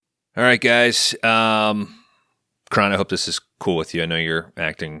All right, guys. Kron, I hope this is cool with you. I know you're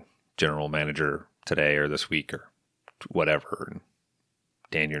acting general manager today or this week or whatever. And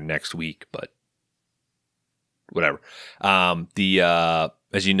Dan, you're next week, but whatever.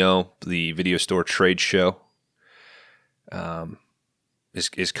 As you know, the video store trade show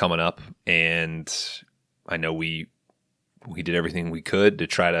is coming up, and I know we did everything we could to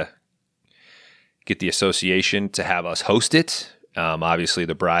try to get the association to have us host it. Obviously,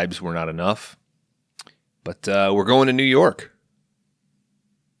 the bribes were not enough, but we're going to New York,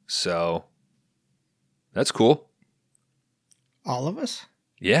 so that's cool. All of us?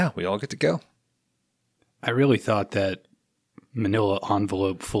 Yeah, we all get to go. I really thought that manila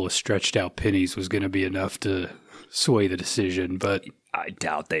envelope full of stretched out pennies was going to be enough to sway the decision, but I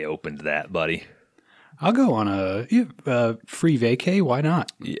doubt they opened that, buddy. I'll go on a free vacay. Why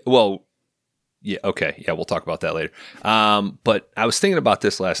not? Yeah, well, yeah, okay. Yeah, we'll talk about that later. But I was thinking about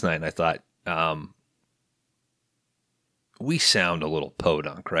this last night, and I thought, we sound a little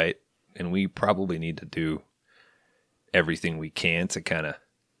podunk, right? And we probably need to do everything we can to kind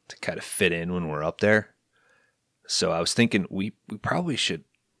of fit in when we're up there. So I was thinking we probably should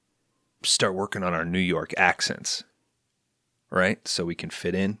start working on our New York accents, right? So we can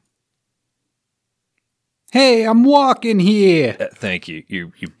fit in. Hey, I'm walking here. Thank you.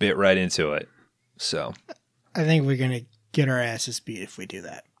 You bit right into it. So I think we're going to get our asses beat if we do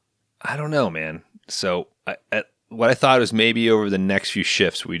that. I don't know, man. So what I thought was maybe over the next few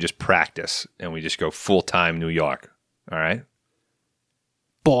shifts, we just practice and we just go full-time New York. All right?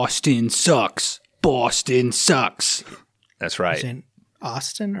 Boston sucks. Boston sucks. That's right. Is it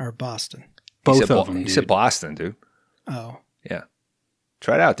Austin or Boston? Both of them, He dude. said Boston, dude. Oh. Yeah.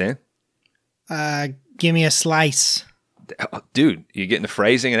 Try it out, Dan. Give me a slice. Dude, you're getting the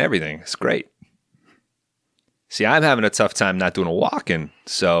phrasing and everything. It's great. See, I'm having a tough time not doing a walk-in,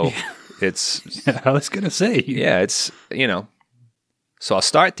 so it's... I was going to say. Yeah, it's, So I'll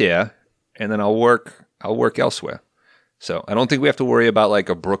start there, and then I'll work elsewhere. So I don't think we have to worry about like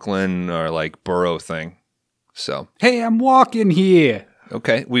a Brooklyn or like borough thing. So Hey, I'm walking here.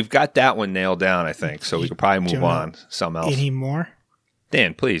 okay, we've got that one nailed down, I think. So we could probably move on. Something else. Any more?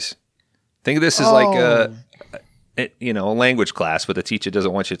 Dan, please. Think of this as like a language class, but the teacher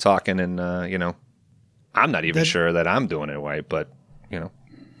doesn't want you talking, and I'm not even sure that I'm doing it right, but The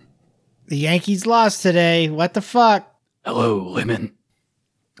Yankees lost today. What the fuck? Hello, Lemon.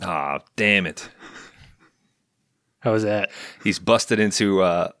 Ah, damn it. How was that? He's busted into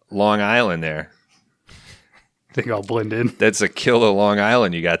Long Island there. Think I'll blend in. That's a killer Long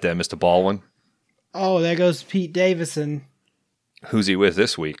Island you got there, Mr. Baldwin. Oh, there goes Pete Davidson. Who's he with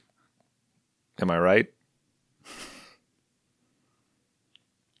this week? Am I right?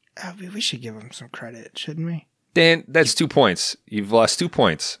 We should give him some credit, shouldn't we? Dan, that's 2 points. You've lost 2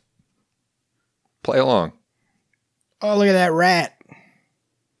 points. Play along. Oh, look at that rat.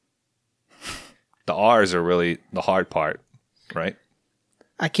 The R's are really the hard part, right?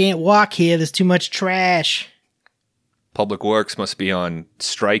 I can't walk here. There's too much trash. Public Works must be on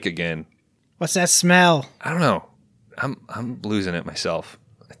strike again. What's that smell? I don't know. I'm losing it myself.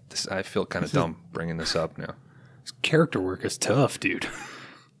 I feel kind of dumb bringing this up now. This character work is tough, dude.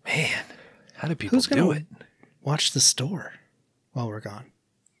 Man, how do people Who's gonna do it? watch the store while we're gone?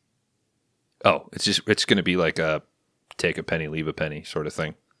 Oh, it's going to be like a take a penny, leave a penny sort of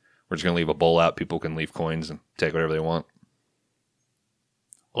thing. We're just going to leave a bowl out. People can leave coins and take whatever they want.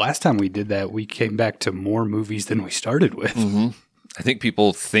 Last time we did that, we came back to more movies than we started with. Mm-hmm. I think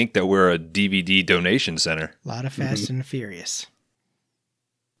people think that we're a DVD donation center. A lot of Fast and Furious.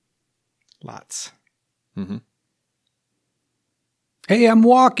 Lots. Mm-hmm. Hey, I'm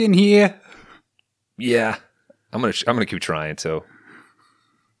walking here. Yeah, I'm gonna keep trying to.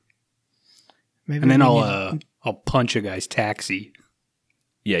 Maybe And then we I'll punch a guy's taxi.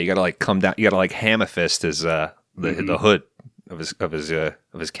 Yeah, you gotta like come down. You gotta like hammer fist his the hood of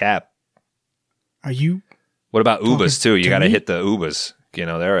his cap. Are you What about Talking Ubers too? You to gotta me? hit the Ubers.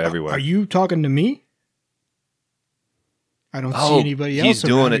 They're everywhere. Are you talking to me? I don't see anybody else. He's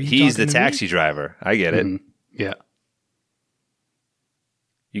doing around. it. Are you He's the talking to me? taxi driver. I get it. Mhm. Yeah.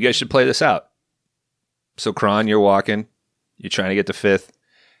 You guys should play this out. So, Kron, you're walking. You're trying to get to fifth.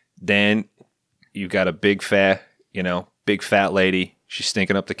 Dan, you've got a big fat lady. She's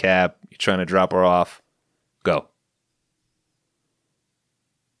stinking up the cab. You're trying to drop her off. Go.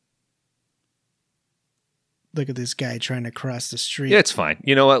 Look at this guy trying to cross the street. Yeah, it's fine.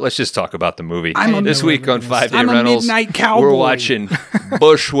 You know what? Let's just talk about the movie. I'm a- This week on 5 Day I'm a Rentals, midnight cowboy. we're watching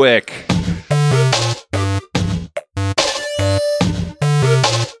Bushwick.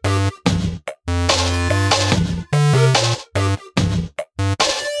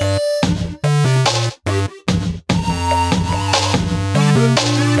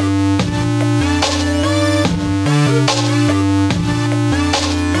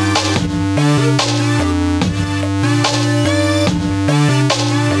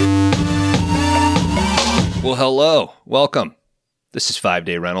 Well, hello. Welcome. This is 5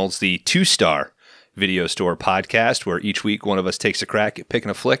 Day Reynolds, the 2-star video store podcast where each week one of us takes a crack at picking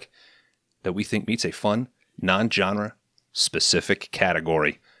a flick that we think meets a fun, non-genre specific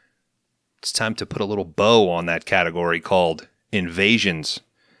category. It's time to put a little bow on that category called Invasions.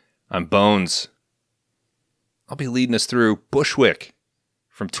 I'm Bones. I'll be leading us through Bushwick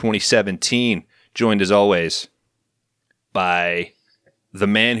from 2017, joined as always by the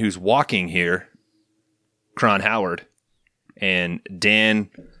man who's walking here, Cron Howard, and Dan,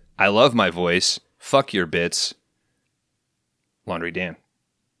 I love my voice, fuck your bits, Laundry Dan.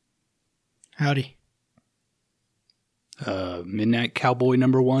 Howdy. Midnight Cowboy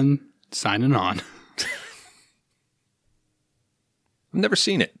 #1 signing on. I've never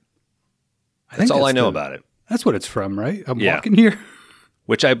seen it. I think That's all I know about it. That's what it's from, right? I'm Yeah. walking here.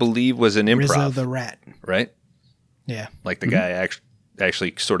 Which I believe was an improv, Rizzo the Rat. right? Yeah. Like the guy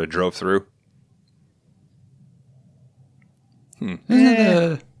actually sort of drove through.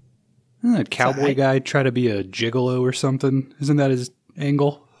 Isn't that cowboy guy try to be a gigolo or something? Isn't that his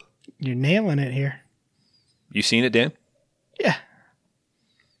angle? You're nailing it here. You seen it, Dan? Yeah.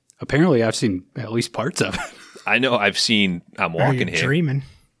 Apparently, I've seen at least parts of it. I know I'm Or walking you're here. dreaming.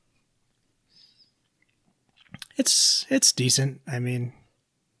 It's decent. I mean,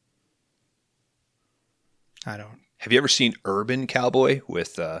 I Have you ever seen Urban Cowboy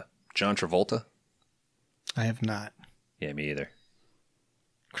with John Travolta? have not. Yeah, me either.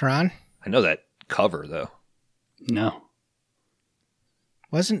 Kron? I know that cover, though. No.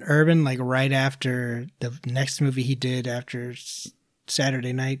 Wasn't Urban like right after the next movie he did after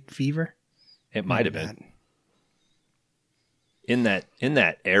Saturday Night Fever? It might have been. In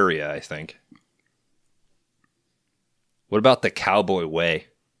that area, I think. What about The Cowboy Way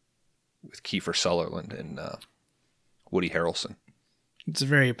with Kiefer Sutherland and Woody Harrelson? It's a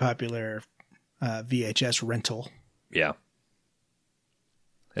very popular VHS rental. Yeah.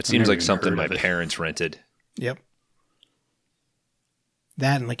 That seems never like even something heard my of it. parents rented. Yep.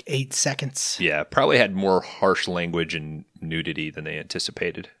 That in like 8 seconds. Yeah, probably had more harsh language and nudity than they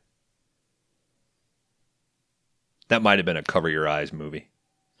anticipated. That might have been a Cover Your Eyes movie.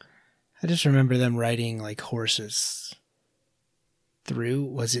 I just remember them riding like horses through.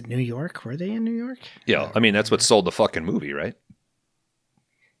 Was it New York? Were they in New York? Yeah, I mean, that's what sold the fucking movie, right?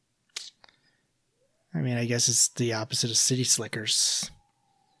 I mean, I guess it's the opposite of City Slickers.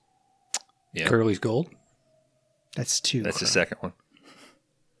 Yeah. Curly's Gold? That's 2. That's the second one.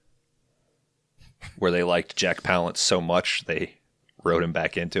 Where they liked Jack Palance so much, they wrote him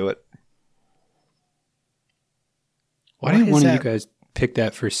back into it. Why didn't is one of that? you guys pick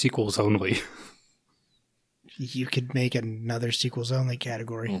that for sequels only? You could make another sequels only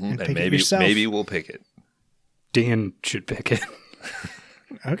category and And pick it yourself. maybe we'll pick it. Dan should pick it.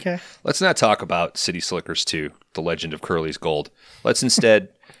 Okay. Let's not talk about City Slickers 2, The Legend of Curly's Gold. Let's instead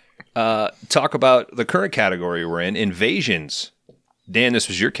talk about the current category we're in, Invasions. Dan, this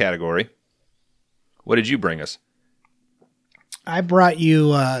was your category. What did you bring us? I brought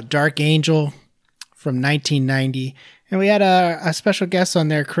you Dark Angel from 1990, and we had a special guest on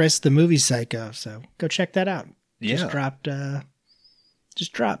there, Chris, the movie psycho. So go check that out. Yeah. Just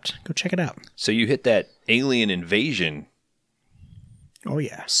dropped. Go check it out. So you hit that alien invasion Oh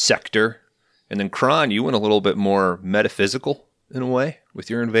yeah. sector, and then Kron, you went a little bit more metaphysical in a way with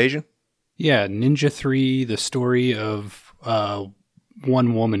your invasion. Yeah, Ninja 3, the story of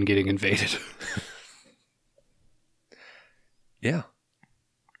one woman getting invaded. Yeah.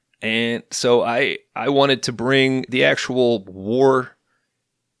 And so I wanted to bring the actual war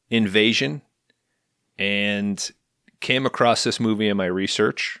invasion and came across this movie in my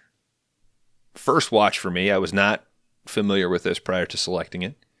research. First watch for me. I was not familiar with this prior to selecting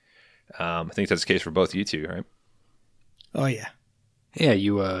it. I think that's the case for both of you two, right? Oh yeah. Yeah,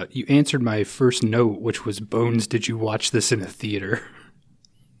 you answered my first note, which was, Bones, did you watch this in a theater?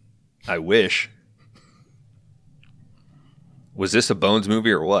 I wish. Was this a Bones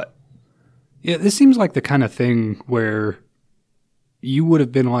movie or what? Yeah, this seems like the kind of thing where you would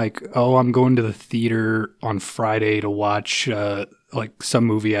have been like, oh, I'm going to the theater on Friday to watch like some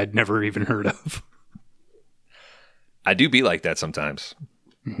movie I'd never even heard of. I do be like that sometimes.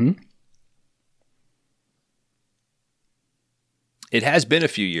 Mm-hmm. It has been a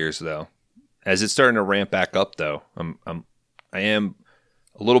few years though. As it's starting to ramp back up though, I am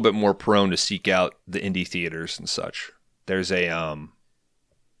a little bit more prone to seek out the indie theaters and such. There's a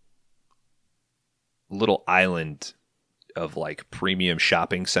little island of like premium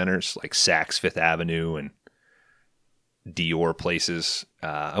shopping centers like Saks Fifth Avenue and Dior places.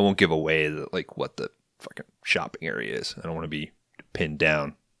 I won't give away what the fucking shopping area is. I don't want to be pinned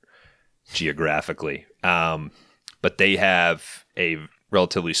down. geographically. But they have a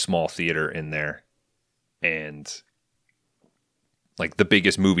relatively small theater in there, and like the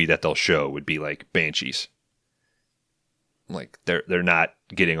biggest movie that they'll show would be like Banshees. Like they're not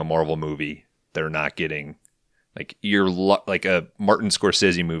getting a Marvel movie. They're not getting like like a Martin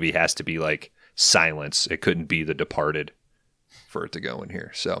Scorsese movie has to be like Silence. It couldn't be The Departed for it to go in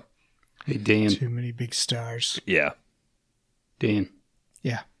here. So, Hey, Dan. Too many big stars. yeah. Dan.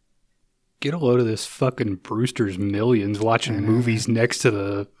 Yeah. Get a load of this fucking Brewster's Millions watching movies next to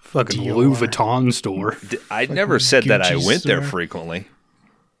the fucking Dior. Louis Vuitton store. I never said that I Gucci went there store. frequently.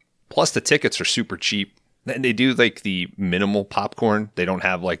 Plus, the tickets are super cheap. And they do like the minimal popcorn. They don't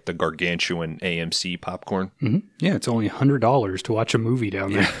have like the gargantuan AMC popcorn. Mm-hmm. Yeah, it's only $100 to watch a movie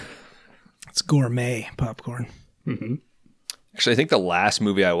down there. It's gourmet popcorn. Mm-hmm. Actually, I think the last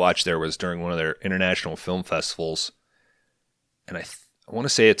movie I watched there was during one of their international film festivals. And I want to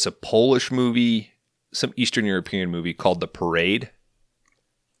say it's a Polish movie, some Eastern European movie called The Parade,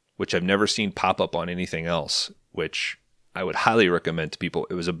 which I've never seen pop up on anything else, which I would highly recommend to people.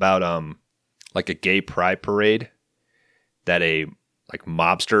 It was about like a gay pride parade that a like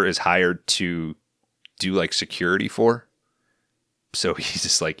mobster is hired to do like security for. So he's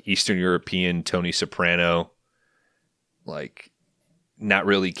just like Eastern European Tony Soprano, like not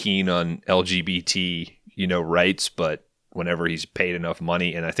really keen on LGBT, rights, but whenever he's paid enough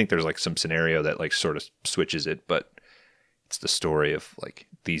money, and I think there's like some scenario that like sort of switches it, but it's the story of like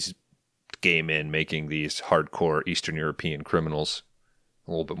these gay men making these hardcore Eastern European criminals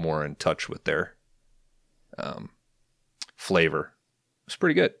a little bit more in touch with their flavor. It's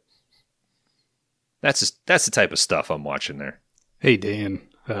pretty good. That's the type of stuff I'm watching there. Hey, Dan.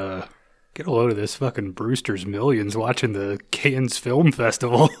 Get a load of this fucking Brewster's Millions watching the Cannes Film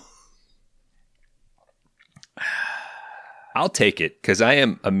Festival. I'll take it because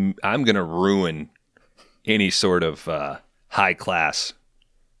I'm going to ruin any sort of high class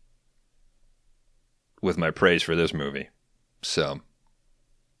with my praise for this movie. So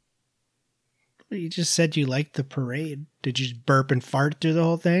You just said you liked The Parade. Did you burp and fart through the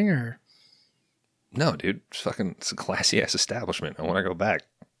whole thing, or? no, dude, it's a classy ass establishment. I want to go back.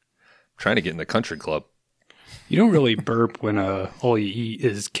 I'm trying to get in the country club. You don't really burp when all you eat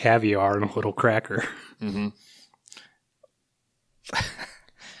is caviar and a little cracker. Mm-hmm.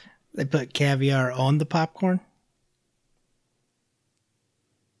 They put caviar on the popcorn?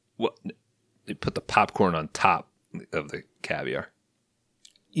 Well, they put the popcorn on top of the caviar.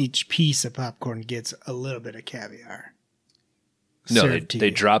 Each piece of popcorn gets a little bit of caviar. No, served to they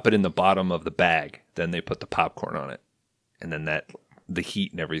you. drop it in the bottom of the bag. Then they put the popcorn on it, and then the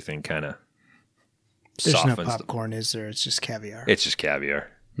heat and everything kind of There's no softens. popcorn, is there? It's just caviar. It's just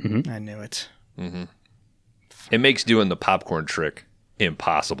caviar. I knew it. It makes doing the popcorn trick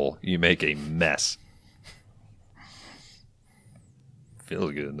impossible. You make a mess.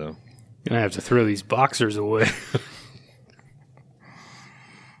 Feels good though. Gonna have to throw these boxers away.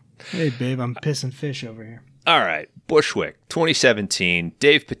 Hey, babe, I'm pissing fish over here. All right, Bushwick, 2017.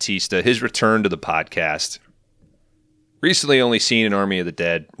 Dave Bautista, his return to the podcast. Recently only seen in Army of the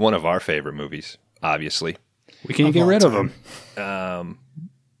Dead, one of our favorite movies, obviously. We can't Of get all rid of time. them.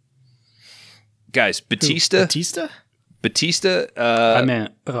 Guys, Bautista. Batista? Batista. I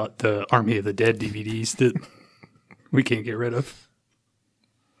meant the Army of the Dead DVDs that we can't get rid of.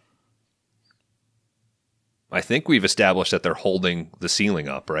 I think we've established that they're holding the ceiling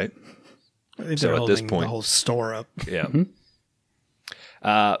up, right? I think So they're at this holding point- the whole store up. Yeah.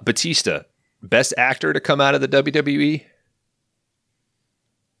 Batista, best actor to come out of the WWE.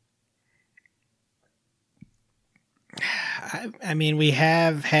 I mean, we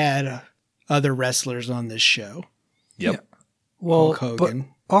have had other wrestlers on this show. Yep. Well, Hulk but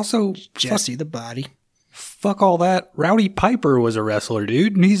Hogan. also, Jesse the Body. fuck all that. Rowdy Piper was a wrestler,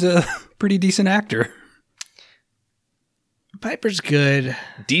 dude, and he's a pretty decent actor. Piper's good.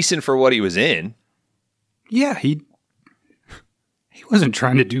 Decent for what he was in. Yeah, he wasn't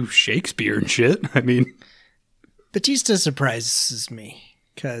trying to do Shakespeare and shit. I mean, Batista surprises me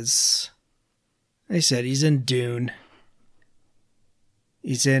because, like I said, he's in Dune.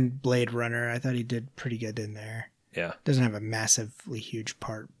 He's in Blade Runner. I thought he did pretty good in there. Yeah. Doesn't have a massively huge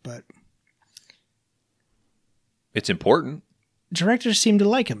part, but It's important. directors seem to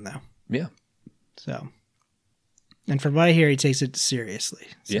like him, though. Yeah. So, and from what I hear, he takes it seriously.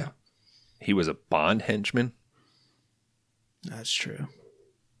 So, Yeah. He was a Bond henchman. that's true.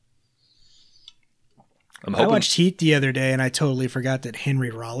 I'm I hoping. watched Heat the other day, and I totally forgot that Henry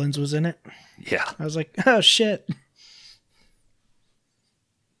Rollins was in it. Yeah. I was like, oh, shit.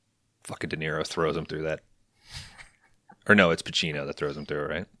 Fucking De Niro throws him through that. Or no, it's Pacino that throws him through it,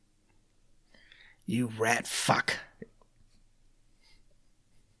 right? You rat fuck.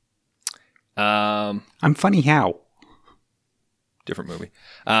 I'm funny how? Different movie.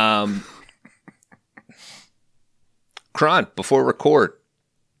 Kron, before record,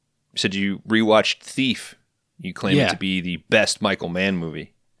 said you rewatched Thief. You claim it to be the best Michael Mann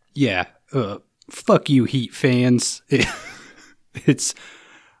movie. Yeah. Fuck you, Heat fans.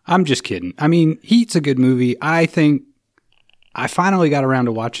 I'm just kidding. I mean, Heat's a good movie. I think I finally got around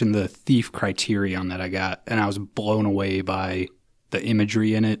to watching the Thief Criterion that I got, and I was blown away by the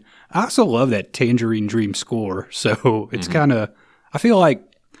imagery in it. I also love that Tangerine Dream score, so it's kind of, I feel like,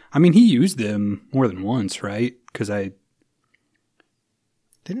 I mean, he used them more than once, right? Because Didn't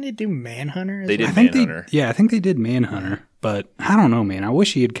they do Manhunter? They did I think Manhunter. I think they did Manhunter, but I don't know, man. I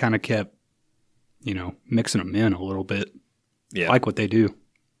wish he had kind of kept, mixing them in a little bit. Yeah. I like what they do.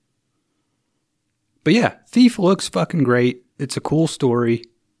 But yeah, Thief looks fucking great. It's a cool story.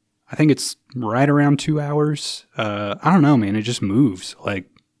 I think it's right around 2 hours. I don't know, man. It just moves. Like,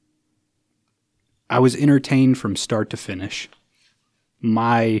 I was entertained from start to finish.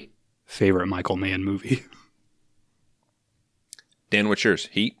 My favorite Michael Mann movie. Dan, what's yours?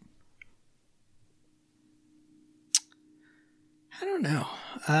 Heat? I don't know.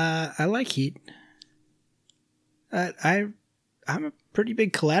 I like Heat. I'm a pretty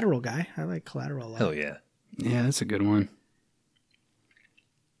big Collateral guy. I like Collateral a lot. Hell yeah. Yeah, that's a good one.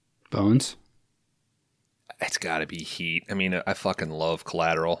 Bones? It's got to be Heat. I mean, I fucking love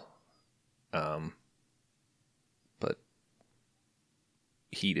Collateral. But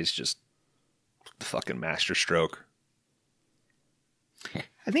Heat is just the fucking masterstroke.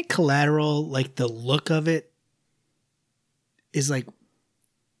 I think Collateral, like the look of it, is like,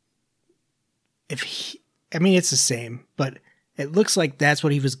 it's the same, but it looks like that's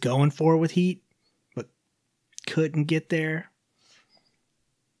what he was going for with Heat, but couldn't get there.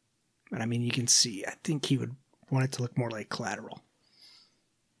 But I mean, you can see, I think he would want it to look more like Collateral.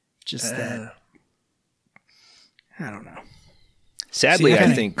 Just that, I don't know. Sadly, See,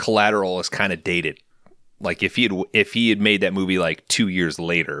 I think Collateral is kind of dated. Like if he had made that movie like 2 years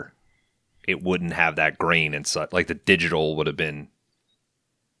later, it wouldn't have that grain and such. Like the digital would have been.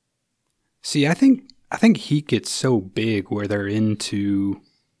 See, I think Heat gets so big where they're into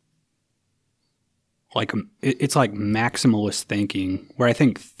like it's like maximalist thinking. Where I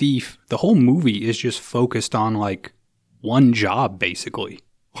think Thief, the whole movie is just focused on like one job basically.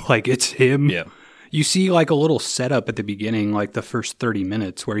 Like it's him. Yeah. You see like a little setup at the beginning, like the first 30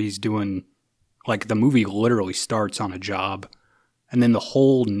 minutes where he's doing. Like, the movie literally starts on a job, and then the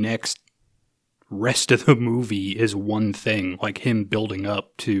whole next rest of the movie is one thing, like him building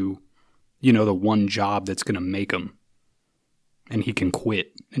up to, the one job that's going to make him. And he can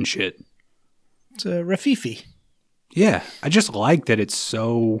quit and shit. It's a Rafifi. Yeah, I just like that it's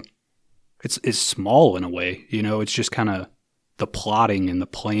so... It's small in a way, It's just kind of the plotting and the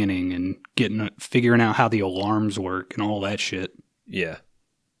planning and figuring out how the alarms work and all that shit. Yeah.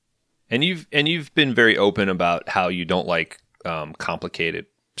 And you've been very open about how you don't like complicated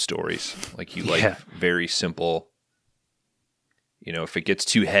stories. Like you like very simple. If it gets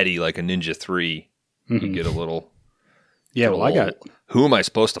too heady, like a Ninja 3, you get a little. Yeah, well, who am I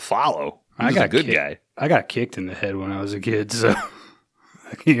supposed to follow? Who's a good guy? I got kicked in the head when I was a kid, so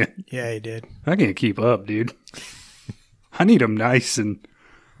I can't. Yeah, he did. I can't keep up, dude. I need them nice and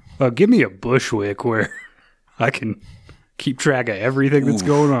give me a Bushwick where I can keep track of everything that's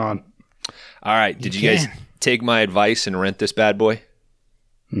going on. All right. Did you guys take my advice and rent this bad boy?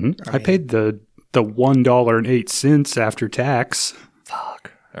 Mm-hmm. I paid the $1.08 after tax.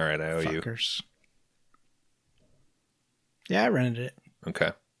 Fuck. All right. I owe you. Yeah, I rented it.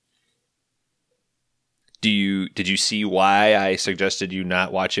 Okay. Did you see why I suggested you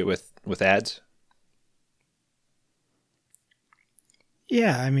not watch it with ads?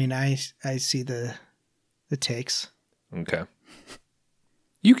 Yeah, I mean, I see the takes. Okay.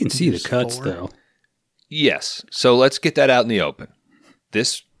 You can see the cuts, though. Yes. So let's get that out in the open.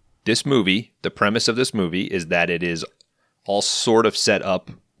 This movie, the premise of this movie is that it is all sort of set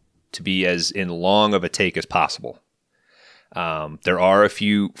up to be as in long of a take as possible. There are a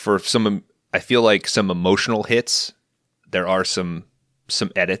few, for some, I feel like some emotional hits. There are some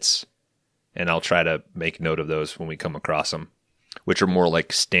edits, and I'll try to make note of those when we come across them, which are more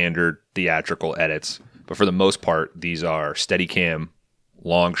like standard theatrical edits. But for the most part, these are Steadicam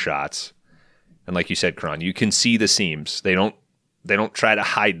long shots, and like you said, Kron, you can see the seams. They don't try to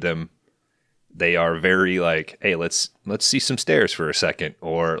hide them. They are very like, hey, let's see some stairs for a second,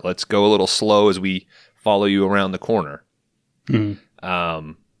 or let's go a little slow as we follow you around the corner. Do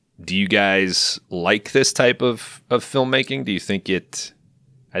you guys like this type of filmmaking? Do you think it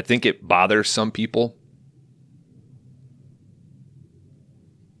I think it bothers some people.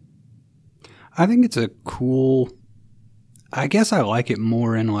 I think it's a cool. I guess I like it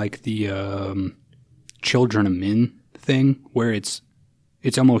more in like the Children of Men thing, where it's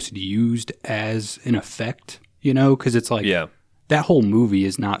almost used as an effect, you know, because it's like that whole movie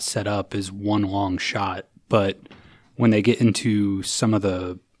is not set up as one long shot, but when they get into some of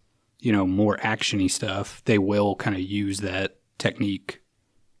the, you know, more actiony stuff, they will kind of use that technique,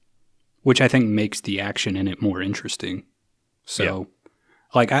 which I think makes the action in it more interesting. So,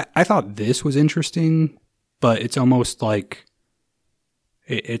 like, I thought this was interesting, but it's almost like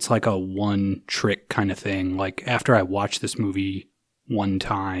it's like a one trick kind of thing. Like, after I watched this movie one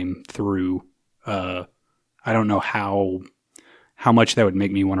time through, I don't know how much that would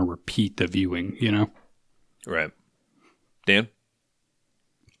make me want to repeat the viewing, you know? Right. Dan?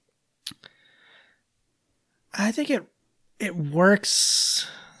 I think it works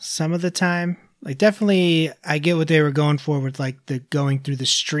some of the time. Like, definitely I get what they were going for with like the going through the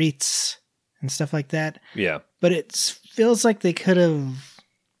streets and stuff like that. Yeah. But it feels like they could have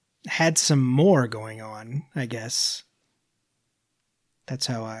had some more going on, I guess. That's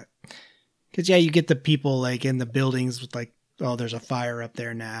how because you get the people like in the buildings with like, oh, there's a fire up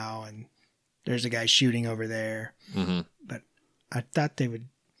there now and there's a guy shooting over there. Mm-hmm. But I thought they would,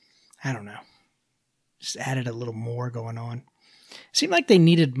 I don't know, just added a little more going on. It seemed like they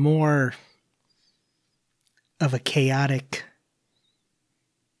needed more of a chaotic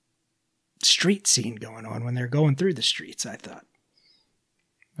street scene going on when they're going through the streets, I thought.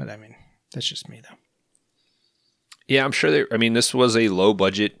 But I mean, that's just me though. Yeah, I'm sure this was a low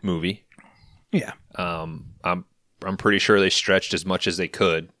budget movie. Yeah. I'm pretty sure they stretched as much as they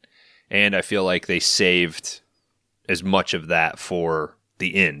could, and I feel like they saved as much of that for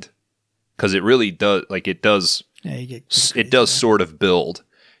the end, because it really does. Like it does. Yeah, it does sort of build.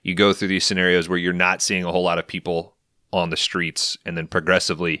 You go through these scenarios where you're not seeing a whole lot of people on the streets, and then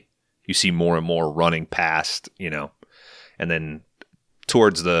progressively you see more and more running past. You know, and then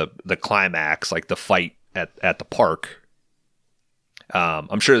towards the climax, like the fight at the park.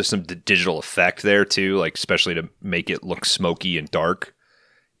 I'm sure there's some digital effect there too, like especially to make it look smoky and dark,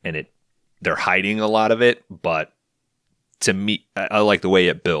 and they're hiding a lot of it. But to me, I like the way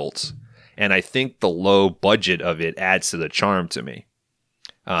it builds, and I think the low budget of it adds to the charm to me.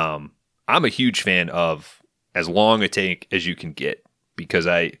 I'm a huge fan of as long a take as you can get, because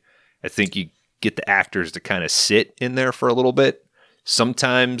I think you get the actors to kind of sit in there for a little bit.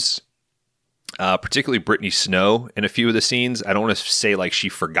 Sometimes. Particularly Brittany Snow in a few of the scenes. I don't want to say like she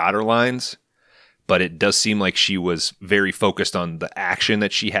forgot her lines, but it does seem like she was very focused on the action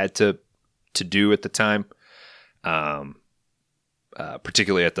that she had to do at the time.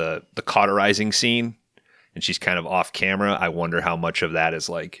 Particularly at the cauterizing scene, and she's kind of off camera. I wonder how much of that is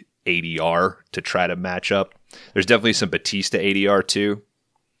like ADR to try to match up. There's definitely some Batista ADR too.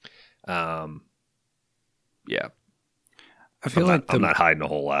 Yeah. I feel I'm not hiding a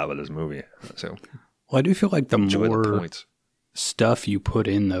whole lot with this movie. So, well, I do feel like the enjoy more the points. Stuff you put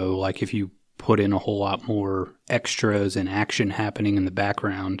in, though, like if you put in a whole lot more extras and action happening in the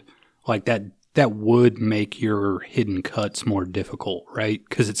background, like that would make your hidden cuts more difficult, right?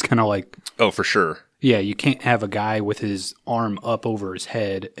 Because it's kind of like, oh, for sure. Yeah, you can't have a guy with his arm up over his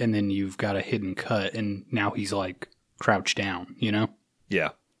head and then you've got a hidden cut and now he's like crouched down, you know? Yeah.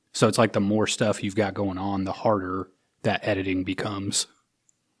 So it's like the more stuff you've got going on, the harder that editing becomes.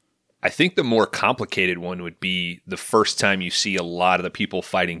 I think the more complicated one would be the first time you see a lot of the people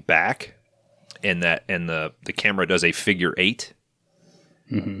fighting back, and the camera does a figure eight.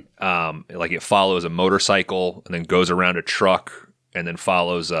 Mm-hmm. Like it follows a motorcycle and then goes around a truck and then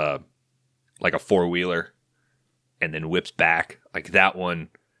follows like a four-wheeler and then whips back. Like that one,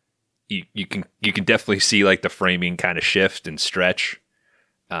 you can definitely see like the framing kind of shift and stretch.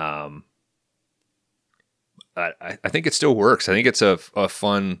 I think it still works. I think it's a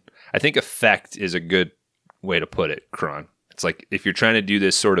fun. I think effect is a good way to put it, Kron. It's like if you're trying to do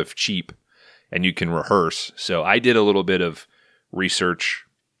this sort of cheap and you can rehearse. So I did a little bit of research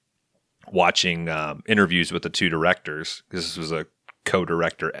watching interviews with the two directors, because this was a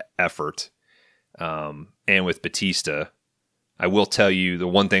co-director effort. And with Batista, I will tell you the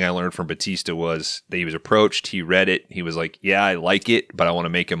one thing I learned from Batista was that he was approached, he read it, he was like, yeah, I like it, but I want to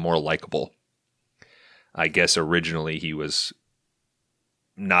make him more likable. I guess originally he was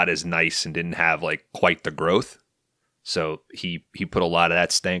not as nice and didn't have like quite the growth. So he put a lot of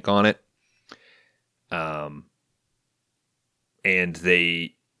that stank on it. And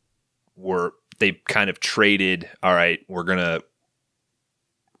they kind of traded, all right, we're going to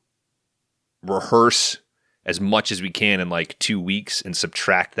rehearse as much as we can in like 2 weeks and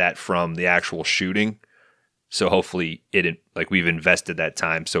subtract that from the actual shooting. So hopefully we've invested that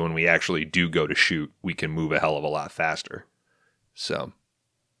time. So when we actually do go to shoot, we can move a hell of a lot faster. So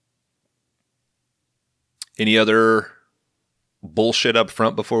any other bullshit up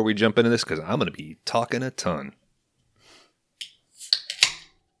front before we jump into this? Because I'm going to be talking a ton.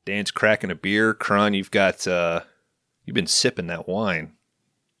 Dan's cracking a beer. Kron, you've been sipping that wine.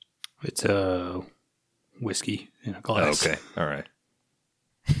 It's whiskey in a glass. Oh, okay. All right.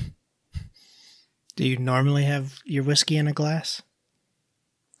 Do you normally have your whiskey in a glass?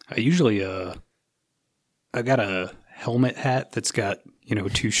 I usually I got a helmet hat that's got,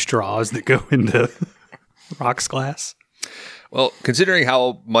 2 straws that go into rocks glass. Well, considering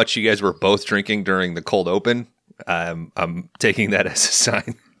how much you guys were both drinking during the cold open, I'm taking that as a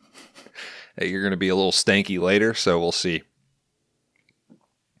sign that you're going to be a little stanky later, so we'll see.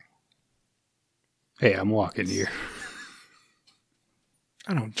 Hey, I'm walking here.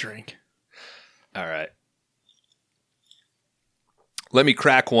 I don't drink. All right. Let me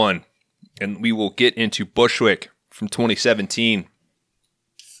crack one, and we will get into Bushwick from 2017.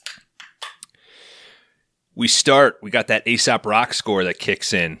 We got that A$AP Rock score that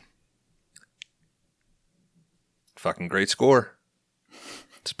kicks in. Fucking great score.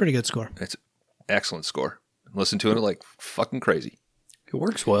 It's a pretty good score. It's an excellent score. Listen to it like fucking crazy. It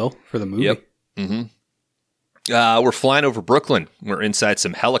works well for the movie. Yep. Mm-hmm. We're flying over Brooklyn. We're inside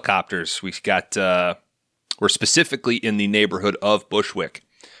some helicopters. We're specifically in the neighborhood of Bushwick.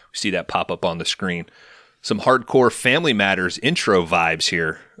 We see that pop up on the screen. Some hardcore Family Matters intro vibes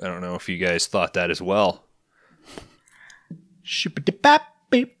here. I don't know if you guys thought that as well.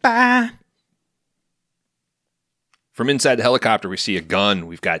 From inside the helicopter, we see a gun.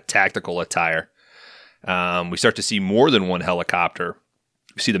 We've got tactical attire. We start to see more than one helicopter.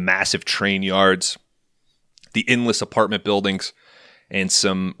 We see the massive train yards, the endless apartment buildings, and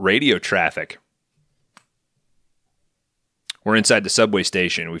some radio traffic. We're inside the subway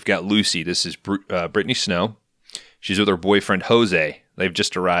station. We've got Lucy. This is Brittany Snow. She's with her boyfriend, Jose. They've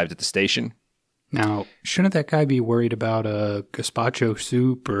just arrived at the station. Now, shouldn't that guy be worried about gazpacho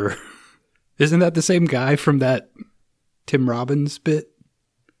soup? Or isn't that the same guy from that Tim Robbins bit?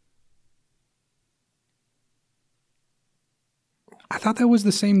 I thought that was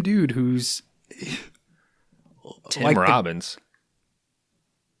the same dude who's... Tim Robbins.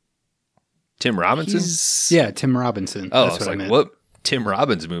 Tim Robinson? Yeah, Tim Robinson. Oh, that's what I meant. What Tim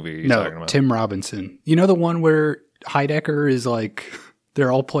Robbins movie are you talking about? Tim Robinson. You know the one where Heidecker is like,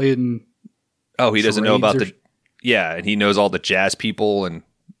 they're all playing... Oh, he doesn't know about the... Yeah, and he knows all the jazz people and...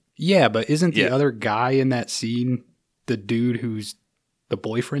 Yeah, but isn't the other guy in that scene the dude who's the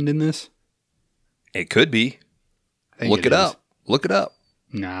boyfriend in this? It could be. Look it up. Look it up.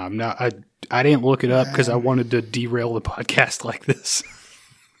 Nah, I'm not. I didn't look it up because I wanted to derail the podcast like this.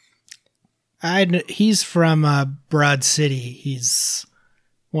 He's from Broad City. He's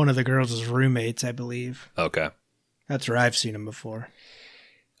one of the girls' roommates, I believe. Okay. That's where I've seen him before.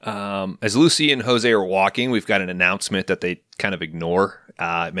 As Lucy and Jose are walking, we've got an announcement that they kind of ignore.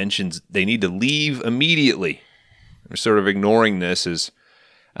 It mentions they need to leave immediately. They're sort of ignoring this as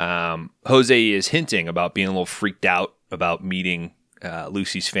Jose is hinting about being a little freaked out about meeting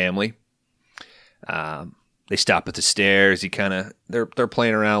Lucy's family. They stop at the stairs. They're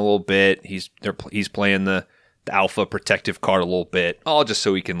playing around a little bit. He's playing the alpha protective card a little bit, all just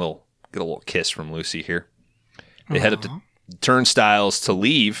so he can get a little kiss from Lucy here. They head up to turnstiles to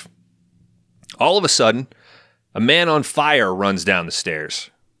leave. All of a sudden, a man on fire runs down the stairs.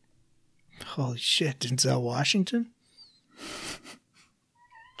 Holy shit, Denzel Washington?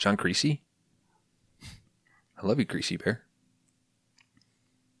 John Creasy? I love you, Greasy Bear.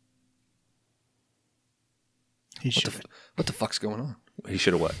 He should. What the fuck's going on? He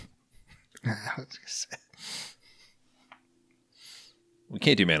should have what? I was gonna say. We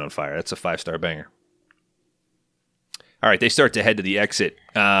can't do Man on Fire. That's a 5-star banger. All right, they start to head to the exit.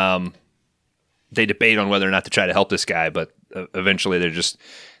 They debate on whether or not to try to help this guy, but eventually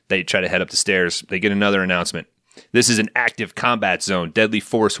they try to head up the stairs. They get another announcement. This is an active combat zone. Deadly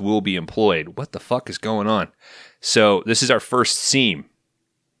force will be employed. What the fuck is going on? So this is our first scene.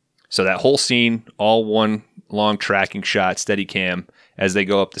 So that whole scene, all one long tracking shot, steady cam. As they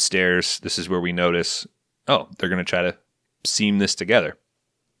go up the stairs, this is where we notice, they're going to try to seam this together.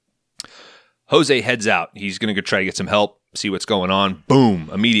 Jose heads out. He's going to go try to get some help, see what's going on. Boom.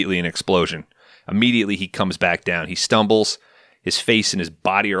 Immediately an explosion. Immediately he comes back down. He stumbles. His face and his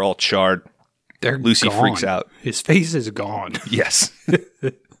body are all charred. Lucy freaks out. His face is gone. Yes.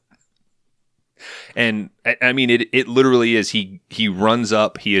 And I mean, it literally is. He runs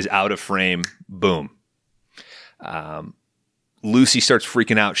up. He is out of frame. Boom. Lucy starts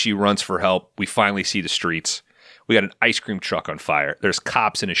freaking out. She runs for help. We finally see the streets. We got an ice cream truck on fire. There's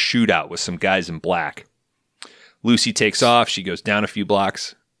cops in a shootout with some guys in black. Lucy takes off. She goes down a few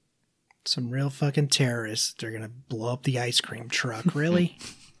blocks. Some real fucking terrorists. They're going to blow up the ice cream truck. Really?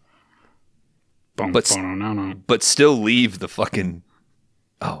 But still leave the fucking...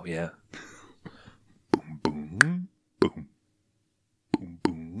 Oh, yeah. Boom, boom, boom. Boom,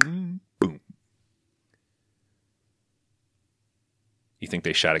 boom, boom. You think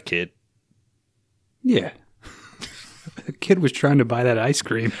they shot a kid? Yeah. The kid was trying to buy that ice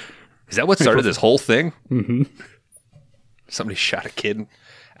cream. Is that what started this whole thing? Mm-hmm. Somebody shot a kid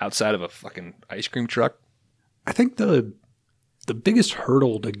outside of a fucking ice cream truck? I think the biggest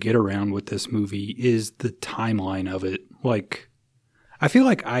hurdle to get around with this movie is the timeline of it. Like, I feel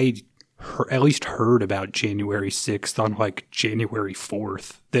like I at least heard about January 6th on like January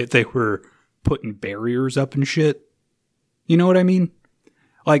 4th. That they were putting barriers up and shit. You know what I mean?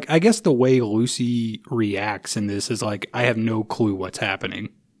 Like, I guess the way Lucy reacts in this is like, I have no clue what's happening.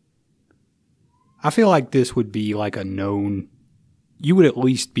 I feel like this would be like a known... You would at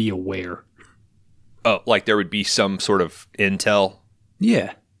least be aware. Oh, like there would be some sort of intel?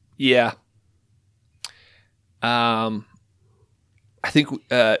 Yeah. Yeah. I think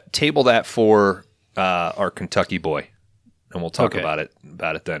table that for our Kentucky boy, and we'll talk about it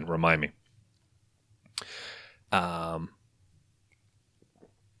then. Remind me. All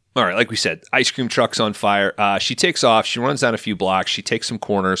right, like we said, ice cream truck's on fire. She takes off. She runs down a few blocks. She takes some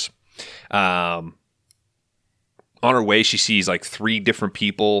corners. On her way, she sees like 3 different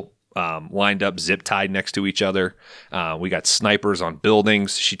people lined up, zip-tied next to each other. We got snipers on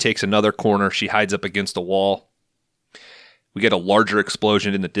buildings. She takes another corner. She hides up against a wall. We get a larger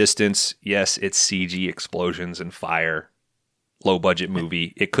explosion in the distance. Yes, it's CG explosions and fire. Low-budget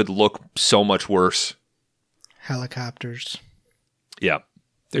movie. It could look so much worse. Helicopters. Yeah.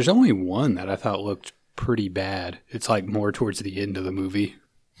 There's only one that I thought looked pretty bad. It's like more towards the end of the movie.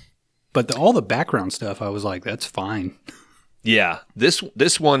 But all the background stuff, I was like, that's fine. Yeah, this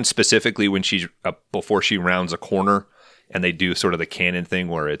one specifically when she's before she rounds a corner and they do sort of the cannon thing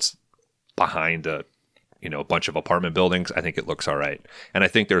where it's behind a bunch of apartment buildings. I think it looks all right, and I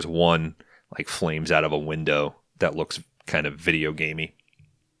think there's one like flames out of a window that looks kind of video gamey.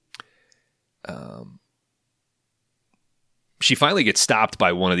 She finally gets stopped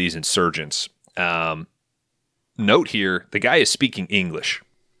by one of these insurgents. Note here, the guy is speaking English.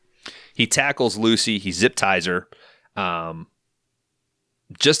 He tackles Lucy. He zip ties her.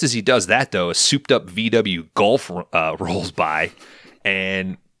 Just as he does that, though, a souped-up VW Golf rolls by,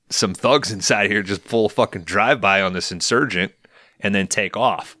 and some thugs inside here just pull a fucking drive-by on this insurgent and then take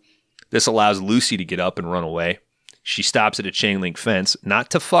off. This allows Lucy to get up and run away. She stops at a chain-link fence, not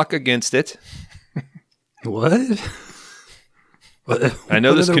to fuck against it. What? I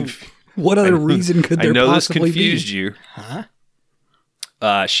know this. What other reason could there possibly be? I know this confused you. Huh?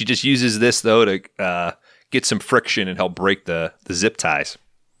 She just uses this, though, to get some friction and help break the zip ties.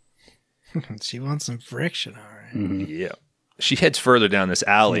 She wants some friction, all right. Mm-hmm. Yeah. She heads further down this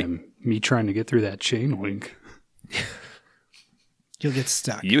alley. Me trying to get through that chain link. You'll get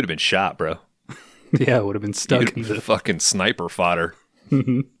stuck. You would have been shot, bro. Yeah, I would have been stuck in the fucking sniper fodder.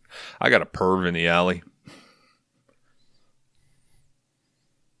 I got a perv in the alley.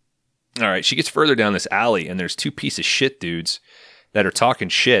 All right, she gets further down this alley, and there's 2 piece of shit dudes that are talking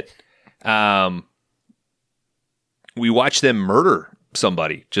shit. We watch them murder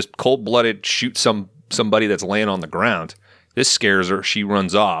somebody, just cold-blooded shoot somebody that's laying on the ground. This scares her. She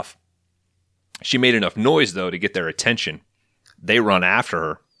runs off. She made enough noise, though, to get their attention. They run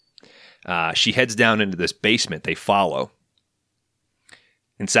after her. She heads down into this basement. They follow.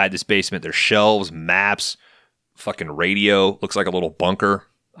 Inside this basement, there's shelves, maps, fucking radio. Looks like a little bunker.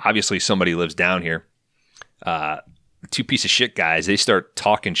 Obviously, somebody lives down here. 2 piece of shit guys, they start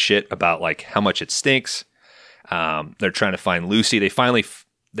talking shit about like how much it stinks. They're trying to find Lucy. They finally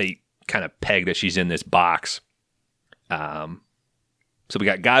they kind of peg that she's in this box. So we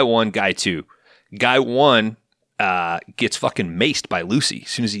got guy 1, guy 2. Guy 1 gets fucking maced by Lucy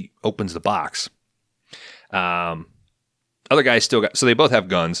as soon as he opens the box. Other guys still got, so they both have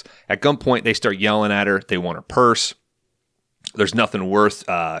guns. At gunpoint, they start yelling at her. They want her purse. There's nothing worth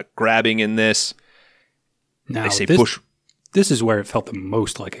grabbing in this. Now, they say push. This is where it felt the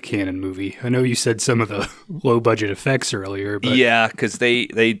most like a Cannon movie. I know you said some of the low budget effects earlier, but yeah, because they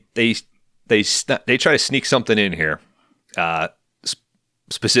try to sneak something in here.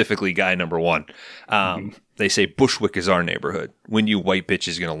 Specifically, guy number 1. They say Bushwick is our neighborhood. When you white bitch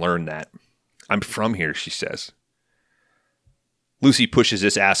is going to learn that? I'm from here, she says. Lucy pushes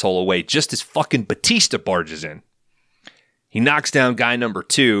this asshole away just as fucking Batista barges in. He knocks down guy number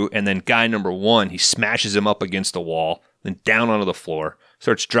 2, and then guy number 1, he smashes him up against the wall, then down onto the floor,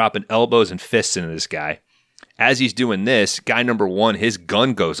 starts dropping elbows and fists into this guy. As he's doing this, guy number 1, his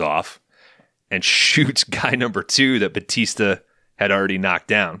gun goes off and shoots guy number 2 that Batista had already knocked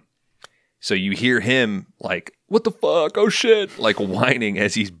down. So you hear him like, what the fuck? Oh shit. Like whining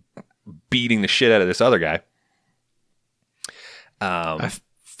as he's beating the shit out of this other guy. I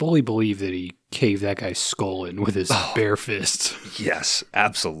fully believe that he caved that guy's skull in with his bare fists. Yes,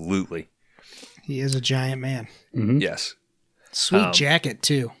 absolutely. He is a giant man. Mm-hmm. Yes. Sweet jacket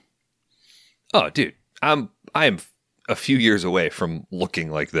too. Oh, dude, I am a few years away from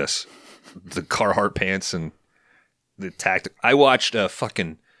looking like this. The Carhartt pants and the tactic. I watched a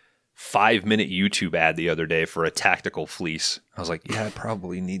fucking 5-minute YouTube ad the other day for a tactical fleece. I was like, yeah, I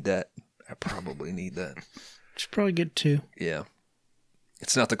probably need that. Should probably get 2. Yeah.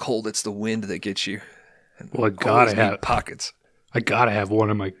 It's not the cold, it's the wind that gets you. And Well, I always gotta need have pockets. I gotta have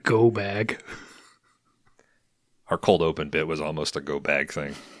one in my go bag. Our cold open bit was almost a go bag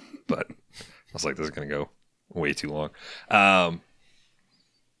thing, but I was like, this is going to go way too long. All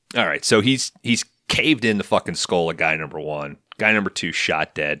right, so he's caved in the fucking skull of guy number 1. Guy number 2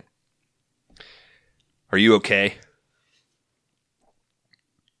 shot dead. Are you okay?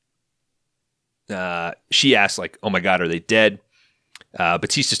 She asks, like, oh my God, are they dead?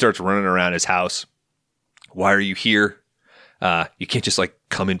 Batista starts running around his house. Why are you here? You can't just, like,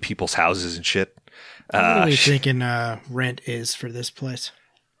 come in people's houses and shit. What are we thinking rent is for this place?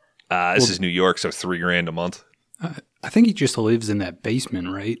 This is New York, so $3,000 a month. I think he just lives in that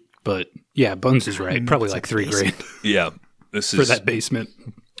basement, right? But yeah, Buns is right. Probably like $3,000 Yeah, this for is that basement.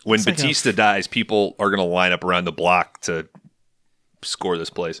 when It's like Batista dies. People are going to line up around the block to score this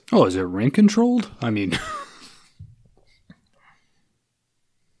place. Oh, is it rent controlled? I mean,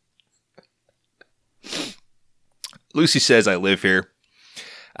 Lucy says, "I live here."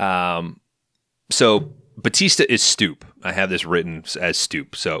 So Batista is Stoop. I have this written as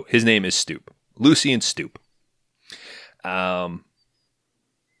Stoop. So his name is Stoop. Lucy and Stoop.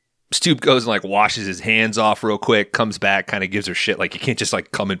 Stoop goes and like washes his hands off real quick, comes back, kind of gives her shit. Like, you can't just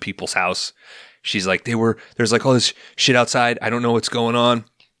like come in people's house. She's like, there's like all this shit outside. I don't know what's going on.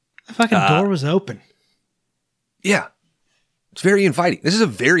 The fucking door was open. Yeah. It's very inviting. This is a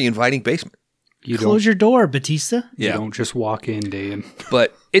very inviting basement. you Close don't, your door, Batista. you Yeah. don't just walk in, Dan.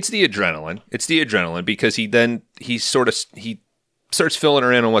 But it's the adrenaline. It's the adrenaline because he starts filling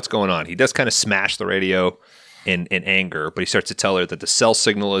her in on what's going on. He does kind of smash the radio in anger, but he starts to tell her that the cell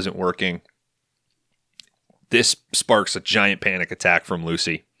signal isn't working. This sparks a giant panic attack from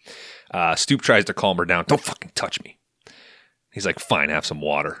Lucy. Stoop tries to calm her down. Don't fucking touch me. He's like, fine, have some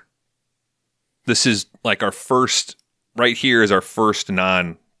water. This is like our first, right here is our first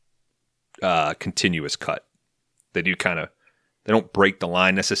continuous cut. They do kind of, they don't break the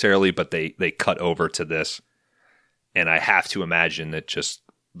line necessarily, but they cut over to this. And I have to imagine that just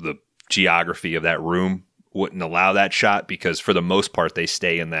the geography of that room wouldn't allow that shot, because for the most part, they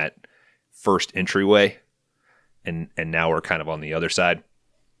stay in that first entryway. And now we're kind of on the other side.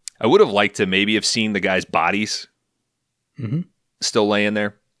 I would have liked to maybe have seen the guys' bodies still laying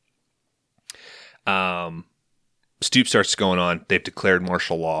there. Stoop starts going on. They've declared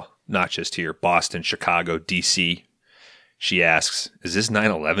martial law, not just here. Boston, Chicago, D.C. She asks, is this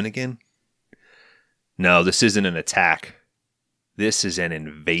 9/11 again? No, this isn't an attack. This is an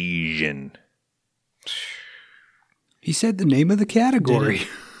invasion. He said the name of the category.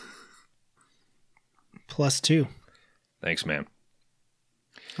 +2. Thanks, man.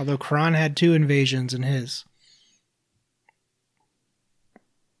 Although Kron had 2 invasions in his.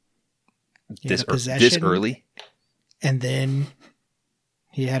 He had a This possession, early? and then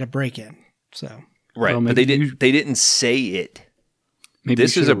he had a break-in. So Right, Well, but they maybe didn't say it. Maybe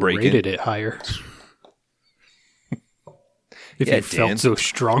This you is a should've break-in. rated it higher. If Yeah, you felt Dan. so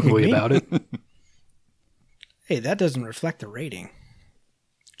strongly Me? about it. hey, that doesn't reflect the rating.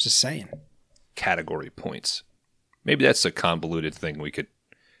 Just saying. Category points. Maybe that's a convoluted thing we could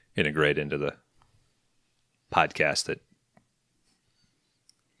integrate into the podcast. That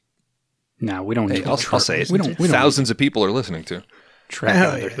No, we don't hey, need I'll to say it. We don't Thousands of people are listening to. track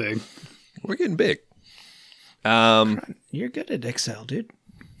Hell another yeah. thing. We're getting big. You're good at Excel, dude.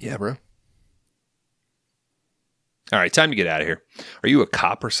 Yeah, bro. All right, time to get out of here. Are you a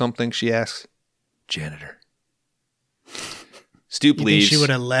cop or something? She asks. Janitor. Stoop You leaves. think she would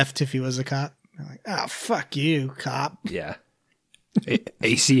have left if he was a cop? I'm like, oh, fuck you, cop. Yeah.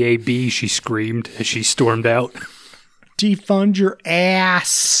 ACAB, she screamed as she stormed out. Defund your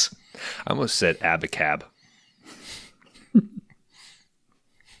ass. I almost said abacab.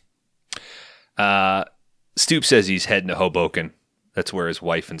 Stoop says he's heading to Hoboken. That's where his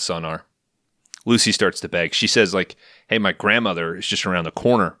wife and son are. Lucy starts to beg. She says, like, hey, my grandmother is just around the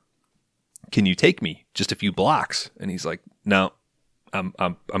corner. Can you take me just a few blocks? And he's like, no, I'm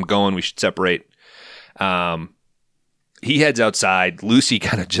going. We should separate. He heads outside. Lucy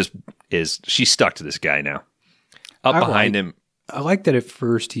kind of just she's stuck to this guy now. Up behind him. I like that at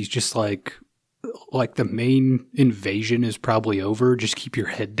first he's just like the main invasion is probably over. Just keep your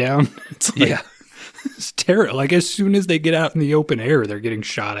head down. It's like, Yeah. It's terrible. Like as soon as they get out in the open air, they're getting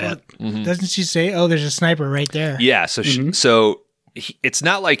shot at. Doesn't she say, oh, there's a sniper right there? Yeah. So, it's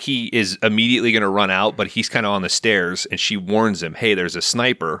not like he is immediately going to run out, but he's kind of on the stairs and she warns him, hey, there's a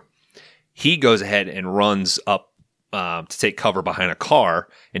sniper. He goes ahead and runs up to take cover behind a car,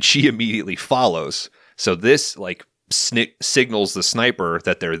 and she immediately follows. So this like signals the sniper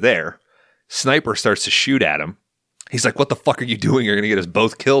that they're there. Sniper starts to shoot at him. He's like, what the fuck are you doing? You're going to get us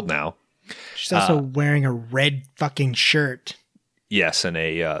both killed now. She's also wearing a red fucking shirt. Yes, and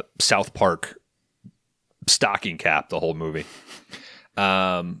a South Park stocking cap the whole movie.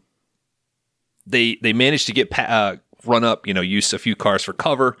 They managed to get run up, use a few cars for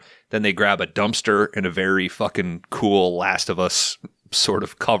cover. Then they grab a dumpster and a very fucking cool Last of Us sort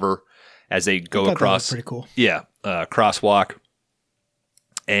of cover as they go across. That was pretty cool. Yeah, crosswalk.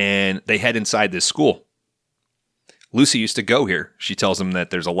 And they head inside this school. Lucy used to go here. She tells them that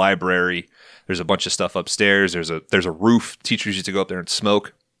there's a library, there's a bunch of stuff upstairs, there's a roof. Teachers used to go up there and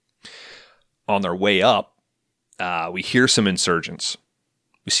smoke. On their way up, we hear some insurgents.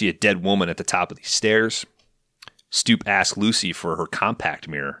 We see a dead woman at the top of these stairs. Stoop asks Lucy for her compact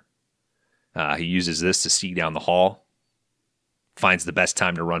mirror. He uses this to see down the hall. Finds the best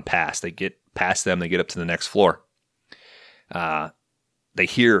time to run past. They get past them. They get up to the next floor. They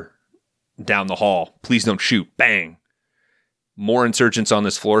hear down the hall, please don't shoot. Bang. More insurgents on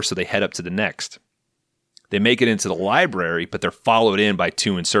this floor, so they head up to the next. They make it into the library, but they're followed in by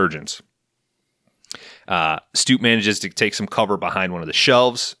two insurgents. Stoop manages to take some cover behind one of the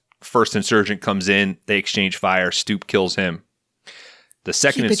shelves. First insurgent comes in. They exchange fire. Stoop kills him. The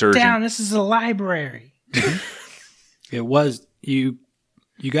second insurgent... Keep it down. This is a library. It was... You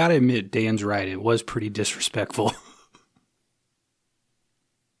got to admit, Dan's right. It was pretty disrespectful.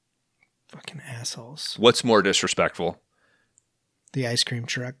 Fucking assholes. What's more disrespectful? The ice cream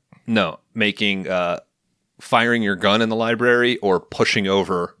truck. No, firing your gun in the library or pushing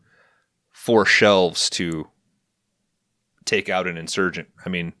over 4 shelves to take out an insurgent. I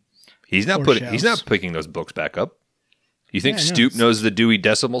mean, he's not picking those books back up. You think Stoop knows the Dewey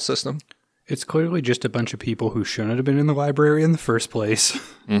Decimal System? It's clearly just a bunch of people who shouldn't have been in the library in the first place.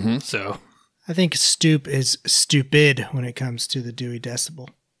 Mm-hmm. So I think Stoop is stupid when it comes to the Dewey Decibel.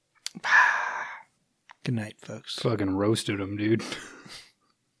 Good night, folks. fucking roasted him, dude.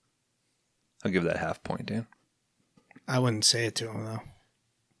 I'll give that half point, Dan. I wouldn't say it to him, though.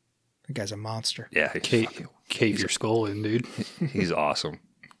 That guy's a monster. Yeah. Cave your skull in, dude. He's awesome.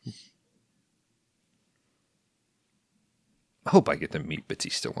 I hope I get to meet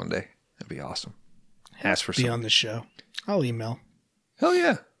Batista one day. That'd be awesome. Ask for Be some. on the show. I'll email. Hell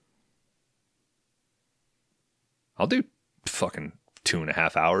yeah. I'll do fucking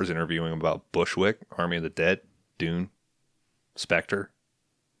 2.5 hours interviewing about Bushwick, Army of the Dead, Dune, Spectre,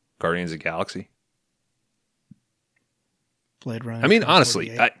 Guardians of the Galaxy. Blade Runner. I mean,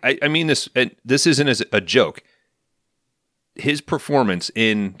 honestly, I mean this. This isn't a joke. His performance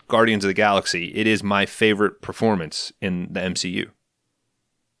in Guardians of the Galaxy, it is my favorite performance in the MCU.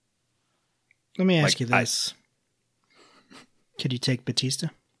 Let me ask you this. Could you take Batista?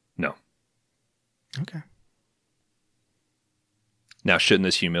 No. Okay. Now, shouldn't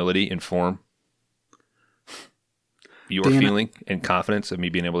this humility inform your Dan, feeling and confidence of me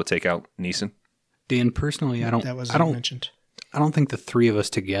being able to take out Neeson? Dan, personally, I don't mentioned. I don't think the three of us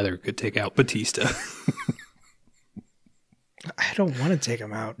together could take out Batista. I don't want to take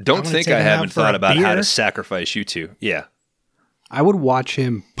him out. Don't think I haven't thought about how to sacrifice you two. Yeah. I would watch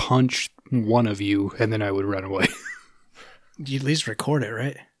him punch one of you, and then I would run away. You at least record it,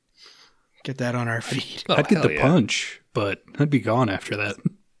 right? Get that on our feed. Oh, I'd get the yeah. punch, but I'd be gone after that.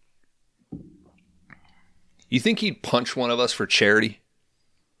 You think he'd punch one of us for charity?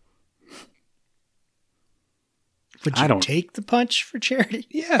 Would I you don't- take the punch for charity?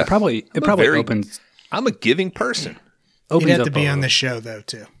 Yeah. It probably opens I'm a giving person. You'd have up to be a- on the show, though,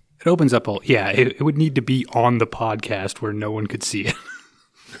 too. It opens up it would need to be on the podcast where no one could see it.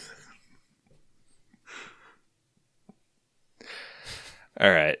 All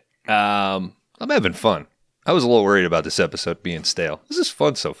right. I'm having fun. I was a little worried about this episode being stale. This is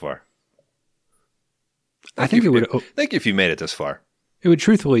fun so far. I think it would. Thank you if you made it this far. It would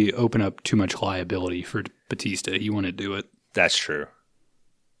truthfully open up too much liability for Batista. He wouldn't do it. That's true.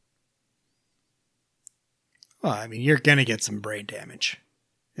 Well, I mean, you're going to get some brain damage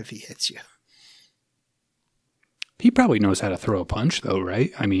if he hits you. He probably knows how to throw a punch, though,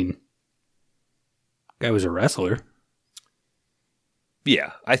 right? I mean, guy was a wrestler.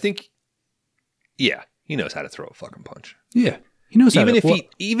 Yeah, I think. Yeah, he knows how to throw a fucking punch. Yeah, he knows how to.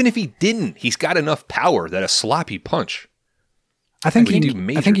 Even if he didn't, he's got enough power that a sloppy punch. I think he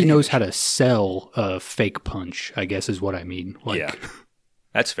damage. knows how to sell a fake punch, I guess is what I mean. Like, yeah,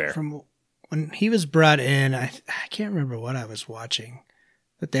 that's fair. From when he was brought in, I can't remember what I was watching,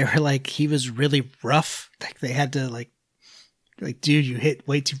 but they were like, he was really rough. Like they had to like, dude, you hit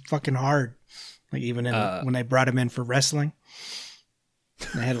way too fucking hard. Like even when they brought him in for wrestling,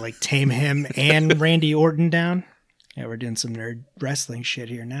 they had to like tame him and Randy Orton down. Yeah, we're doing some nerd wrestling shit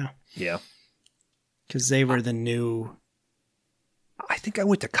here now. Yeah. Because they were the new... I think I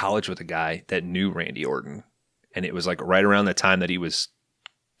went to college with a guy that knew Randy Orton, and it was like right around the time that he was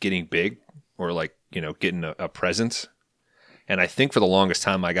getting big or like, you know, getting a presence. And I think for the longest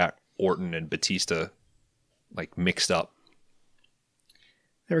time I got Orton and Batista like mixed up.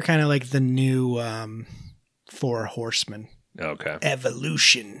 They were kind of like the new Four Horsemen. Okay.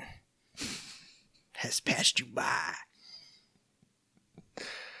 Evolution has passed you by.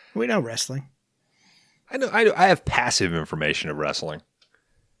 We know wrestling. I know. I have passive information of wrestling.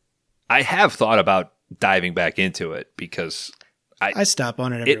 I have thought about diving back into it because I stop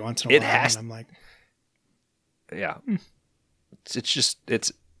on it every once in a while, and I'm like, yeah,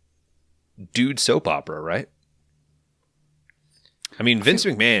 it's dude soap opera, right? I mean, Vince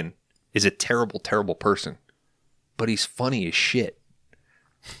McMahon is a terrible, terrible person, but he's funny as shit.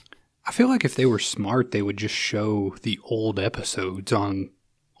 I feel like if they were smart, they would just show the old episodes on.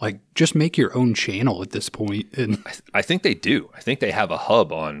 Like, just make your own channel at this point. And I think they do. I think they have a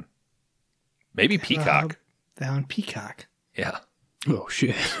hub on maybe Peacock. They're on Peacock. Yeah. Oh,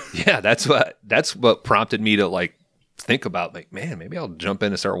 shit. Yeah, that's what prompted me to, like, think about, like, man, maybe I'll jump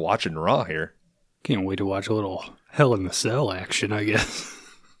in and start watching Raw here. Can't wait to watch a little Hell in the Cell action, I guess.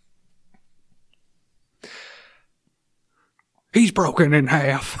 He's broken in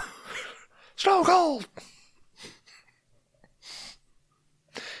half. Stone Cold.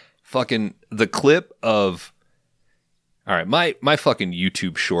 Fucking the clip of, all right, my fucking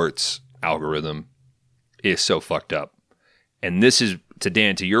YouTube Shorts algorithm is so fucked up. And this is, to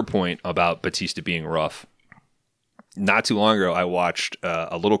Dan, to your point about Batista being rough. Not too long ago, I watched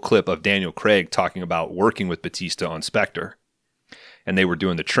a little clip of Daniel Craig talking about working with Batista on Spectre. And they were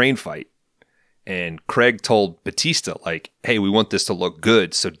doing the train fight. And Craig told Batista, like, hey, we want this to look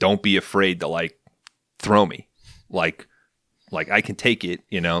good, so don't be afraid to, like, throw me. Like I can take it,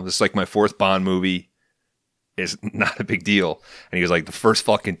 you know. This is like my fourth Bond movie. Is not a big deal. And he was like, the first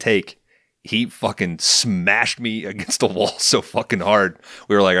fucking take, he fucking smashed me against the wall so fucking hard.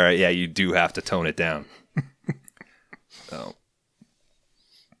 We were like, all right, yeah, you do have to tone it down. So,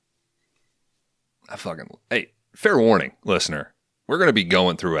 hey, fair warning, listener. We're going to be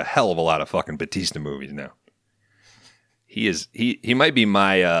going through a hell of a lot of fucking Batista movies now. He might be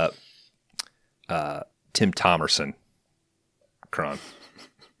my Tim Thomerson. Kron.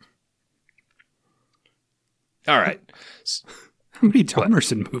 All right. How many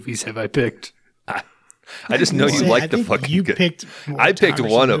Thomerson movies have I picked? I just know you like the fucking. You picked. I picked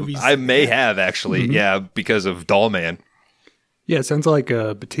one of. I may have actually, yeah, because of Dollman. Yeah, it sounds like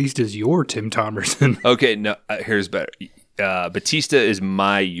Batista's your Tim Thomerson. Okay, no, here's better. Batista is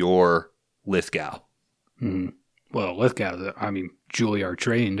your Lithgow. Well, Lithgow. I mean, Juilliard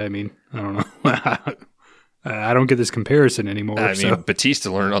trained. I mean, I don't know. I don't get this comparison anymore. I mean, Batista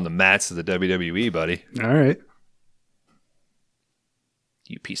learned on the mats of the WWE, buddy. All right.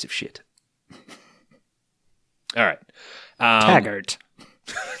 You piece of shit. All right. Taggart.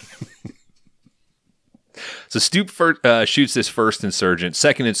 So Stoop shoots this first insurgent.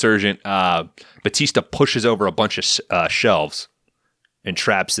 Second insurgent, Batista pushes over a bunch of shelves and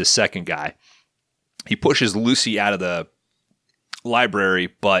traps this second guy. He pushes Lucy out of the library,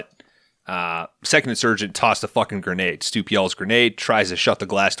 but second insurgent tossed a fucking grenade. Stoop yells grenade, tries to shut the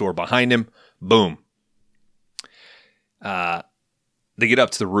glass door behind him. Boom. They get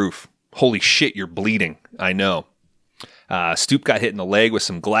up to the roof. Holy shit, you're bleeding. I know. Stoop got hit in the leg with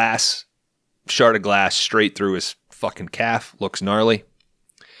some glass. Shard of glass straight through his fucking calf. Looks gnarly.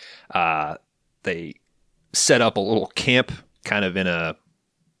 They set up a little camp kind of in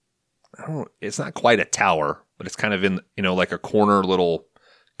it's not quite a tower, but it's kind of in, you know, like a corner little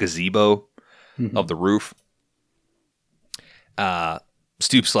gazebo of the roof.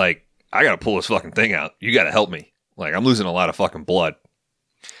 Stoop's like, I gotta pull this fucking thing out. You gotta help me. Like, I'm losing a lot of fucking blood.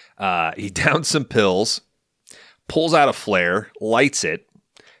 He downs some pills, pulls out a flare, lights it,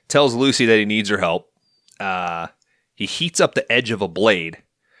 tells Lucy that he needs her help. He heats up the edge of a blade,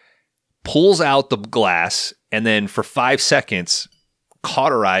 pulls out the glass, and then for 5 seconds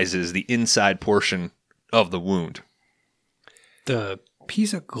cauterizes the inside portion of the wound. The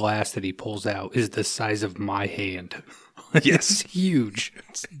piece of glass that he pulls out is the size of my hand. Yes. It's huge.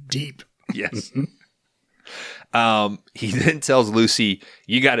 It's deep. Yes. He then tells Lucy,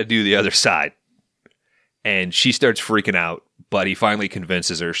 you got to do the other side. And she starts freaking out, but he finally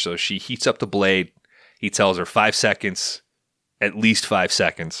convinces her. So she heats up the blade. He tells her 5 seconds, at least 5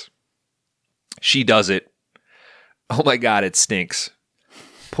 seconds. She does it. Oh my God, it stinks.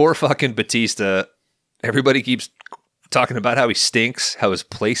 Poor fucking Batista. Everybody keeps talking about how he stinks, how his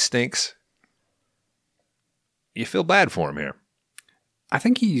place stinks. You feel bad for him here. I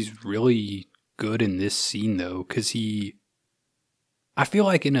think he's really good in this scene, though, because I feel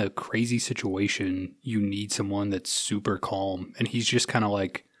like in a crazy situation, you need someone that's super calm. And he's just kind of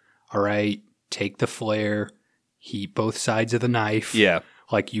like, all right, take the flare, heat both sides of the knife. Yeah.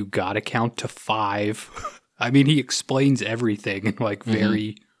 Like, you got to count to 5. I mean, he explains everything in like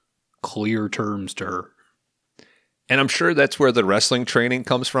very clear terms to her. And I'm sure that's where the wrestling training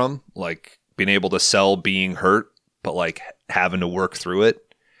comes from, like being able to sell being hurt, but like having to work through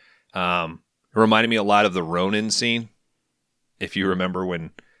it. It reminded me a lot of the Ronin scene. If you remember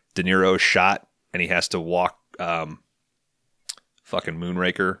when De Niro is shot and he has to walk fucking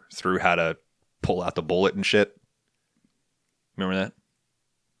Moonraker through how to pull out the bullet and shit. Remember that?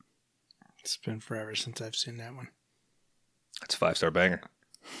 It's been forever since I've seen that one. That's a 5-star banger.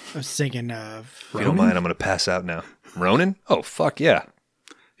 I was thinking of... If you don't mind, I'm going to pass out now. Ronin? Oh, fuck yeah.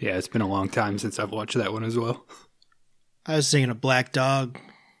 Yeah, it's been a long time since I've watched that one as well. I was thinking of Black Dog.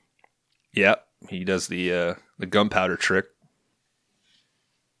 Yeah, he does the gunpowder trick.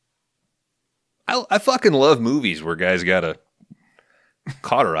 I fucking love movies where guys got to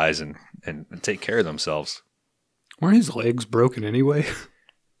cauterize and take care of themselves. Weren't his legs broken anyway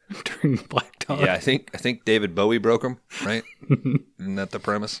during Black Dog? Yeah, I think David Bowie broke them, right? Isn't that the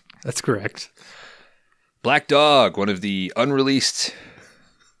premise? That's correct. Black Dog, one of the unreleased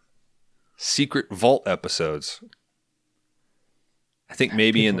Secret Vault episodes. I think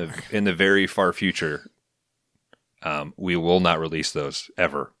maybe in the very far future, we will not release those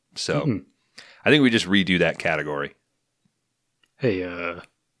ever. So I think we just redo that category. Hey,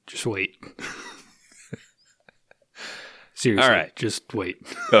 just wait. Seriously, all right, just wait.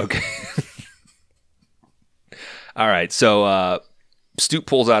 Okay. All right, so Stoop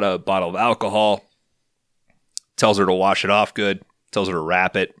pulls out a bottle of alcohol, tells her to wash it off good, tells her to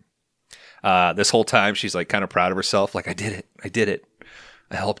wrap it. This whole time, she's like kind of proud of herself. Like, I did it.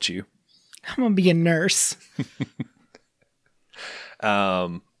 I helped you. I'm going to be a nurse.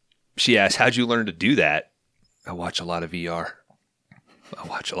 She asks, how'd you learn to do that? I watch a lot of ER.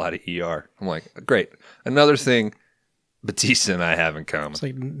 I'm like, great. Another thing Batista and I have in common. It's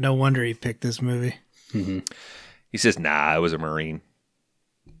like, no wonder he picked this movie. Mm-hmm. He says, nah, I was a Marine.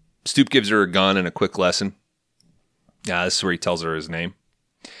 Stoop gives her a gun and a quick lesson. This is where he tells her his name.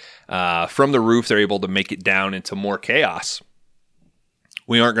 From the roof, they're able to make it down into more chaos.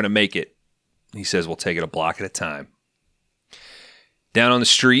 We aren't going to make it. He says, we'll take it a block at a time. Down on the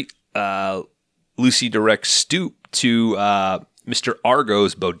street, Lucy directs Stoop to Mr.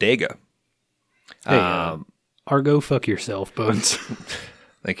 Argo's bodega. Hey, Argo, fuck yourself, Bones.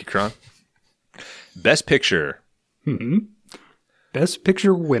 Thank you, Kron. Best Picture. Mm-hmm. Best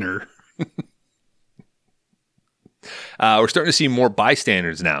Picture winner. We're starting to see more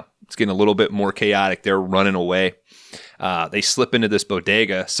bystanders now. It's getting a little bit more chaotic. They're running away. They slip into this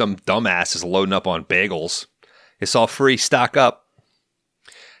bodega. Some dumbass is loading up on bagels. It's all free. Stock up.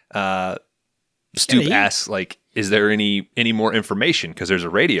 Stoop asks, like, is there any more information? Because there's a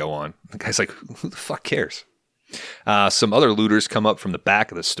radio on. The guy's like, who the fuck cares? Some other looters come up from the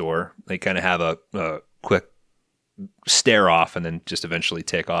back of the store. They kind of have a quick stare off and then just eventually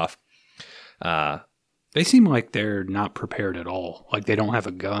take off. They seem like they're not prepared at all. Like, they don't have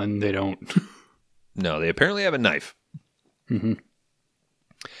a gun. They don't... No, they apparently have a knife. Mm-hmm.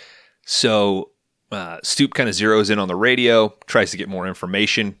 So Stoop kind of zeroes in on the radio, tries to get more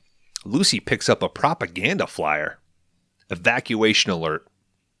information. Lucy picks up a propaganda flyer. Evacuation alert.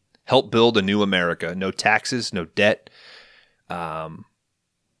 Help build a new America. No taxes, no debt, no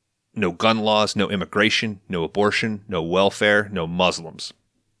gun laws, no immigration, no abortion, no welfare, no Muslims.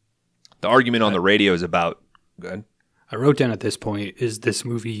 The argument on the radio is about... Go ahead. I wrote down at this point, is this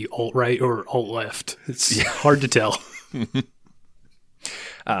movie alt-right or alt-left? It's hard to tell.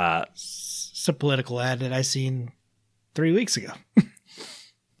 It's a political ad that I seen 3 weeks ago.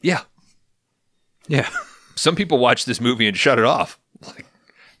 Yeah. Yeah. Some people watch this movie and shut it off.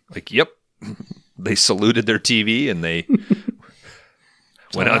 Yep. They saluted their TV and they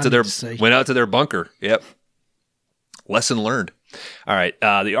went out to their bunker. Yep. Lesson learned. All right.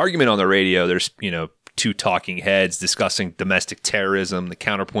 The argument on the radio, there's, two talking heads discussing domestic terrorism. The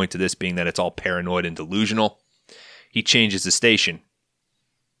counterpoint to this being that it's all paranoid and delusional. He changes the station.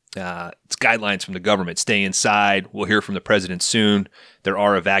 It's guidelines from the government. Stay inside. We'll hear from the president soon. There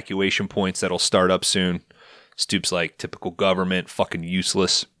are evacuation points that'll start up soon. Stoops like, typical government, fucking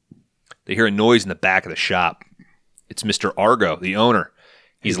useless. They hear a noise in the back of the shop. It's Mr. Argo, the owner.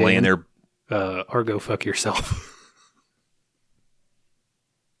 He's laying there. Argo, fuck yourself.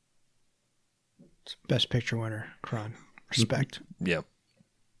 Best picture winner, Kron. Respect. Yeah.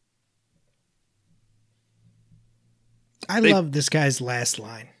 I love this guy's last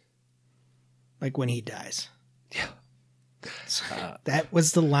line. Like when he dies. Yeah. That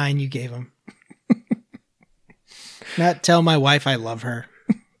was the line you gave him. Not tell my wife I love her.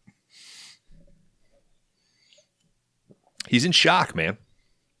 He's in shock, man.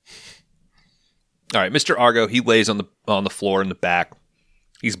 All right, Mr. Argo, he lays on the floor in the back.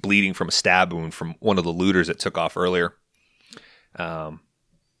 He's bleeding from a stab wound from one of the looters that took off earlier.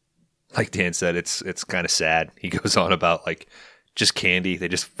 Like Dan said, it's kind of sad. He goes on about just candy. They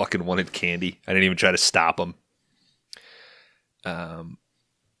just fucking wanted candy. I didn't even try to stop them. Time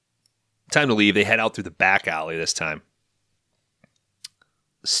to leave. They head out through the back alley this time.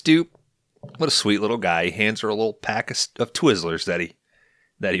 Stoop, what a sweet little guy. He hands her a little pack of Twizzlers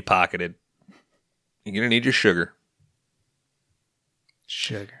that he pocketed. You're gonna need your sugar.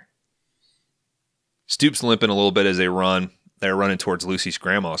 Sugar. Stoop's limping a little bit as they run. They're running towards Lucy's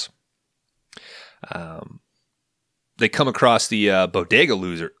grandma's. They come across the bodega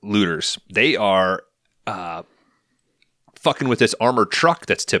looters. They are fucking with this armored truck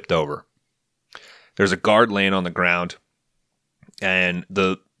that's tipped over. There's a guard laying on the ground, and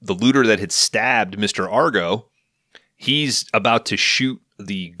the looter that had stabbed Mr. Argo, he's about to shoot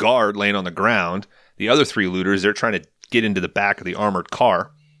the guard laying on the ground. The other three looters, they're trying to get into the back of the armored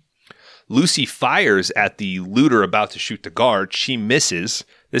car. Lucy fires at the looter about to shoot the guard. She misses.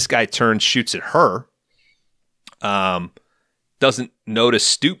 This guy turns, shoots at her. Doesn't notice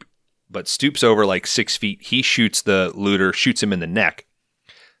Stoop, but Stoop's over 6 feet. He shoots the looter, shoots him in the neck.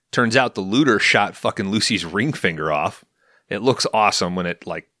 Turns out the looter shot fucking Lucy's ring finger off. It looks awesome when it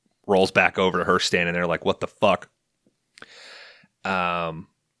rolls back over to her standing there what the fuck?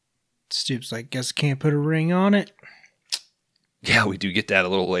 Stoop's like, guess can't put a ring on it. Yeah, we do get that a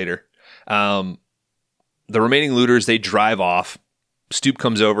little later. The remaining looters, they drive off. Stoop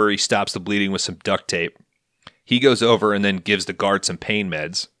comes over. He stops the bleeding with some duct tape. He goes over and then gives the guard some pain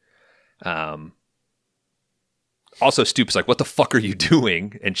meds. Also, Stoop's like, what the fuck are you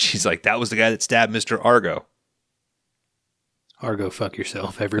doing? And she's like, that was the guy that stabbed Mr. Argo. Argo, fuck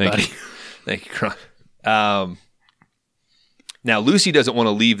yourself, everybody. Thank you, Kron. Now, Lucy doesn't want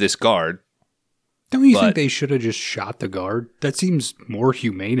to leave this guard. Don't you think they should have just shot the guard? That seems more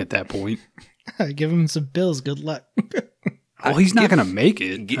humane at that point. Give him some pills. Good luck. Well, he's not going to make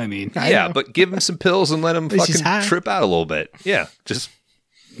it. But give him some pills and let him fucking trip out a little bit. Yeah, just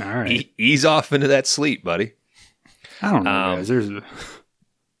all right. Ease off into that sleep, buddy. I don't know, guys. There's a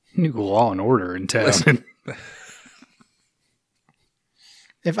new Law and Order in town. Listen.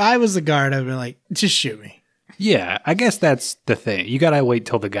 If I was the guard, I'd be like, just shoot me. Yeah, I guess that's the thing. You got to wait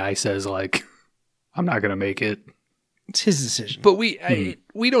till the guy says, I'm not going to make it. It's his decision. But we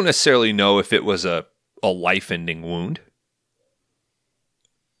don't necessarily know if it was a life-ending wound.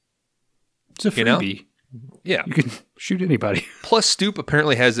 It's a freebie. Yeah. You can shoot anybody. Plus, Stoop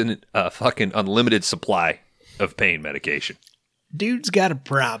apparently has a fucking unlimited supply of pain medication. Dude's got a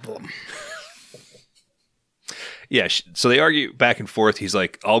problem. Yeah, so they argue back and forth. He's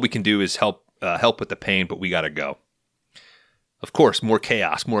like, all we can do is help with the pain, but we got to go. Of course, more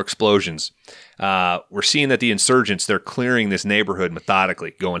chaos, more explosions. We're seeing that the insurgents, they're clearing this neighborhood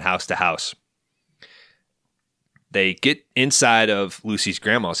methodically, going house to house. They get inside of Lucy's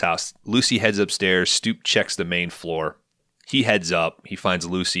grandma's house. Lucy heads upstairs. Stoop checks the main floor. He heads up. He finds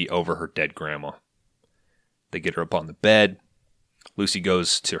Lucy over her dead grandma. They get her up on the bed. Lucy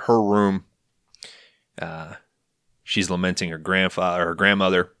goes to her room. She's lamenting her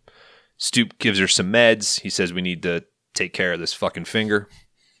grandmother. Stoop gives her some meds. He says we need to take care of this fucking finger.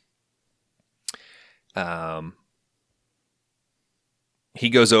 He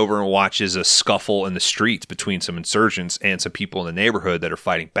goes over and watches a scuffle in the streets between some insurgents and some people in the neighborhood that are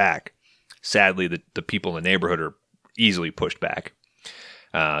fighting back. Sadly, the people in the neighborhood are easily pushed back.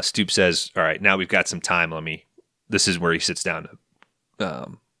 Stoop says, all right, now we've got some time. This is where he sits down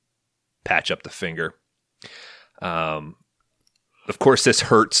to patch up the finger. Of course, this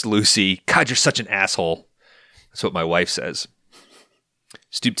hurts Lucy. God, you're such an asshole. That's what my wife says.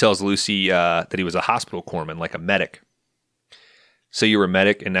 Stoop tells Lucy that he was a hospital corpsman, like a medic. So you were a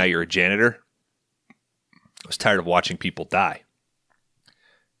medic and now you're a janitor? I was tired of watching people die.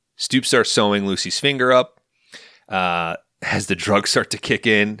 Stoop starts sewing Lucy's finger up as the drugs start to kick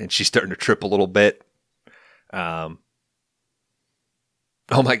in and she's starting to trip a little bit. Oh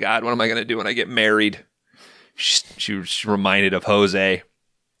my God, what am I going to do when I get married? She was reminded of Jose.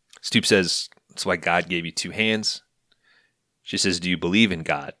 Stoop says, that's why God gave you two hands. She says, do you believe in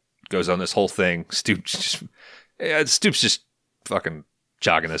God? Goes on this whole thing. Stoop's just fucking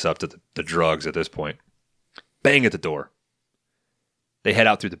chalking this up to the drugs at this point. Bang at the door. They head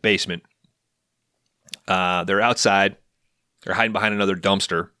out through the basement. They're outside. They're hiding behind another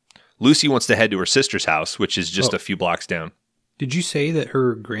dumpster. Lucy wants to head to her sister's house, which is just a few blocks down. Did you say that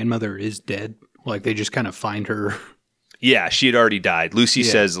her grandmother is dead? Like they just kind of find her? Yeah, she had already died. Lucy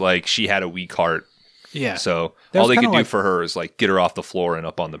says like she had a weak heart. Yeah. So all they could do for her is like get her off the floor and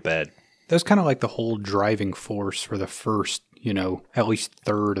up on the bed. That's kind of like the whole driving force for the first, at least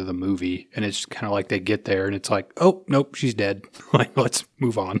third of the movie. And it's kind of like they get there and it's like, oh, nope, she's dead. Like, let's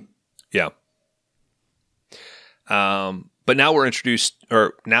move on. Yeah. But now we're introduced,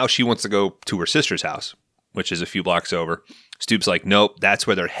 or now she wants to go to her sister's house, which is a few blocks over. Stoop's like, nope, that's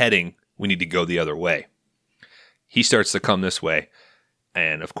where they're heading. We need to go the other way. He starts to come this way.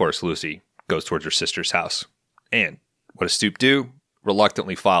 And of course, Lucy goes towards her sister's house. And what does Stoop do?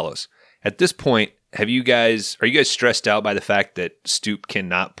 Reluctantly follows. At this point, are you guys stressed out by the fact that Stoop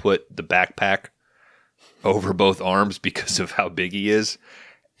cannot put the backpack over both arms because of how big he is?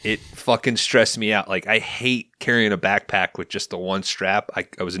 It fucking stressed me out. Like, I hate carrying a backpack with just the one strap.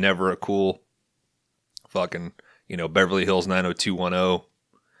 I was never a cool fucking, Beverly Hills 90210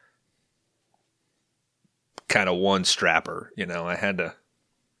 kind of one strapper. I had to.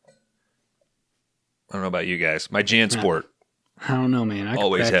 I don't know about you guys. My JanSport. I don't know, man.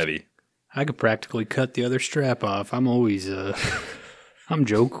 Always heavy. I could practically cut the other strap off. I'm always, I'm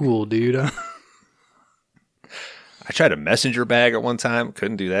Joe Cool, dude. I tried a messenger bag at one time.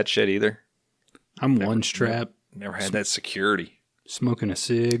 Couldn't do that shit either. I'm one strap. Never had that security. Smoking a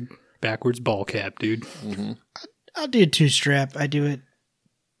cig. Backwards ball cap, dude. Mm-hmm. I'll do a two strap. I do it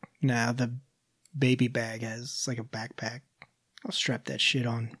now. The baby bag has like a backpack. I'll strap that shit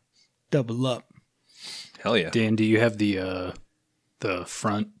on. Double up. Hell yeah. Dan, do you have the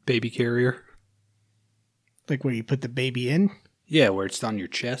front baby carrier? Like where you put the baby in? Yeah, where it's on your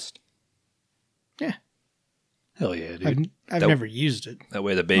chest. Yeah. Hell yeah, dude. I've never used it. That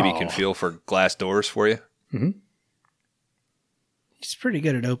way the baby can feel for glass doors for you. Mm-hmm. He's pretty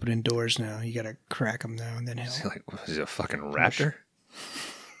good at opening doors now. You gotta crack him though, and then he'll... Is he a fucking raptor?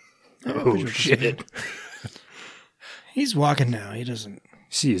 Oh, shit. He's walking now. He doesn't...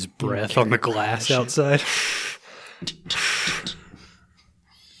 See his breath on the glass outside.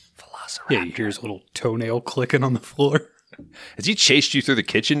 Yeah, you hear his little toenail clicking on the floor. Has he chased you through the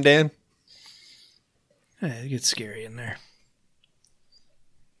kitchen, Dan? It gets scary in there.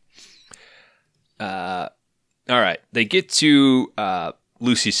 All right. They get to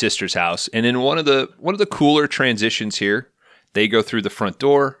Lucy's sister's house, and in one of the cooler transitions here, they go through the front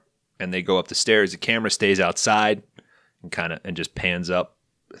door and they go up the stairs. The camera stays outside and just pans up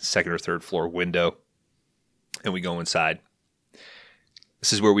second or third floor window, and we go inside.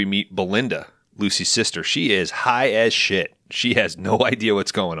 This is where we meet Belinda, Lucy's sister. She is high as shit. She has no idea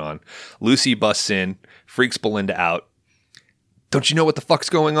what's going on. Lucy busts in, freaks Belinda out. Don't you know what the fuck's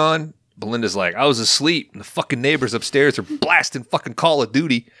going on? Belinda's like, I was asleep, and the fucking neighbors upstairs are blasting fucking Call of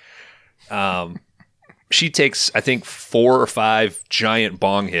Duty. She takes, I think, 4 or 5 giant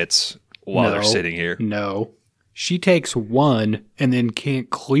bong hits while they're sitting here. No. She takes one and then can't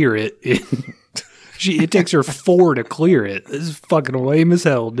clear it. It takes her 4 to clear it. This is fucking lame as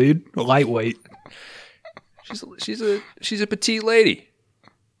hell, dude. Lightweight. She's a petite lady.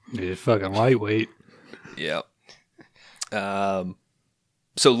 Dude, fucking lightweight. Yeah. So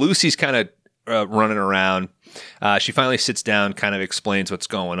Lucy's kind of running around. She finally sits down, kind of explains what's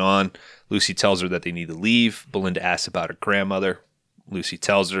going on. Lucy tells her that they need to leave. Belinda asks about her grandmother. Lucy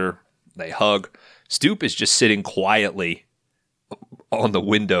tells her. They hug. Stoop is just sitting quietly on the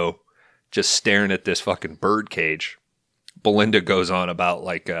window, just staring at this fucking bird cage. Belinda goes on about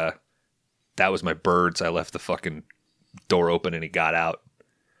like, that was my birds. I left the fucking door open and he got out.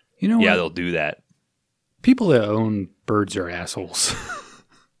 You know what? Yeah, they'll do that. People that own birds are assholes.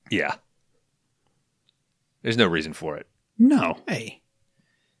 Yeah. There's no reason for it. No. Hey,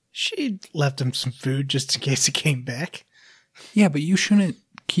 she left him some food just in case he came back. Yeah, but you shouldn't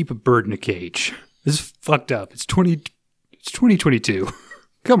keep a bird in a cage. This is fucked up. It's 2022.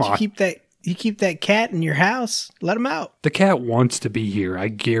 Come on. You keep that cat in your house. Let him out. The cat wants to be here. I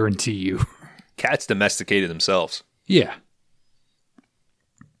guarantee you. Cats domesticated themselves. Yeah.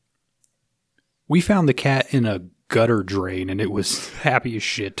 We found the cat in a gutter drain, and it was happy as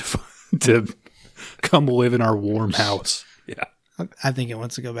shit to come live in our warm house. Yeah. I think it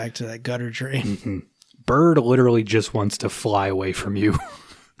wants to go back to that gutter drain. Mm-hmm. Bird literally just wants to fly away from you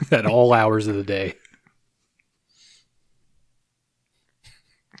at all hours of the day.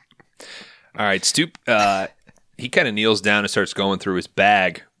 All right, Stoop, he kind of kneels down and starts going through his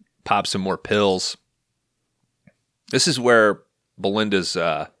bag, pops some more pills. This is where Belinda's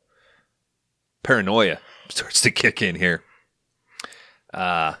paranoia starts to kick in here.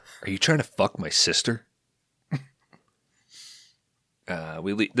 Are you trying to fuck my sister?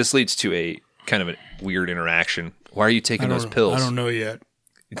 This leads to a kind of a weird interaction. Why are you taking those pills? I don't know yet.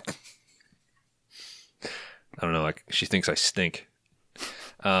 I don't know. She thinks I stink.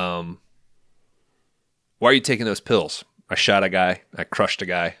 Why are you taking those pills? I shot a guy. I crushed a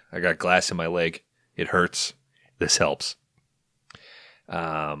guy. I got glass in my leg. It hurts. This helps.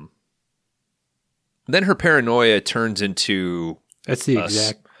 Then her paranoia turns into... That's the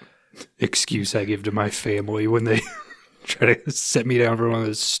exact excuse I give to my family when they try to set me down for one of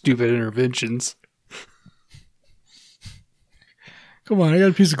those stupid interventions. Come on, I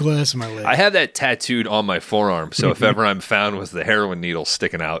got a piece of glass in my leg. I have that tattooed on my forearm, so if ever I'm found with the heroin needle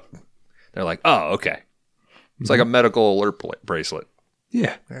sticking out, they're like, oh, okay. It's like a medical alert bracelet.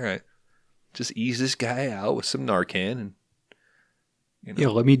 Yeah. All right. Just ease this guy out with some Narcan and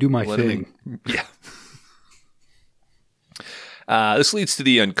let me do my thing. Yeah. This leads to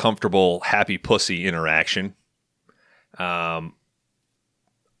the uncomfortable happy pussy interaction. I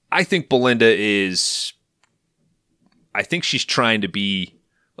think Belinda is... I think she's trying to be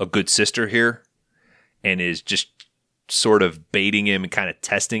a good sister here and is just sort of baiting him and kind of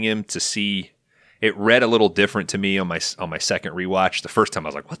testing him to see... It read a little different to me on my second rewatch. The first time I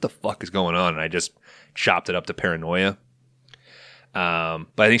was like, what the fuck is going on? And I just chopped it up to paranoia.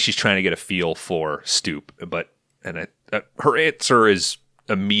 But I think she's trying to get a feel for Stoop. Her answer is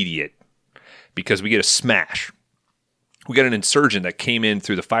immediate because we get a smash. We got an insurgent that came in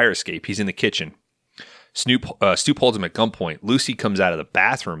through the fire escape. He's in the kitchen. Stoop holds him at gunpoint. Lucy comes out of the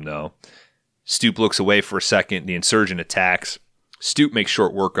bathroom, though. Stoop looks away for a second. The insurgent attacks. Stoop makes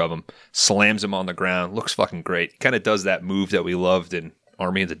short work of him, slams him on the ground. Looks fucking great. He kind of does that move that we loved in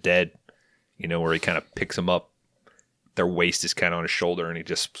Army of the Dead, where he kind of picks him up. Their waist is kind of on his shoulder, and he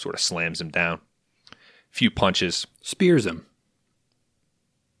just sort of slams him down. A few punches. Spears him.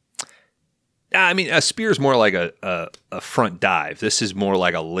 I mean, a spear is more like a front dive. This is more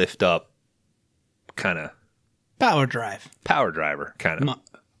like a lift up kind of... Power driver, kind of.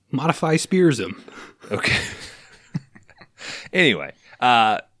 Modify spears him. Okay. Anyway,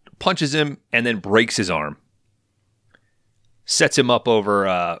 punches him and then breaks his arm. Sets him up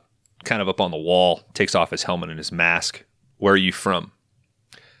over, kind of up on the wall. Takes off his helmet and his mask. Where are you from?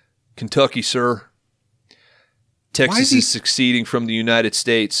 Kentucky, sir. Texas is succeeding from the United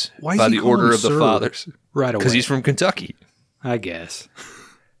States by the order of the fathers. Right away. Because he's from Kentucky. I guess.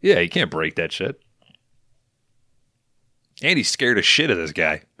 Yeah, you can't break that shit. And he's scared as shit of this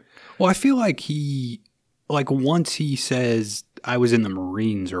guy. Well, I feel like once he says, I was in the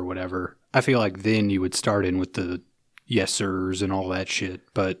Marines or whatever, I feel like then you would start in with the yes sirs and all that shit.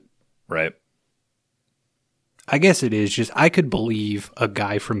 But right. I guess it is just, I could believe a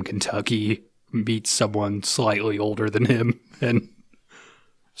guy from Kentucky meets someone slightly older than him and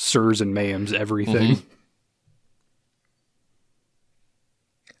sirs and ma'ams everything. Mm-hmm.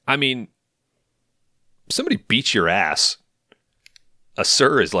 I mean, somebody beats your ass. A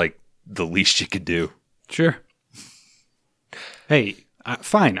sir is like the least you could do. Sure. Hey,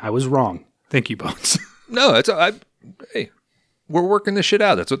 fine. I was wrong. Thank you, Bones. No, hey, we're working this shit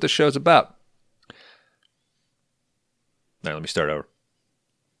out. That's what this show's about. All right, let me start over.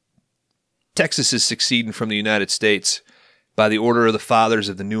 Texas is succeeding from the United States by the order of the fathers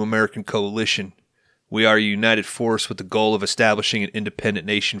of the new American coalition. We are a united force with the goal of establishing an independent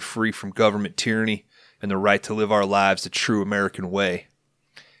nation free from government tyranny and the right to live our lives the true American way.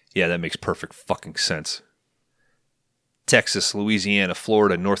 Yeah, that makes perfect fucking sense. Texas, Louisiana,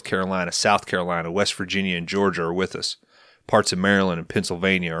 Florida, North Carolina, South Carolina, West Virginia, and Georgia are with us. Parts of Maryland and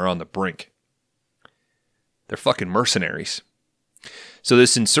Pennsylvania are on the brink. They're fucking mercenaries. So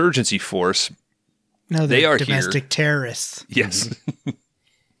this insurgency force, no, they are domestic terrorists. Yes.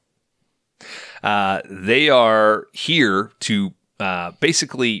 They are here to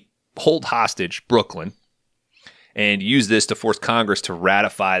basically hold hostage Brooklyn and use this to force Congress to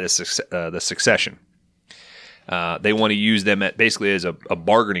ratify the succession. They want to use them basically as a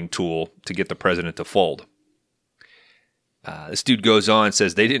bargaining tool to get the president to fold. This dude goes on and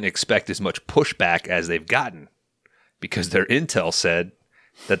says they didn't expect as much pushback as they've gotten because their intel said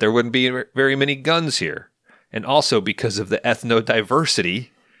that there wouldn't be very many guns here. And also because of the ethnodiversity,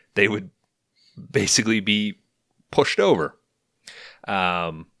 they would basically be pushed over.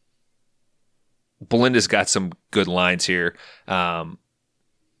 Belinda's got some good lines here.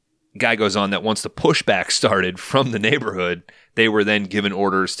 Guy goes on that once the pushback started from the neighborhood, they were then given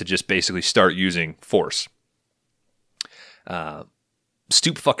orders to just basically start using force.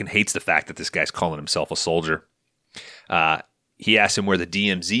 Stoop fucking hates the fact that this guy's calling himself a soldier. He asks him where the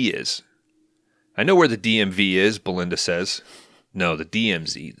DMZ is. I know where the DMV is, Belinda says. No, the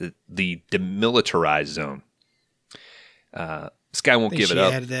DMZ, the demilitarized zone. This guy won't give it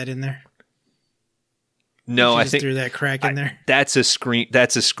up. She added that in there. No, I think threw that crack in there. That's a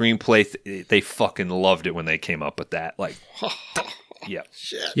screenplay. They fucking loved it when they came up with that. Like, yeah,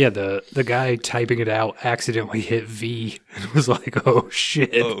 shit. Yeah. The guy typing it out accidentally hit V and was like, "Oh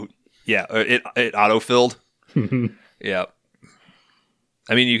shit!" Oh, yeah. It autofilled. Yeah.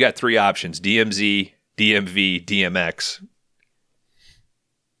 I mean, you got three options: DMZ, DMV, DMX.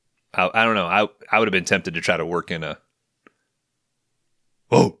 I don't know. I would have been tempted to try to work in a.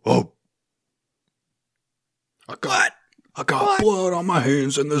 Oh. I got blood on my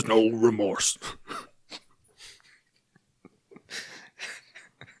hands and there's no remorse.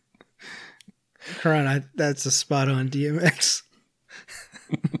 Karan, that's a spot on DMX.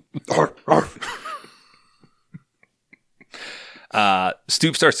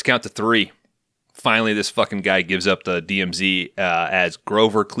 Stoop starts to count to 3. Finally, this fucking guy gives up the DMZ as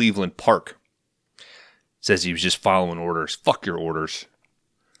Grover Cleveland Park. Says he was just following orders. Fuck your orders.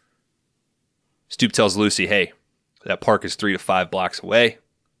 Stoop tells Lucy, hey, that park is 3 to 5 blocks away.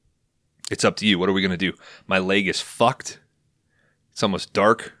 It's up to you. What are we going to do? My leg is fucked. It's almost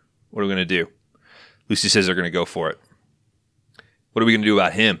dark. What are we going to do? Lucy says they're going to go for it. What are we going to do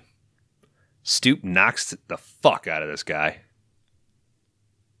about him? Stoop knocks the fuck out of this guy.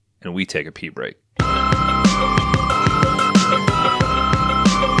 And we take a pee break.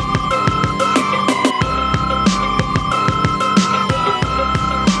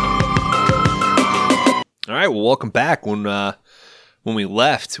 All right, well, welcome back. When we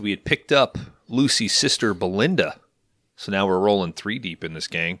left, we had picked up Lucy's sister, Belinda. So now we're rolling 3 deep in this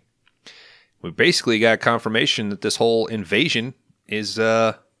gang. We basically got confirmation that this whole invasion is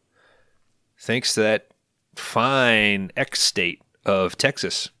thanks to that fine ex-state of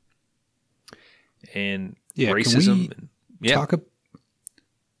Texas. And racism. Talk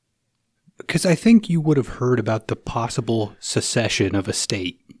because I think you would have heard about the possible secession of a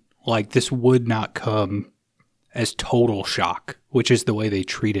state. Like, this would not come as total shock, which is the way they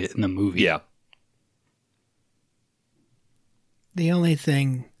treat it in the movie. Yeah. The only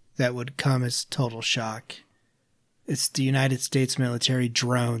thing that would come as total shock is the United States military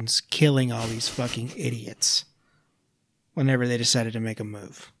drones killing all these fucking idiots whenever they decided to make a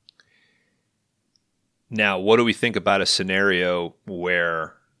move. Now, what do we think about a scenario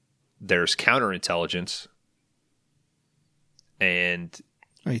where there's counterintelligence and...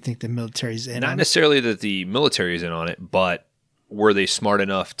 Oh, you think the military's in on it? Not necessarily that the military is in on it, but were they smart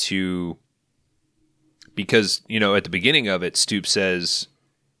enough to... Because, at the beginning of it, Stoop says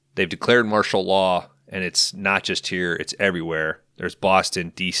they've declared martial law, and it's not just here, it's everywhere. There's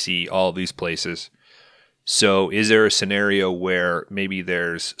Boston, D.C., all of these places. So is there a scenario where maybe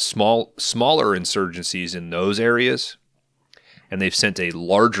there's smaller insurgencies in those areas, and they've sent a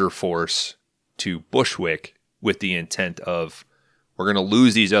larger force to Bushwick with the intent of, we're going to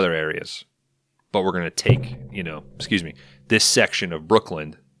lose these other areas, but we're going to take, this section of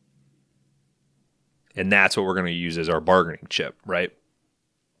Brooklyn, and that's what we're going to use as our bargaining chip, right?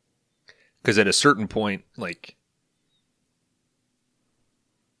 Because at a certain point,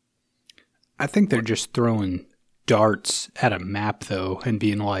 I think they're just throwing darts at a map, though, and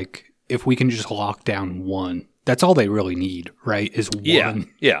being like, if we can just lock down one, that's all they really need, right? Is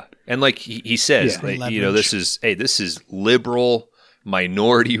one. Yeah. And like he says, this is liberal,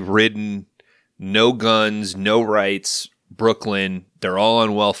 minority-ridden, no guns, no rights, Brooklyn. They're all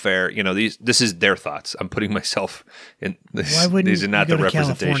on welfare. This is their thoughts. I'm putting myself in this. These are not the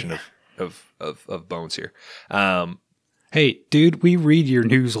representation of Bones here. Hey, dude, we read your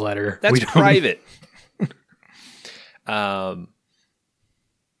newsletter. That's private.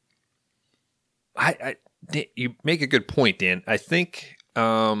 You make a good point, Dan. I think,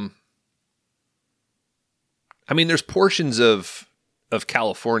 there's portions of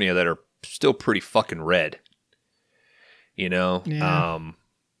California that are still pretty fucking red. you know? Yeah.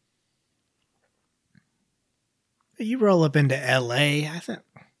 You roll up into LA, I think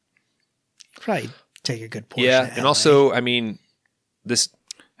you probably take a good portion. Yeah, of and LA. also, I mean, this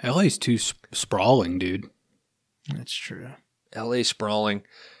LA's too sprawling, dude. That's true. LA sprawling.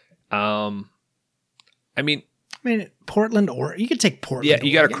 I mean, Portland, or you could take Portland. yeah,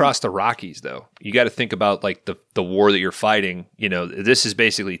 you got to Oregon. cross the Rockies, though. You got to think about like the war that you're fighting. You know, this is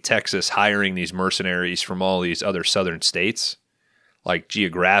basically Texas hiring these mercenaries from all these other southern states. Like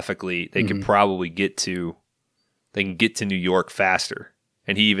geographically, they could probably get to New York faster.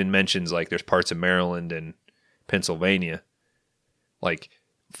 And he even mentions like there's parts of Maryland and Pennsylvania. Like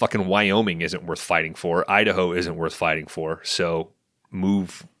fucking Wyoming isn't worth fighting for. Idaho isn't worth fighting for. So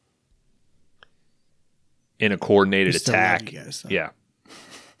move in a coordinated We still love attack. you guys, though. Yeah.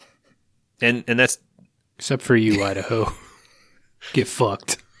 And that's Except for you, Idaho. Get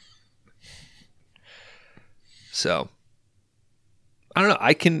fucked. so I don't know.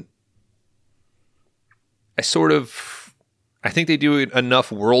 I think they do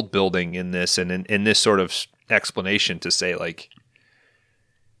enough world building in this and in this sort of explanation to say like,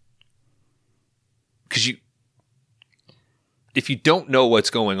 because if you don't know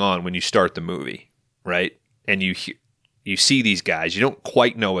what's going on when you start the movie, right, and you see these guys, you don't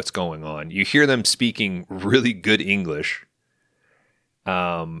quite know what's going on. You hear them speaking really good English.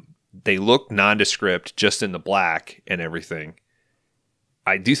 They look nondescript, just in the black and everything.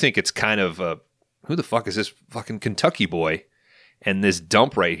 I do think it's kind of who the fuck is this fucking Kentucky boy? And this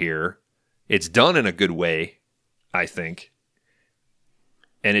dump right here, it's done in a good way, I think.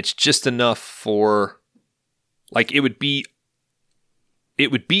 And it's just enough for, like, it would be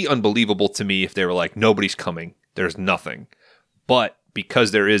unbelievable to me if they were like, nobody's coming, there's nothing. But because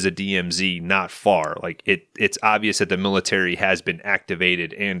there is a DMZ not far, like it's obvious that the military has been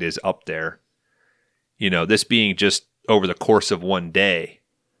activated and is up there. You know, this being just over the course of one day,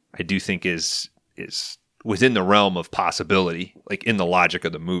 I do think is within the realm of possibility, like in the logic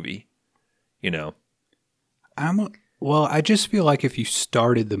of the movie, you know. Well, I just feel like if you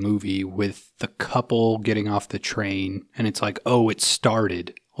started the movie with the couple getting off the train and it's like, oh, it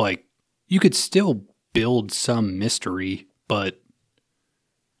started, like you could still build some mystery, but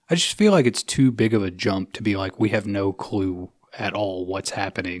I just feel like it's too big of a jump to be like, we have no clue at all what's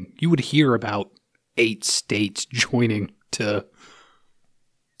happening. You would hear about 8 states joining to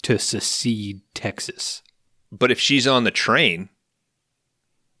secede Texas. But if she's on the train,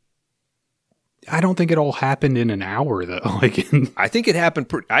 I don't think it all happened in an hour, though. I think it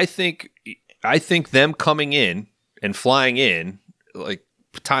happened. I think them coming in and flying in, like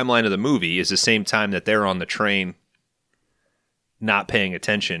timeline of the movie, is the same time that they're on the train, not paying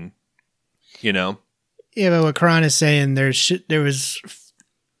attention. You know. Yeah, but what Karan is saying, there was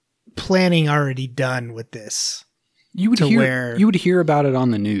planning already done with this. You would hear about it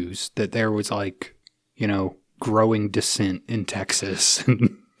on the news that there was like, you know, growing dissent in Texas.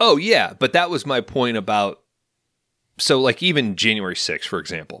 Oh yeah, but that was my point about. So like even January 6th, for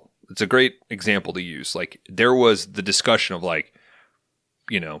example, it's a great example to use. Like there was the discussion of like,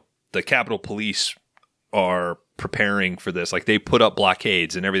 you know, the Capitol Police are preparing for this. Like they put up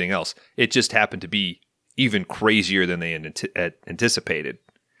blockades and everything else. It just happened to be even crazier than they had anticipated.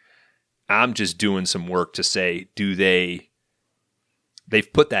 I'm just doing some work to say, they've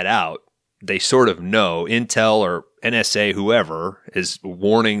put that out. They sort of know, Intel or NSA, whoever, is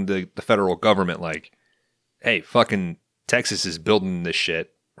warning the federal government like, hey, fucking Texas is building this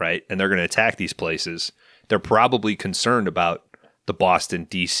shit, right? And they're going to attack these places. They're probably concerned about the Boston,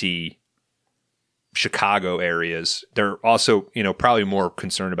 D.C., Chicago areas. They're also, you know, probably more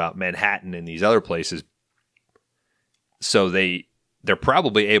concerned about Manhattan and these other places. So they're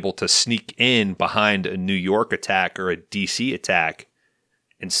probably able to sneak in behind a New York attack or a DC attack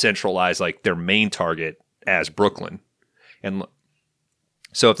and centralize like their main target as Brooklyn. And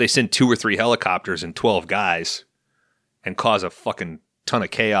so if they send 2 or 3 helicopters and 12 guys and cause a fucking ton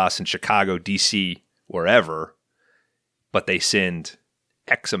of chaos in Chicago, DC, wherever, but they send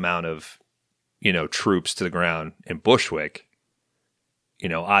X amount of, you know, troops to the ground in Bushwick, you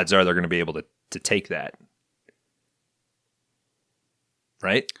know, odds are they're going to be able to take that.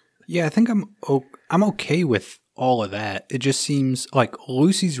 Right? Yeah, I think I'm okay with all of that. It just seems like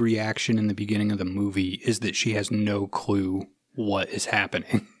Lucy's reaction in the beginning of the movie is that she has no clue what is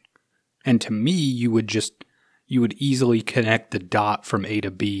happening. And to me, you would easily connect the dot from A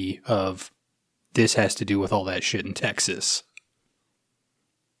to B of this has to do with all that shit in Texas.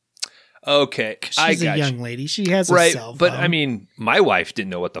 Okay, she's a young lady. She has a cell phone. But I mean, my wife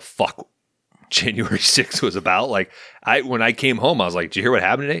didn't know what the fuck January 6th was about. Like when I came home, I was like, "Did you hear what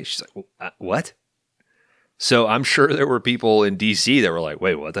happened today?" She's like, "What?" So I'm sure there were people in DC that were like,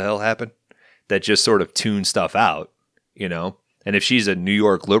 wait, what the hell happened? That just sort of tune stuff out, you know? And if she's a New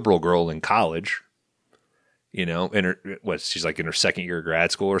York liberal girl in college, you know, she's like in her second year of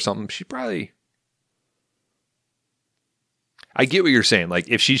grad school or something, she probably... I get what you're saying. Like,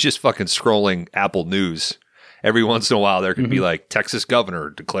 if she's just fucking scrolling Apple News, every once in a while there could be like, Texas governor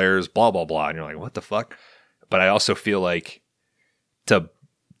declares blah, blah, blah. And you're like, what the fuck? But I also feel like to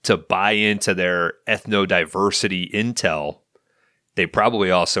buy into their ethnodiversity intel, they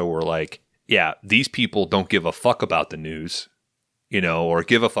probably also were like, yeah, these people don't give a fuck about the news, you know, or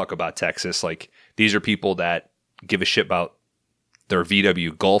give a fuck about Texas. Like, these are people that give a shit about their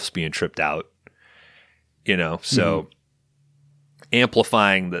VW Golfs being tripped out, you know, so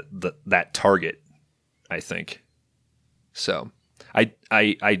amplifying that target, I think. So I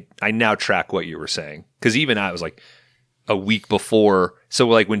now track what you were saying, because even I was like a week before. So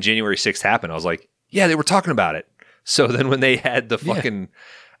like when January 6th happened, I was like, yeah, they were talking about it. So then when they had the fucking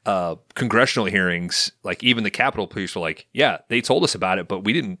congressional hearings, like even the Capitol Police were like, yeah, they told us about it, but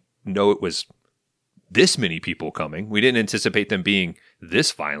we didn't know it was this many people coming. We didn't anticipate them being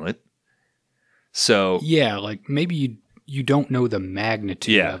this violent. So yeah, like maybe you don't know the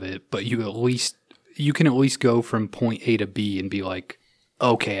magnitude of it, but you can at least go from point A to B and be like,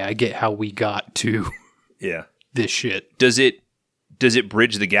 okay, I get how we got to this shit. Does it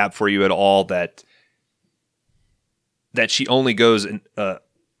bridge the gap for you at all that she only goes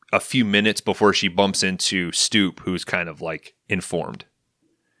a few minutes before she bumps into Stoop, who's kind of like informed?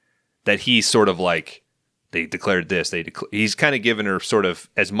 That he's sort of like, they declared this. He's kind of given her sort of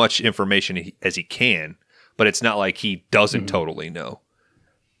as much information as he can, but it's not like he doesn't totally know.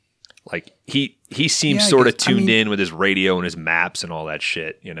 Like he seems sort of tuned in with his radio and his maps and all that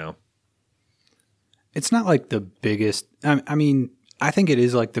shit, you know? It's not like the biggest, I mean, I think it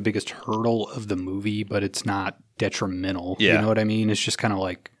is like the biggest hurdle of the movie, but it's not detrimental. Yeah. You know what I mean? It's just kind of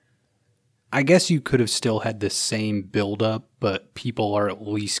like, I guess you could have still had the same build-up, but people are at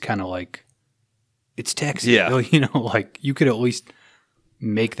least kind of like, it's Texas. Yeah. You know, like you could at least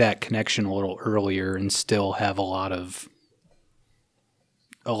make that connection a little earlier and still have a lot of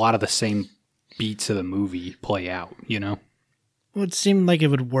the same beats of the movie play out, you know? Well, it seemed like it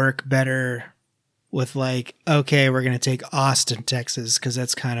would work better with like, okay, we're going to take Austin, Texas, because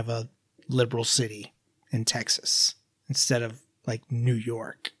that's kind of a liberal city in Texas, instead of like New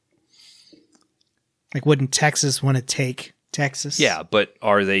York. Like, wouldn't Texas want to take Texas? Yeah, but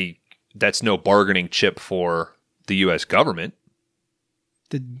that's no bargaining chip for the U.S. government.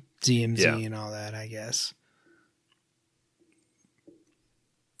 The DMZ and all that, I guess.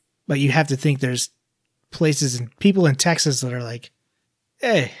 But you have to think there's places and people in Texas that are like,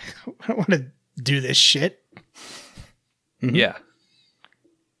 hey, I want to do this shit. Mm-hmm. Yeah.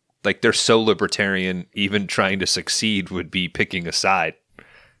 Like, they're so libertarian, even trying to succeed would be picking a side.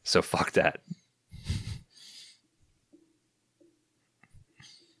 So fuck that.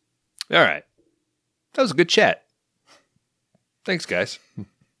 All right. That was a good chat. Thanks, guys.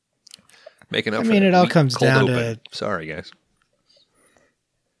 Making up for it all weak comes cold down open. to... Sorry, guys.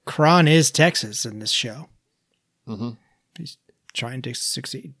 Kron is Texas in this show. Mm-hmm. He's trying to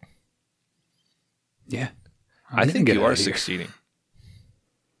succeed. Yeah. I think you are succeeding.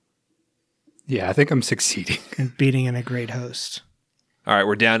 Yeah, I think I'm succeeding. And beating in a great host. All right,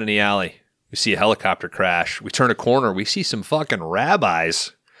 we're down in the alley. We see a helicopter crash. We turn a corner. We see some fucking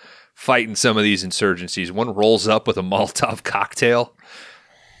rabbis fighting some of these insurgencies. One rolls up with a Molotov cocktail.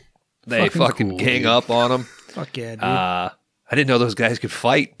 They fucking gang up on him. Fuck yeah, dude. I didn't know those guys could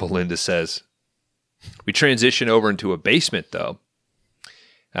fight, Belinda says. We transition over into a basement, though.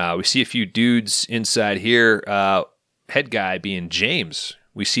 We see a few dudes inside here. Head guy being James.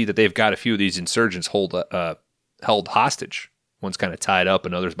 We see that they've got a few of these insurgents held hostage. One's kind of tied up,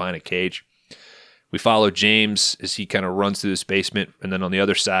 another's behind a cage. We follow James as he kind of runs through this basement, and then on the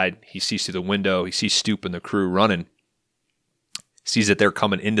other side, he sees through the window, he sees Stoop and the crew running. Sees that they're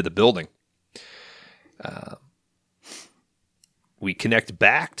coming into the building. We connect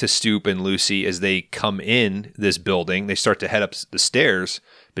back to Stoop and Lucy as they come in this building. They start to head up the stairs,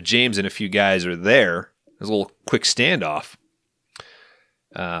 but James and a few guys are there. There's a little quick standoff.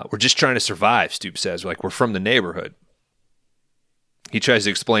 We're just trying to survive, Stoop says. We're from the neighborhood. He tries to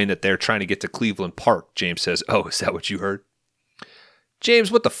explain that they're trying to get to Cleveland Park. James says, oh, is that what you heard?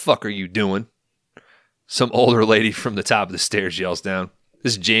 James, what the fuck are you doing? Some older lady from the top of the stairs yells down.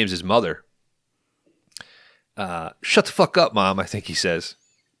 This is James's mother. Shut the fuck up, Mom, I think he says.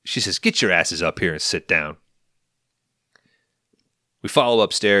 She says, get your asses up here and sit down. We follow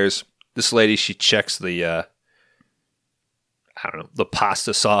upstairs. This lady, she checks the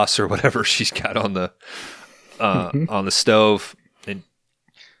pasta sauce or whatever she's got on on the stove. And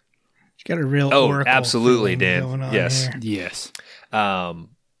You got a real oracle absolutely, feeling Dan. going on Yes. here. Yes.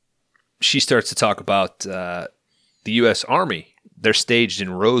 She starts to talk about the U.S. Army. They're staged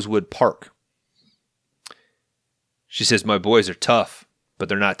in Rosewood Park. She says, my boys are tough, but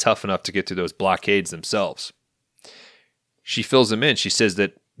they're not tough enough to get through those blockades themselves. She fills them in. She says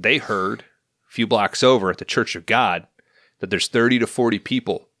that they heard a few blocks over at the Church of God that there's 30 to 40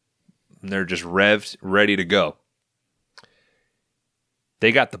 people, and they're just revved, ready to go.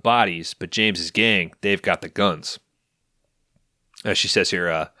 They got the bodies, but James's gang, they've got the guns. As she says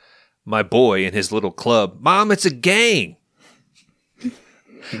here, my boy and his little club, Mom, it's a gang.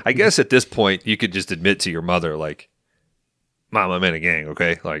 I guess at this point, you could just admit to your mother, like, Mom, I'm in a gang,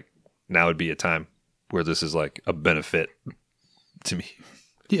 okay? Like, now would be a time where this is like a benefit to me.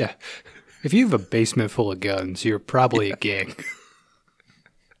 Yeah. If you have a basement full of guns, you're probably a gang.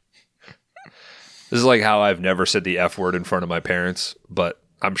 This is like how I've never said the F word in front of my parents, but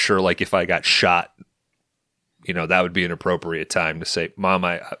I'm sure like if I got shot, you know, that would be an appropriate time to say, Mom,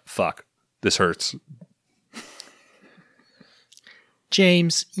 fuck, this hurts.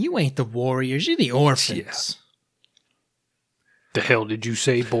 James, you ain't the warriors. You're the orphans. The hell did you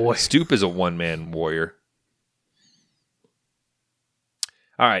say, boy? Stoop is a one-man warrior.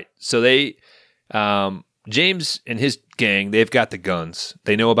 All right, so they, James and his gang, they've got the guns.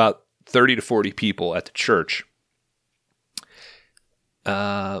 They know about 30 to 40 people at the church.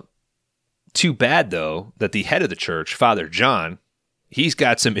 Too bad, though, that the head of the church, Father John, he's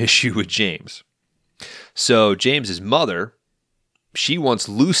got some issue with James. So James's mother, she wants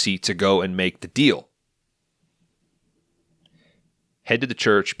Lucy to go and make the deal. Head to the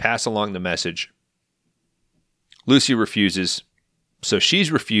church, pass along the message. Lucy refuses. So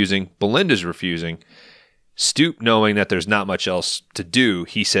she's refusing. Belinda's refusing. Stoop, knowing that there's not much else to do,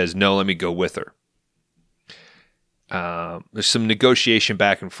 he says, no, let me go with her. There's some negotiation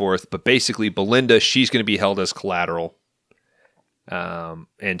back and forth, but basically Belinda, she's going to be held as collateral.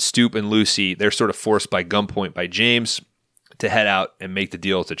 And Stoop and Lucy, they're sort of forced by gunpoint by James to head out and make the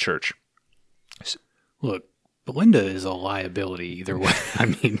deal at the church. Look, Belinda is a liability either way. I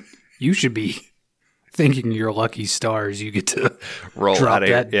mean, you should be thinking you're lucky stars you get to roll drop out of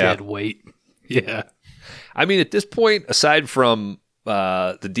that here. Yeah. dead weight. Yeah. I mean, at this point, aside from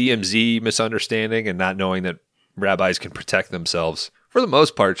the DMZ misunderstanding and not knowing that rabbis can protect themselves, for the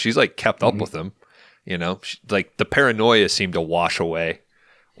most part, she's like kept up with them. You know, like the paranoia seemed to wash away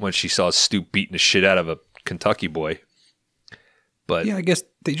when she saw Stoop beating the shit out of a Kentucky boy. But Yeah, I guess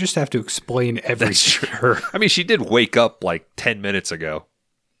they just have to explain everything to her. I mean, she did wake up like 10 minutes ago.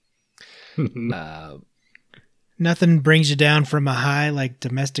 Nothing brings you down from a high like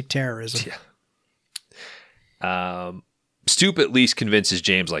domestic terrorism. Yeah. Stoop at least convinces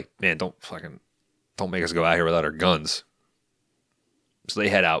James, like, man, don't make us go out here without our guns. So they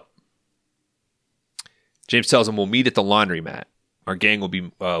head out. James tells him, we'll meet at the laundromat. Our gang will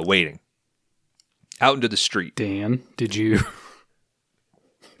be waiting. Out into the street. Dan, did you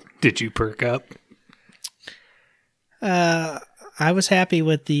perk up? I was happy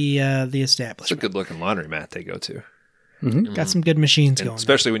with the It's a establishment. good-looking laundromat they go to. Got some good machines And going.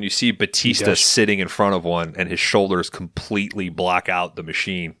 especially when you see Batista does. sitting in front of one and his shoulders completely block out the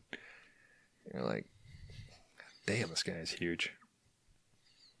machine. You're like, damn, this guy is huge.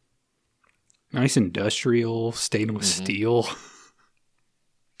 Nice industrial stainless steel.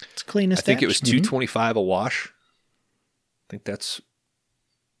 It's clean I established. think it was $225 a wash. I think that's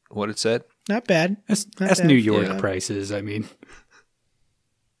what it said. Not bad. That's bad. New York Yeah. prices. I mean,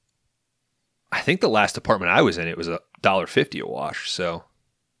 I think the last apartment I was in, it was $1.50 a wash. So,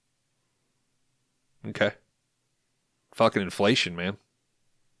 okay. Fucking inflation, man.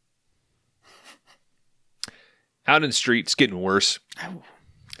 Out in the street, it's getting worse.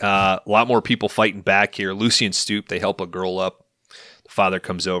 A lot more people fighting back here. Lucy and Stoop, they help a girl up. The father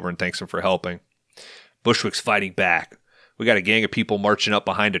comes over and thanks him for helping. Bushwick's fighting back. We got a gang of people marching up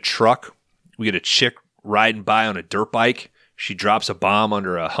behind a truck. We get a chick riding by on a dirt bike. She drops a bomb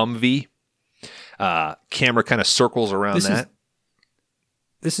under a Humvee. Camera kind of circles around that.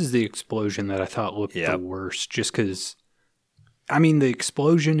 this is the explosion that I thought looked Yeah. the worst, just because, I mean, the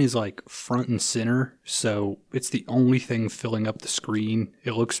explosion is like front and center, so it's the only thing filling up the screen.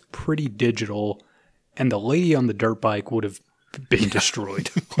 It looks pretty digital, and the lady on the dirt bike would have been destroyed.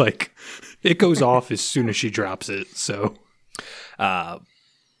 Like, it goes off as soon as she drops it, so.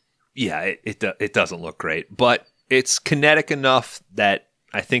 Yeah, it doesn't look great, but it's kinetic enough that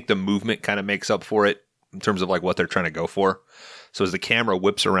I think the movement kind of makes up for it in terms of like what they're trying to go for. So as the camera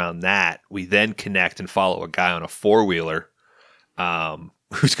whips around that, we then connect and follow a guy on a four-wheeler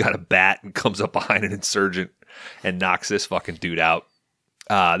who's got a bat and comes up behind an insurgent. and knocks this fucking dude out.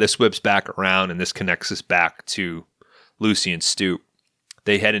 This whips back around, and this connects us back to Lucy and Stoop.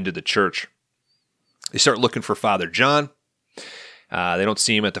 They head into the church. They start looking for Father John. They don't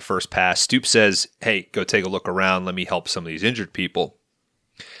see him at the first pass. Stoop says, hey, go take a look around. Let me help some of these injured people.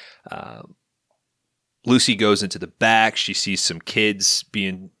 Lucy goes into the back. She sees some kids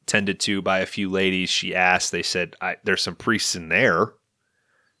being tended to by a few ladies. She asks, they said, there's some priests in there,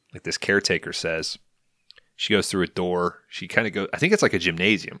 like this caretaker says. She goes through a door. She kind of goes, I think it's like a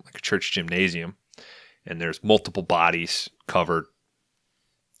gymnasium, like a church gymnasium. And there's multiple bodies covered,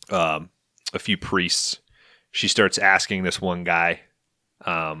 a few priests. She starts asking this one guy,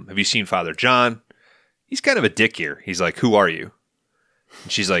 have you seen Father John? He's kind of a dick here. He's like, who are you?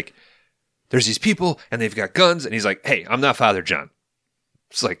 And she's like, there's these people and they've got guns. And he's like, hey, I'm not Father John.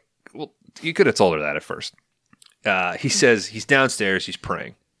 It's like, well, you could have told her that at first. He says he's downstairs. He's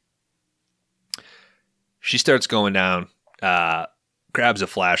praying. She starts going down, grabs a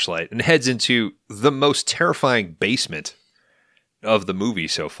flashlight, and heads into the most terrifying basement of the movie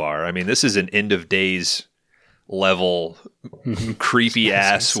so far. I mean, this is an end of days level, creepy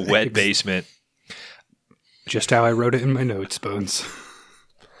ass, wet basement. Just how I wrote it in my notes, Bones.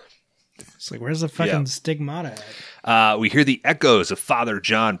 It's like, where's the fucking stigmata at? We hear the echoes of Father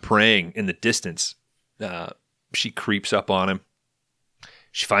John praying in the distance. She creeps up on him.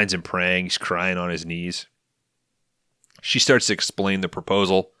 She finds him praying. He's crying on his knees. She starts to explain the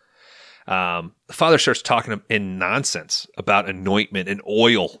proposal. The father starts talking in nonsense about anointment and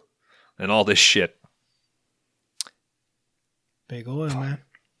oil and all this shit. Big oil, man.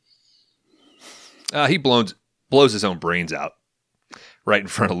 He blows his own brains out right in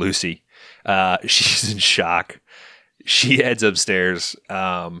front of Lucy. She's in shock. She heads upstairs.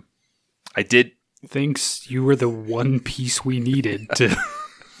 Thinks you were the one piece we needed to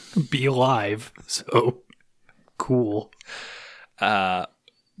be alive. So cool.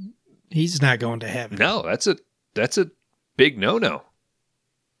 He's not going to heaven. No, that's a big no-no.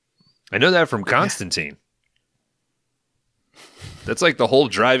 I know that from Constantine. That's like the whole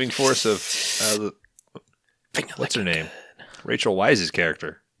driving force of what's her name? Rachel Weisz's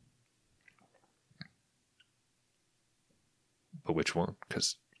character. But which one?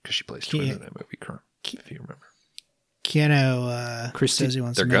 Because she plays twins in that movie, if you remember. Keanu says he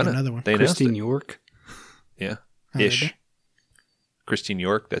wants to make another one. Christine York? Yeah. Ish. Christine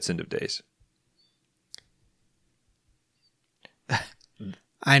York, that's End of Days.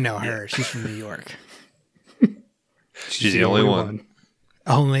 I know her. She's from New York. She's the only one.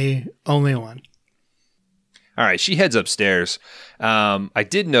 Only one. All right, she heads upstairs. I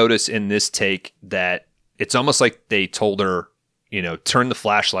did notice in this take that it's almost like they told her, turn the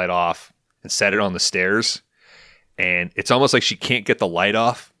flashlight off and set it on the stairs. And it's almost like she can't get the light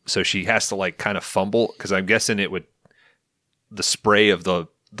off, so she has to like kind of fumble, because I'm guessing the spray of the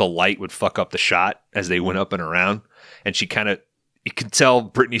light would fuck up the shot as they went up and around. And she kind of, you can tell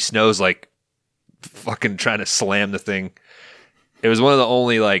Brittany Snow's like fucking trying to slam the thing. It was one of the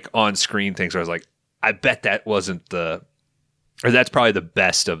only like on-screen things where I was like, I bet that wasn't that's probably the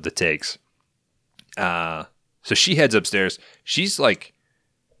best of the takes. So she heads upstairs. She's like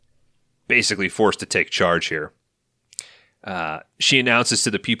basically forced to take charge here. She announces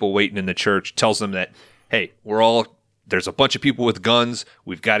to the people waiting in the church, tells them that, hey, there's a bunch of people with guns.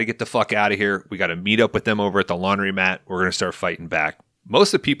 We've got to get the fuck out of here. We got to meet up with them over at the laundromat. We're going to start fighting back.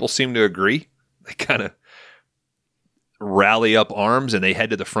 Most of the people seem to agree. They kind of rally up arms and they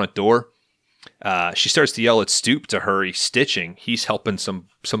head to the front door. She starts to yell at Stoop to hurry, stitching. He's helping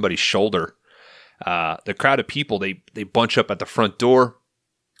somebody's shoulder. The crowd of people, they bunch up at the front door,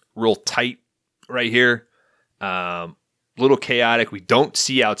 real tight right here. Little chaotic. We don't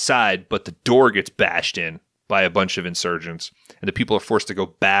see outside, but the door gets bashed in by a bunch of insurgents, and the people are forced to go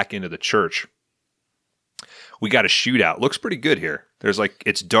back into the church. We got a shootout. Looks pretty good here. There's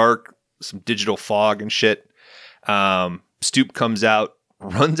it's dark, some digital fog and shit. Stoop comes out,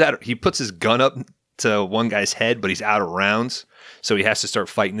 runs out. He puts his gun up to one guy's head, but he's out of rounds, so he has to start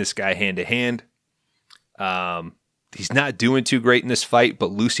fighting this guy hand to hand. He's not doing too great in this fight,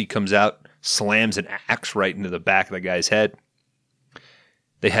 but Lucy comes out, slams an axe right into the back of the guy's head.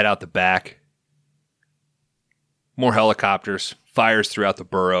 They head out the back. More helicopters, fires throughout the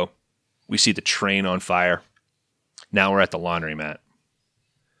borough. We see the train on fire. Now we're at the laundromat.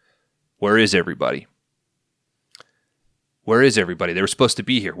 Where is everybody? Where is everybody? They were supposed to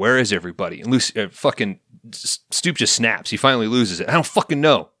be here. Where is everybody? And Lucy, fucking Stoop just snaps. He finally loses it. I don't fucking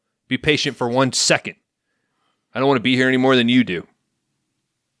know. Be patient for 1 second. I don't want to be here any more than you do.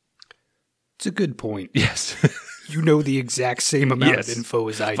 It's a good point. Yes. You know the exact same amount of info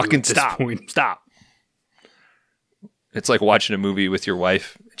as I do at this point. Stop. It's like watching a movie with your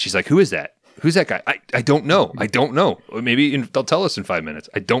wife. She's like, "Who is that? Who's that guy? I don't know. I don't know. Or maybe they'll tell us in 5 minutes.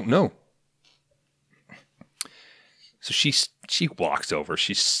 I don't know." So she walks over.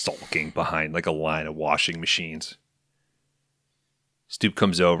 She's sulking behind like a line of washing machines. Stoop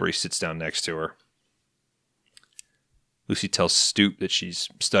comes over. He sits down next to her. Lucy tells Stoop that she's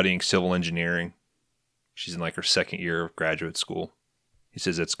studying civil engineering. She's in like her second year of graduate school. He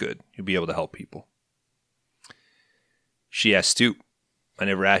says, "That's good. You'll be able to help people." She asks Stoop, "I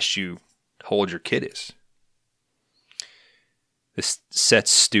never asked you how old your kid is." This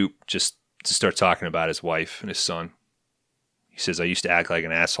sets Stoop just to start talking about his wife and his son. He says, "I used to act like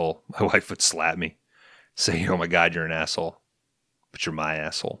an asshole. My wife would slap me, say, 'Oh my God, you're an asshole. But you're my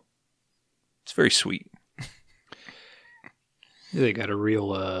asshole.'" It's very sweet. They got a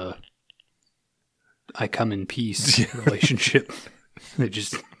real I come in peace relationship. They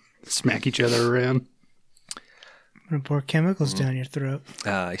just smack each other around. I'm going to pour chemicals down your throat.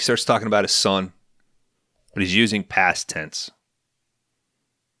 He starts talking about his son, but he's using past tense.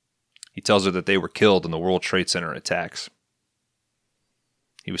 He tells her that they were killed in the World Trade Center attacks.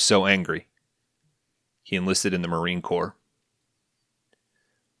 He was so angry, he enlisted in the Marine Corps.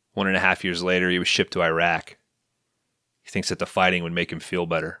 1.5 years later, he was shipped to Iraq. He thinks that the fighting would make him feel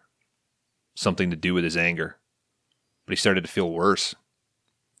better. Something to do with his anger. But he started to feel worse.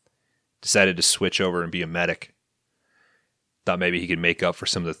 Decided to switch over and be a medic. Thought maybe he could make up for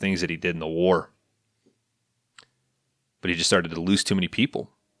some of the things that he did in the war. But he just started to lose too many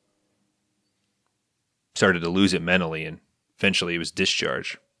people. Started to lose it mentally, and eventually he was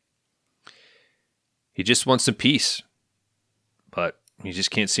discharged. He just wants some peace. But he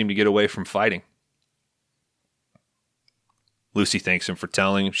just can't seem to get away from fighting. Lucy thanks him for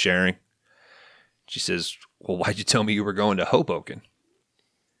telling, sharing. She says, "Well, why'd you tell me you were going to Hoboken?"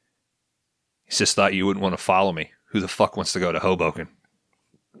 He says, "Thought you wouldn't want to follow me. Who the fuck wants to go to Hoboken?"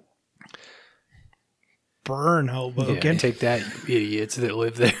 Burn Hoboken. Yeah, take that, you idiots that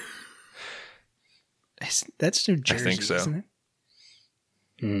live there. That's New Jersey, think so. isn't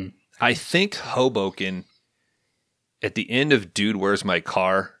it? I think Hoboken, at the end of Dude, Where's My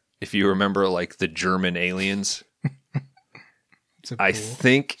Car? If you remember, like, the German aliens, I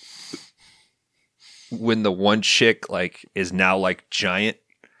think when the one chick, like, is now, like, giant,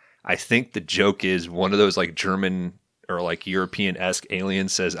 I think the joke is one of those, like, German or, like, European-esque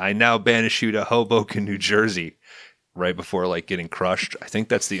aliens says, "I now banish you to Hoboken, New Jersey," right before, like, getting crushed. I think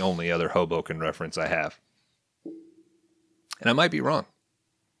that's the only other Hoboken reference I have. And I might be wrong.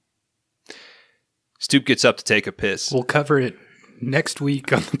 Stoop gets up to take a piss. We'll cover it next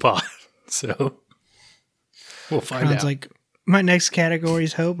week on the pod. So we'll find Sounds out. like my next category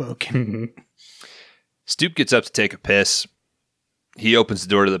is Hoboken. Stoop gets up to take a piss. He opens the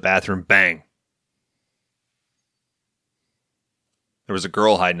door to the bathroom. Bang. There was a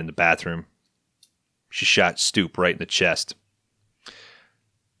girl hiding in the bathroom. She shot Stoop right in the chest.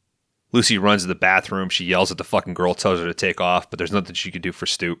 Lucy runs to the bathroom. She yells at the fucking girl, tells her to take off, but there's nothing she could do for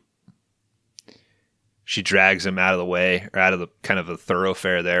Stoop. She drags him out of the way, or out of the kind of the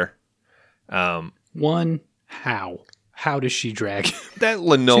thoroughfare there. One, how? How does she drag him? That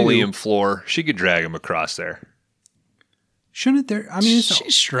linoleum floor, she could drag him across there. Shouldn't there? I mean,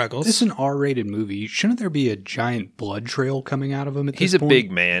 She struggles. This is an R-rated movie. Shouldn't there be a giant blood trail coming out of him at this He's a point?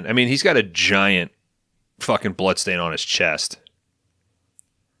 big man. I mean, he's got a giant fucking bloodstain on his chest.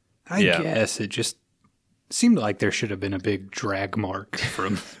 I guess it just seemed like there should have been a big drag mark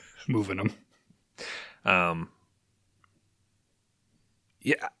from moving him. Yeah.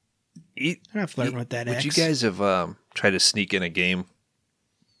 I'm not flirting with that Would X. you guys have tried to sneak in a game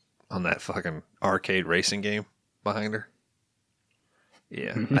on that fucking arcade racing game behind her?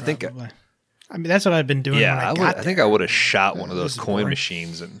 Yeah, I think. Probably. I mean, that's what I've been doing. Yeah, when I, I got think there. I would have shot one of those This is coin boring.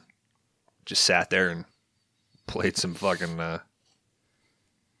 machines and just sat there and played some fucking.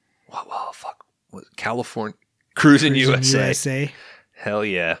 Fuck, what, California Cruising USA. Hell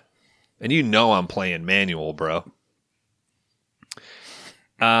yeah, and you know I'm playing manual, bro.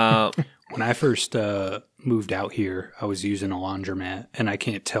 When I first moved out here, I was using a laundromat, and I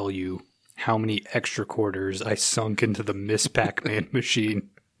can't tell you how many extra quarters I sunk into the Miss Pac-Man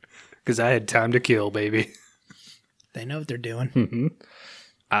machine because I had time to kill, baby. They know what they're doing.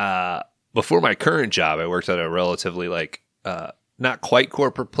 Before my current job, I worked at a relatively not quite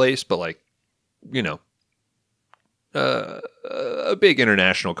corporate place, but like, you know, a big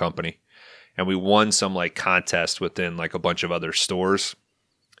international company. And we won some like contest within like a bunch of other stores.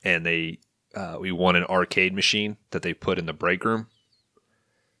 And we won an arcade machine that they put in the break room.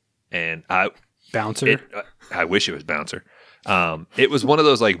 And Bouncer? I wish it was Bouncer. It was one of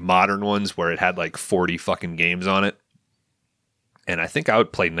those like modern ones where it had like 40 fucking games on it. And I think I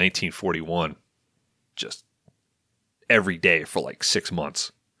would play 1941 just every day for like 6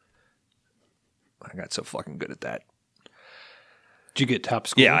 months. I got so fucking good at that. Did you get top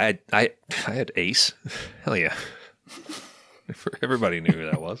score? Yeah, I had ace. Hell yeah. Everybody knew who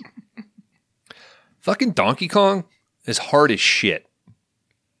that was. Fucking Donkey Kong is hard as shit.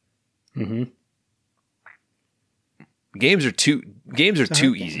 Mm-hmm. Games are too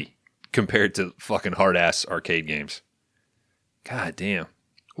easy compared to fucking hard ass arcade games. God damn.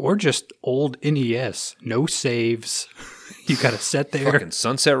 Or just old NES, no saves. You got to sit there. Fucking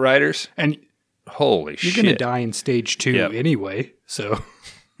Sunset Riders. And holy you're shit. going to die in stage 2 anyway, so.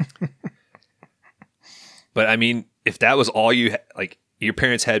 But I mean, if that was all you had, like your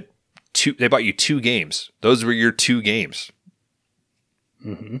parents had they bought you 2 games. Those were your 2 games.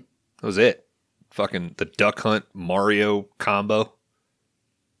 Mm-hmm. That was it. Fucking the Duck Hunt Mario combo.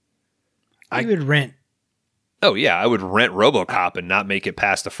 I would rent. Oh yeah, I would rent RoboCop and not make it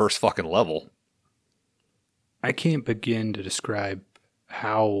past the first fucking level. I can't begin to describe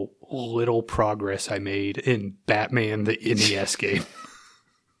how little progress I made in Batman the NES game.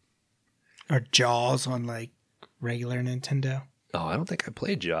 Or Jaws on like regular Nintendo. Oh, I don't think I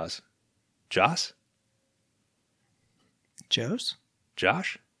played Jaws. Joss? Joe's?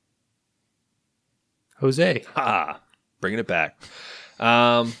 Josh? Jose. Ha! Bringing it back.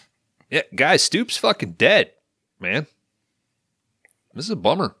 Yeah, guys, Stoop's fucking dead, man. This is a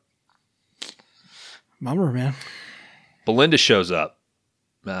bummer. Bummer, man. Belinda shows up.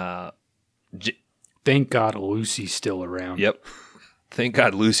 Thank God Lucy's still around. Yep. Thank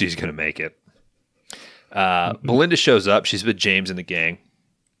God Lucy's going to make it. Belinda shows up. She's with James and the gang.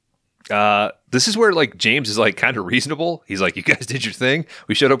 This is where like James is like kind of reasonable. He's like, you guys did your thing.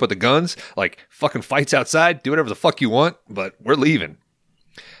 We showed up with the guns, like fucking fights outside. Do whatever the fuck you want, but we're leaving.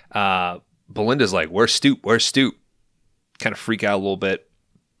 Belinda's like, where's Stoop? Where's Stoop? Kind of freak out a little bit.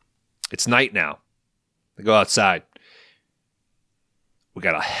 It's night now. They go outside. We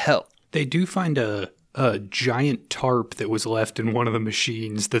got a hell. They do find a giant tarp that was left in one of the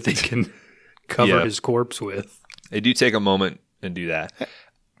machines that they can cover his corpse with. They do take a moment and do that.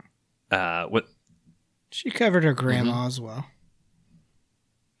 What? She covered her grandma as well.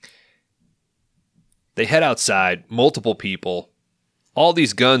 They head outside, multiple people, all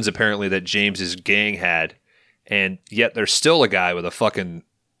these guns apparently that James's gang had, and yet there's still a guy with a fucking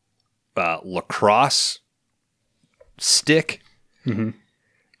lacrosse stick. Mm-hmm.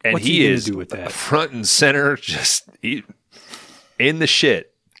 And What's he gonna is do with that? front and center, just in the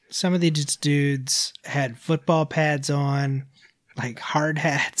shit. Some of these dudes had football pads on, like hard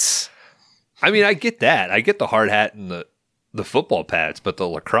hats. I mean, I get that. I get the hard hat and the football pads, but the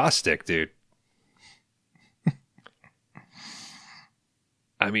lacrosse stick, dude.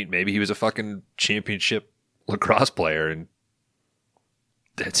 I mean, maybe he was a fucking championship lacrosse player, and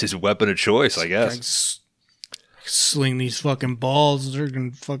that's his weapon of choice, I guess. Sling these fucking balls, they're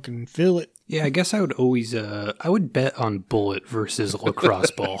gonna fucking feel it. Yeah, I guess I would always, I would bet on bullet versus lacrosse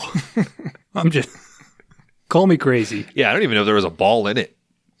ball. I'm just, call me crazy. Yeah, I don't even know if there was a ball in it.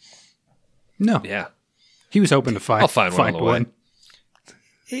 No. Yeah. He was hoping to find, I'll find one on the way.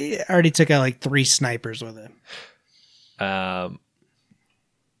 He already took out like 3 snipers with him.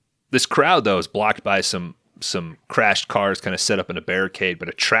 This crowd, though, is blocked by some crashed cars kind of set up in a barricade, but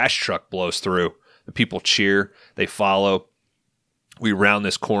a trash truck blows through. The people cheer. They follow. We round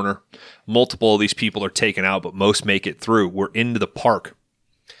this corner. Multiple of these people are taken out, but most make it through. We're into the park.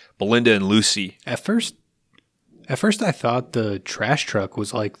 Belinda and Lucy. At first I thought the trash truck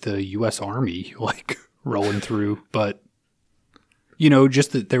was like the U.S. Army, like rolling through, but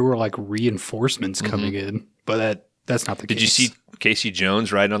just that there were like reinforcements coming in, but that's not the case. Did you see Casey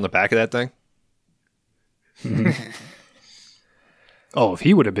Jones riding on the back of that thing? Oh, if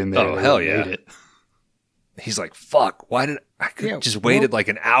he would have been there, Oh, hell made yeah. it. He's like, fuck, why did I could just waited like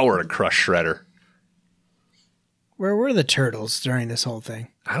an hour to crush Shredder. Where were the turtles during this whole thing?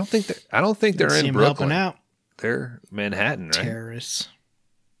 I don't think they're See in him Brooklyn. helping out. They're Manhattan, right? Terrorists.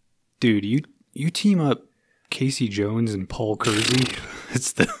 Dude, you team up Casey Jones and Paul Kersey.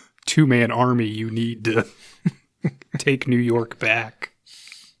 It's the 2-man army you need to take New York back.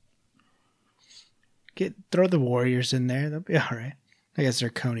 Throw the Warriors in there. They'll be all right. I guess they're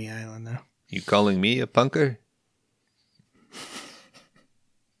Coney Island, though. You calling me a punker?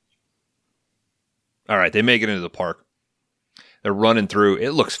 All right, they make it into the park. They're running through.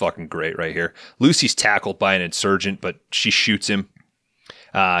 It looks fucking great right here. Lucy's tackled by an insurgent, but she shoots him.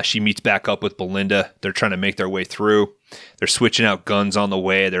 She meets back up with Belinda. They're trying to make their way through. They're switching out guns on the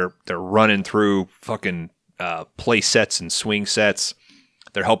way. They're running through fucking play sets and swing sets.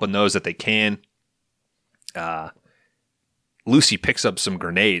 They're helping those that they can. Lucy picks up some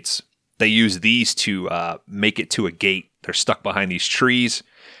grenades. They use these to make it to a gate. They're stuck behind these trees.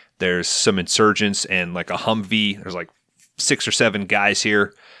 There's some insurgents and like a Humvee. There's like 6 or 7 guys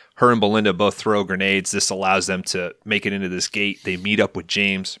here. Her and Belinda both throw grenades. This allows them to make it into this gate. They meet up with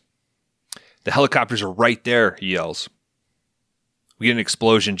James. The helicopters are right there, he yells. We get an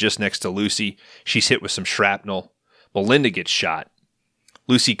explosion just next to Lucy. She's hit with some shrapnel. Belinda gets shot.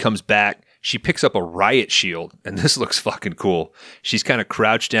 Lucy comes back. She picks up a riot shield, and this looks fucking cool. She's kind of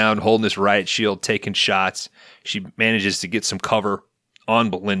crouched down, holding this riot shield, taking shots. She manages to get some cover on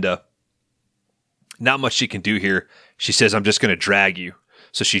Belinda. Not much she can do here. She says, I'm just going to drag you.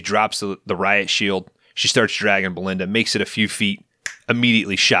 So she drops the riot shield. She starts dragging Belinda, makes it a few feet,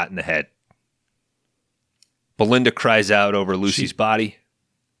 immediately shot in the head. Belinda cries out over Lucy's body.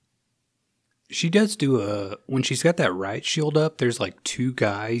 She does do when she's got that riot shield up, there's like 2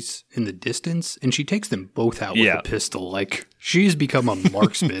 guys in the distance, and she takes them both out with a pistol. Like, she's become a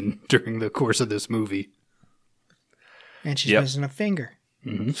marksman during the course of this movie. And she's missing a finger.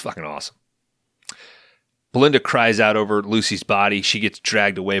 Mm-hmm. It's fucking awesome. Belinda cries out over Lucy's body. She gets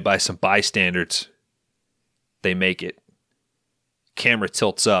dragged away by some bystanders. They make it. Camera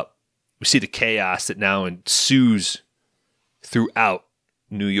tilts up. We see the chaos that now ensues throughout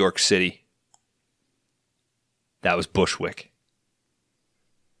New York City. That was Bushwick.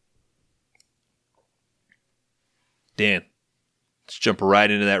 Dan, let's jump right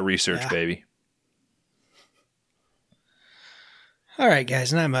into that research, baby. All right,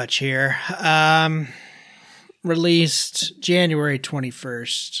 guys, not much here. Released January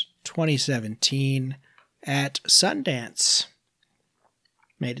 21st, 2017 at Sundance.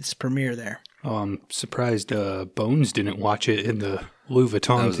 Made its premiere there. Oh, I'm surprised Bones didn't watch it in the Louis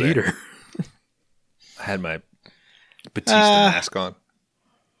Vuitton theater. I had my Batista mask on.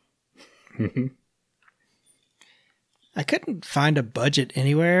 I couldn't find a budget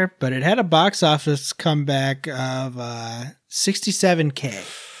anywhere, but it had a box office comeback of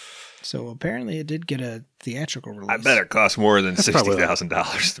 $67K. So apparently it did get a theatrical release. I bet it cost more than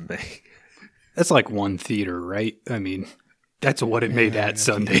 $60,000 to make. That's like one theater, right? I mean, that's what it made at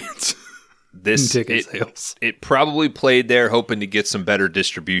Sundance. This ticket sales. It probably played there hoping to get some better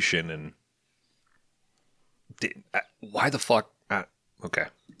distribution, and why the fuck? Okay,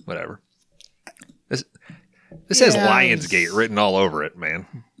 whatever. This has Lionsgate written all over it, man.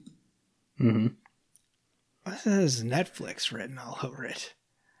 Mm-hmm. This has Netflix written all over it.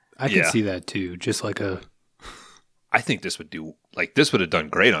 I can see that too. Just like a. I think this would have done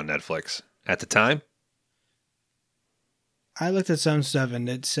great on Netflix at the time. I looked at some stuff and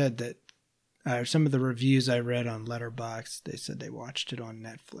it said that some of the reviews I read on Letterboxd, they said they watched it on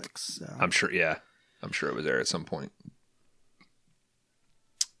Netflix. So. I'm sure it was there at some point.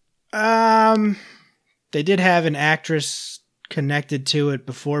 They did have an actress connected to it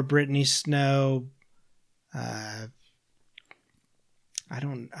before Brittany Snow. I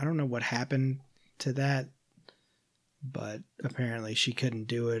don't know what happened to that, but apparently she couldn't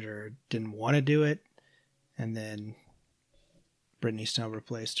do it or didn't want to do it, and then Brittany Snow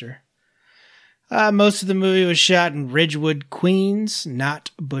replaced her. Most of the movie was shot in Ridgewood, Queens,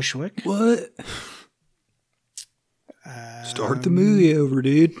 not Bushwick. What? Start the movie over,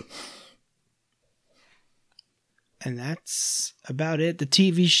 dude. And that's about it. The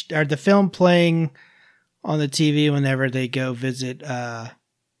the film playing on the TV whenever they go visit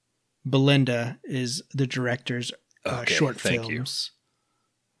Belinda is the director's short films.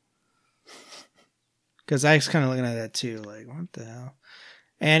 Because I was kind of looking at that too, like, what the hell?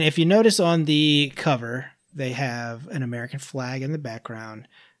 And if you notice on the cover, they have an American flag in the background.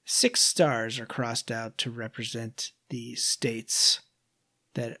 6 stars are crossed out to represent the states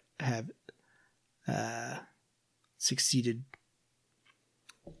that have succeeded.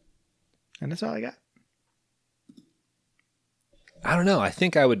 And that's all I got. I don't know. I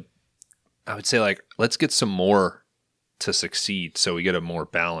think I would say, like, let's get some more to succeed so we get a more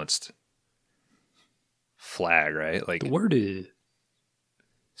balanced flag, right? Like, the word is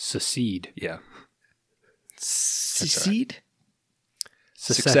secede. Yeah. Secede?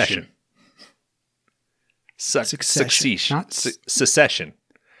 Succession. Succession. Not secession.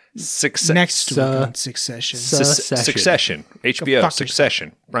 Next to it on Succession. Succession. HBO.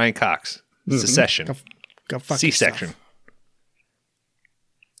 Succession. Brian Cox. Secession. Go fuck C-section. yourself.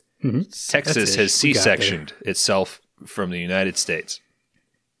 Mm-hmm. Texas has C-sectioned itself from the United States.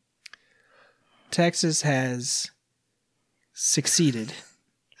 Texas has succeeded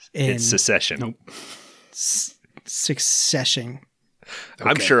in It's secession. Nope. succession.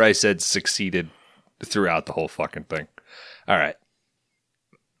 I'm sure I said succeeded throughout the whole fucking thing. All right.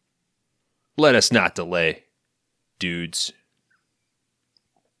 Let us not delay, dudes.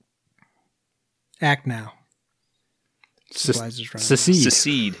 Act now. Supplies is running out.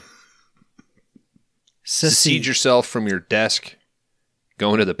 Secede. Secede yourself from your desk,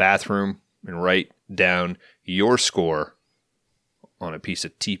 go into the bathroom, and write down your score on a piece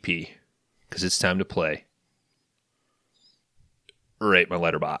of TP, because it's time to play. Rate my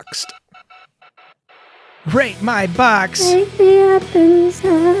letterboxd. Rate my box. Take me up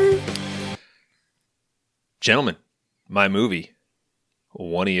inside. Gentlemen, my movie.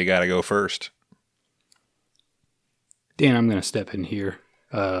 One of you got to go first. Dan, I'm going to step in here.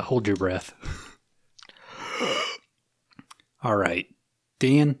 Hold your breath. All right.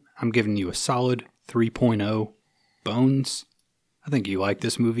 Dan, I'm giving you a solid 3.0. Bones, I think you like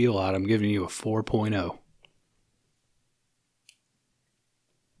this movie a lot. I'm giving you a 4.0.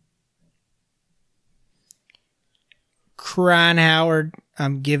 Cron Howard,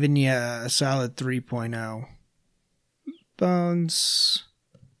 I'm giving you a solid 3.0. Bones,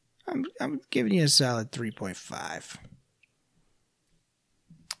 I'm giving you a solid 3.5.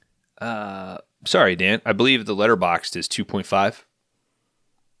 Sorry, Dan. I believe the letterboxd is 2.5.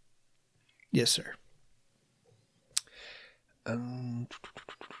 Yes, sir.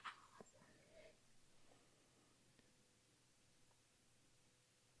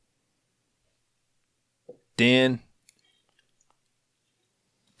 Dan,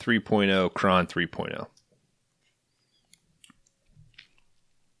 3.0. Kron, 3.0.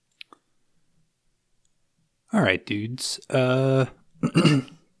 All right, dudes.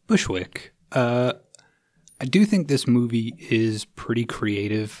 Bushwick. I do think this movie is pretty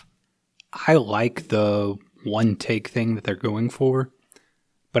creative. I like the one take thing that they're going for,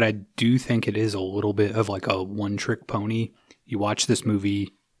 but I do think it is a little bit of like a one trick pony. You watch this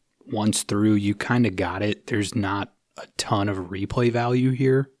movie once through, you kind of got it. There's not a ton of replay value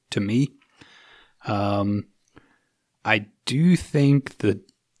here to me. I do think the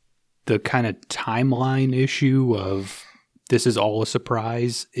kind of timeline issue of this is all a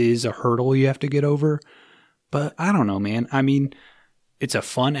surprise is a hurdle you have to get over. But I don't know, man. I mean, it's a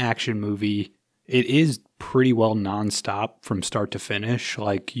fun action movie. It is pretty well nonstop from start to finish.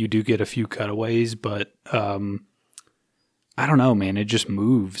 Like, you do get a few cutaways, but I don't know, man. It just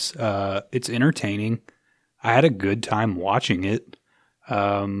moves. It's entertaining. I had a good time watching it.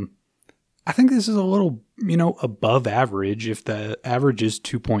 I think this is a little, above average. If the average is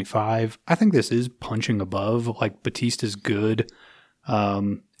 2.5, I think this is punching above. Like, Batista's good.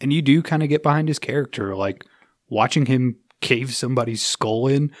 And you do kind of get behind his character. Like, watching him cave somebody's skull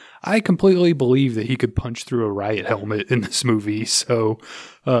in, I completely believe that he could punch through a riot helmet in this movie. So,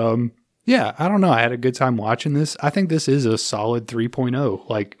 yeah, I don't know. I had a good time watching this. I think this is a solid 3.0.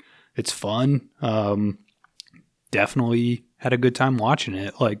 Like, it's fun. Definitely had a good time watching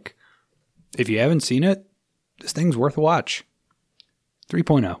it. Like, if you haven't seen it, this thing's worth a watch.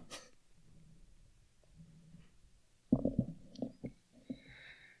 3.0.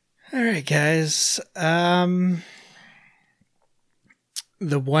 All right, guys.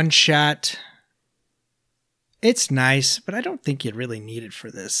 The one shot, it's nice, but I don't think you really need it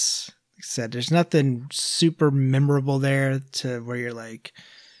for this. Like I said, there's nothing super memorable there to where you're like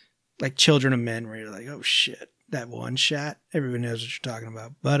Children of Men, where you're like, oh shit, that one shot. Everyone knows what you're talking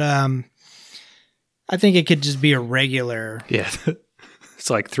about. But I think it could just be a regular. Yeah, it's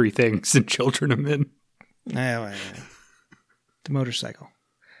like three things in Children of Men. The motorcycle.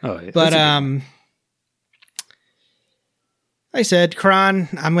 Oh, yeah. But like I said, Kron,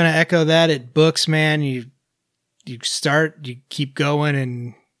 I'm going to echo that. It books, man. You start, you keep going,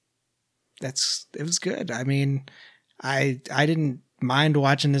 and it was good. I mean, I didn't mind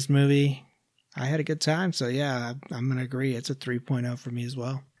watching this movie. I had a good time. So yeah, I'm going to agree. It's a 3.0 for me as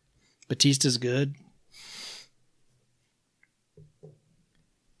well. Batista's good.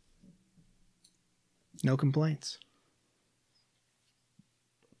 No complaints.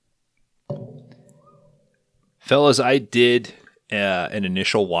 Fellas, I did an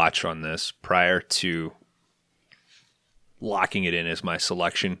initial watch on this prior to locking it in as my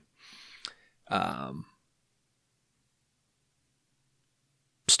selection.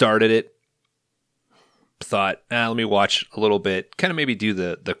 Started it. Thought, let me watch a little bit. Kind of maybe do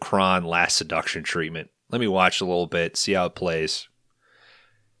the Kron Last Seduction treatment. Let me watch a little bit, see how it plays.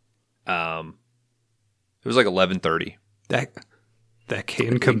 It was like 11:30. That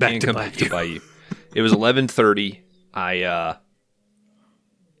can come back to bite you. It was 11:30. I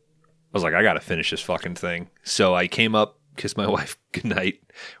was like, I got to finish this fucking thing. So I came up, kissed my wife goodnight,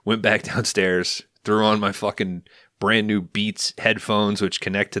 went back downstairs, threw on my fucking brand new Beats headphones, which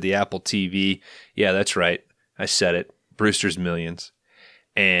connect to the Apple TV. Yeah, that's right. I said it. Brewster's Millions.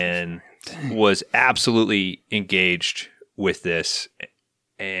 And was absolutely engaged with this.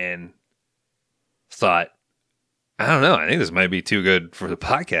 And thought, I don't know, I think this might be too good for the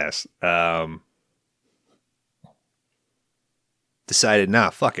podcast. Decided, nah,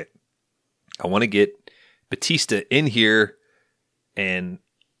 fuck it. I want to get Batista in here and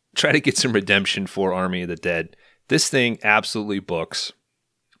try to get some redemption for Army of the Dead. This thing absolutely books.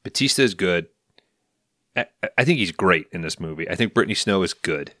 Batista is good. I think he's great in this movie. I think Brittany Snow is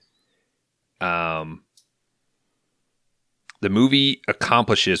good. The movie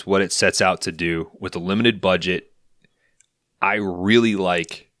accomplishes what it sets out to do with a limited budget. I really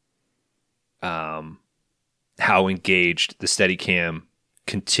like how engaged the Steadicam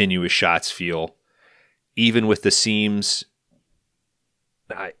continuous shots feel, even with the seams.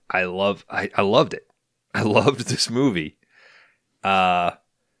 I loved it. I loved this movie. I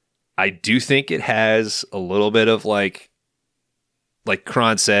do think it has a little bit of like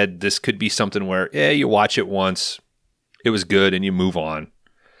Kron said, this could be something where, you watch it once, it was good, and you move on.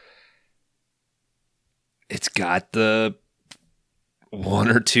 It's got the one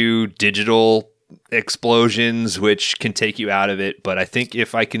or two digital explosions, which can take you out of it. But I think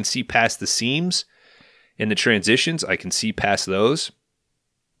if I can see past the seams and the transitions, I can see past those.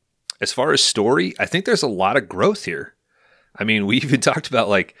 As far as story, I think there's a lot of growth here. I mean, we even talked about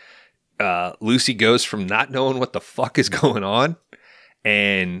like Lucy goes from not knowing what the fuck is going on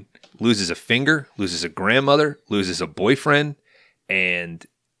and loses a finger, loses a grandmother, loses a boyfriend, and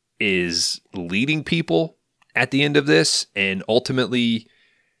is leading people at the end of this. And ultimately,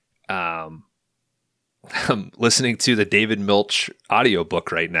 I'm listening to the David Milch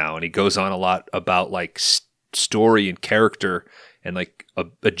audiobook right now, and he goes on a lot about like story and character, and like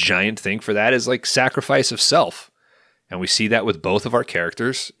a giant thing for that is like sacrifice of self. And we see that with both of our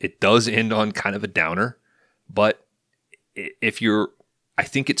characters. It does end on kind of a downer, but I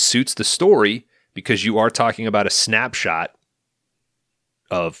think it suits the story because you are talking about a snapshot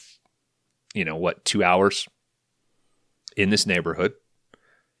of, 2 hours in this neighborhood.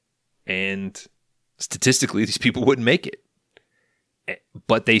 And statistically, these people wouldn't make it.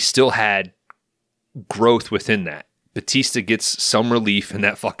 But they still had growth within that. Batista gets some relief in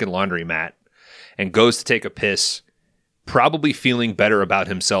that fucking laundromat and goes to take a piss, probably feeling better about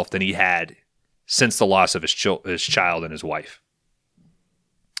himself than he had since the loss of his child and his wife.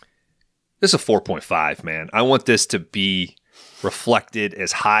 This is a 4.5, man. I want this to be reflected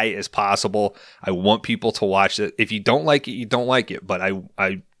as high as possible. I want people to watch it. If you don't like it, you don't like it. But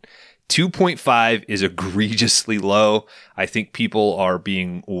I 2.5 is egregiously low. I think people are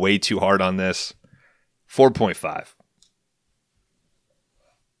being way too hard on this. 4.5.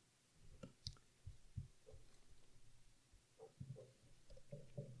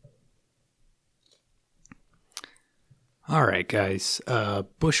 All right, guys.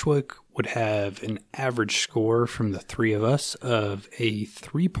 Bushwick would have an average score from the three of us of a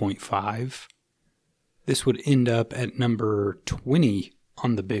 3.5. This would end up at number 20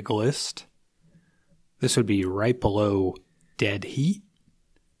 on the big list. This would be right below Dead Heat,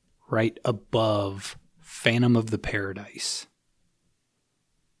 right above Phantom of the Paradise.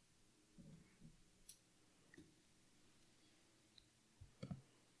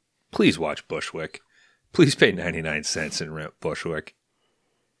 Please watch Bushwick. Please pay 99 cents and rent Bushwick.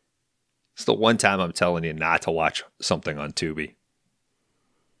 It's the one time I'm telling you not to watch something on Tubi.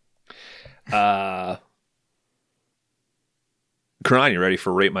 Karan, you ready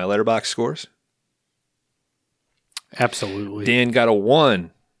for Rate My Letterboxd scores? Absolutely. Dan got a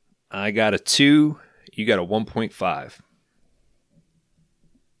 1. I got a 2. You got a 1.5.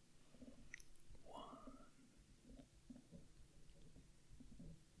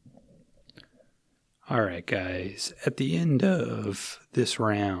 All right, guys. At the end of this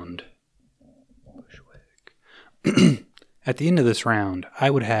round, at the end of this round, I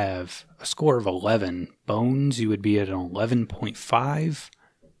would have a score of 11. Bones, you would be at an 11.5.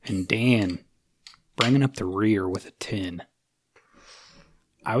 And Dan, bringing up the rear with a 10.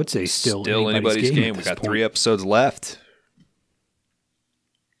 I would say still anybody's game. We got 3 episodes left.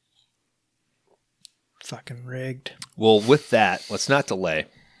 Fucking rigged. Well, with that, let's not delay.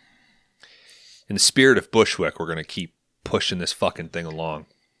 In the spirit of Bushwick, we're going to keep pushing this fucking thing along.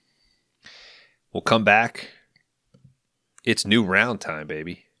 We'll come back. It's new round time,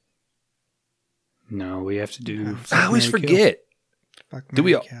 baby. No, we have to do... I always forget. Do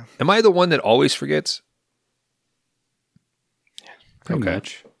we? Am I the one that always forgets? Pretty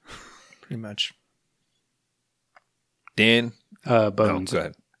much. Pretty much. Dan? Bones. Go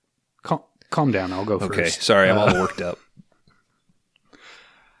ahead. Calm down. I'll go first. Okay. Sorry, I'm all worked up.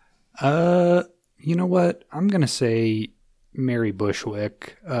 You know what? I'm going to say Mary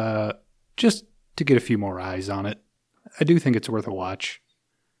Bushwick, just to get a few more eyes on it. I do think it's worth a watch.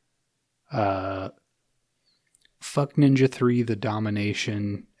 fuck Ninja 3 The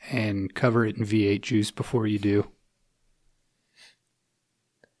Domination and cover it in V8 juice before you do.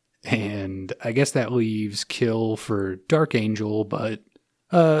 And I guess that leaves kill for Dark Angel, but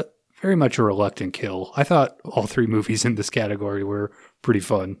very much a reluctant kill. I thought all 3 movies in this category were pretty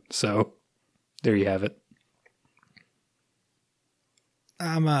fun, so there you have it.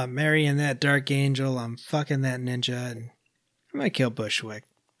 I'm marrying that Dark Angel. I'm fucking that ninja, and I might kill Bushwick,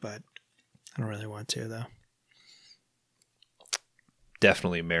 but I don't really want to, though.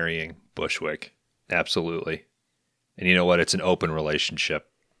 Definitely marrying Bushwick. Absolutely. And you know what? It's an open relationship.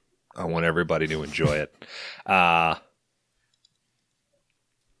 I want everybody to enjoy it. I'm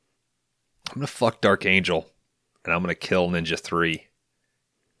going to fuck Dark Angel, and I'm going to kill Ninja 3.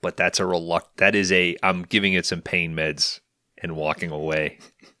 But that's I'm giving it some pain meds and walking away.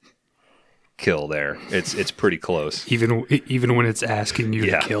 Kill there. It's pretty close. Even when it's asking you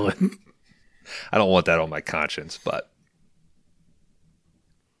to kill it. I don't want that on my conscience, but.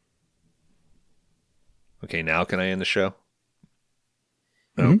 Okay, now can I end the show?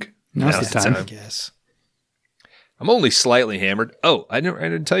 Okay. Now's the time. I guess. I'm only slightly hammered. Oh, I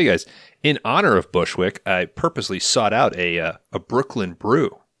didn't tell you guys. In honor of Bushwick, I purposely sought out a Brooklyn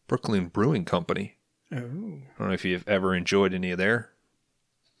Brewing Company. Oh. I don't know if you've ever enjoyed any of their.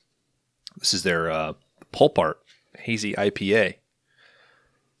 This is their Pulp Art Hazy IPA.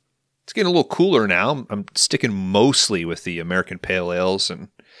 It's getting a little cooler now. I'm sticking mostly with the American Pale Ales, and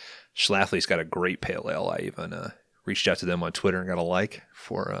Schlafly's got a great pale ale. I even reached out to them on Twitter and got a like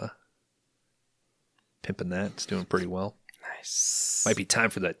for pimping that. It's doing pretty well. Nice. Might be time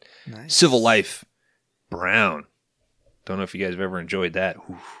for that Civil Life Brown. Don't know if you guys have ever enjoyed that.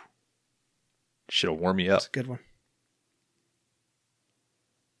 Should have warmed me up. That's a good one.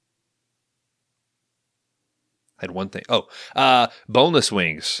 I had one thing. Boneless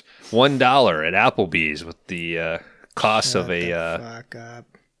wings, $1 at Applebee's with the cost of fuck up.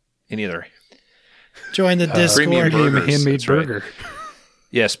 any other. Join the Discord. Premium burgers, handmade that's right. burger.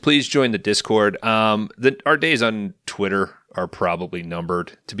 Yes, please join the Discord. Our days on Twitter are probably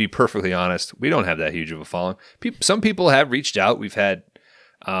numbered. To be perfectly honest, we don't have that huge of a following. Some people have reached out. We've had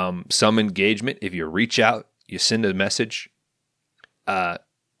some engagement. If you reach out, you send a message.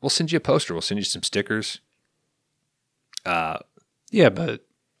 We'll send you a poster. We'll send you some stickers. Yeah, but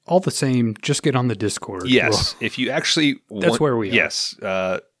all the same, just get on the Discord. Yes, if you actually want, that's where we are. Yes.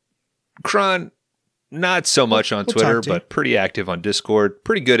 Kron, not so much on we'll Twitter, talk to you. but pretty active on Discord.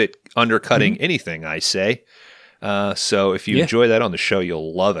 Pretty good at undercutting anything I say. So if you enjoy that on the show,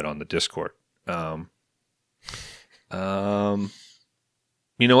 you'll love it on the Discord. You know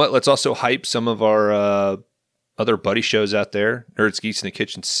what? Let's also hype some of our other buddy shows out there. Nerds, Geeks in the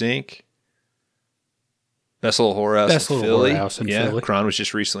Kitchen Sink. Best Little Horror House in Philly. Philly. Kron was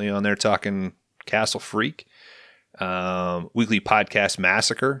just recently on there talking Castle Freak. Weekly Podcast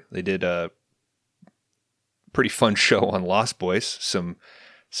Massacre. They did a pretty fun show on Lost Boys. Some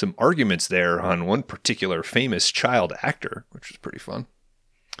arguments there on one particular famous child actor, which was pretty fun.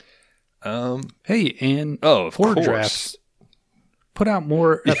 Hey, and of Four course. Drafts, put out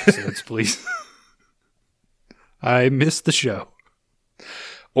more episodes, please. I missed the show.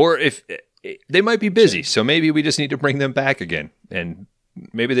 Or if they might be busy, so maybe we just need to bring them back again. And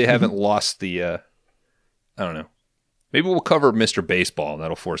maybe they haven't lost the, I don't know. Maybe we'll cover Mr. Baseball, and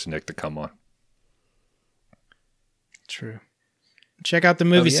that'll force Nick to come on. True. Check out the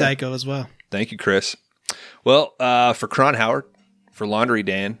movie Psycho as well. Thank you, Chris. Well, for Kron Howard, for Laundry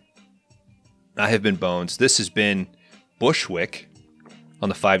Dan, I have been Bones. This has been Bushwick on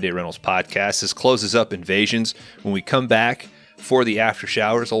the 5 Day Rentals podcast. This closes up Invasions. When we come back for the after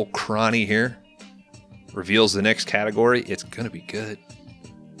showers, old Cronny here reveals the next category. It's going to be good.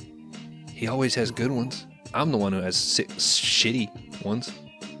 He always has good ones. I'm the one who has shitty ones.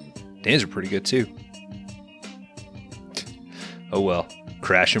 Dan's are pretty good too. Oh well.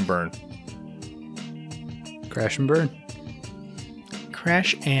 Crash and burn. Crash and burn.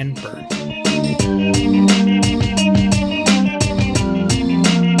 Crash and burn.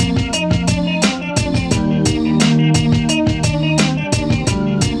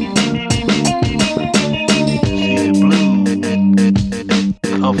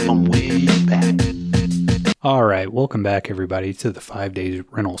 All right, welcome back, everybody, to the 5 Days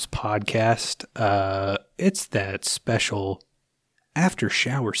Rentals podcast. It's that special after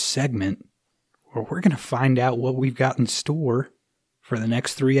shower segment where we're going to find out what we've got in store for the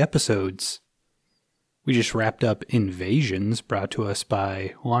next 3 episodes. We just wrapped up Invasions, brought to us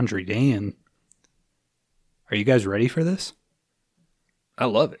by Laundry Dan. Are you guys ready for this? I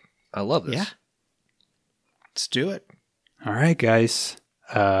love it. I love this. Yeah. Let's do it. All right, guys.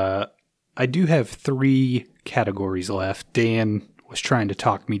 I I do have 3 categories left. Dan was trying to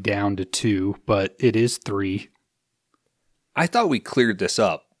talk me down to 2, but it is 3. I thought we cleared this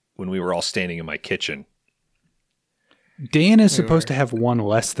up when we were all standing in my kitchen. Dan is supposed to have 1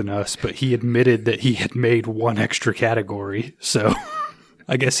 less than us, but he admitted that he had made 1 extra category. So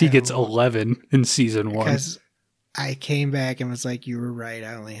I guess he gets 11 in season 1. Because I came back and was like, you were right.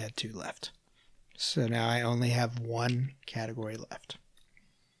 I only had 2 left. So now I only have 1 category left.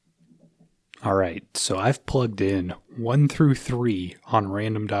 All right, so I've plugged in 1 through 3 on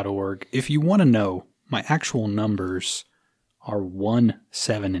random.org. If you want to know, my actual numbers are 1,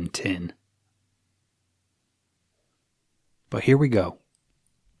 7, and 10. But here we go.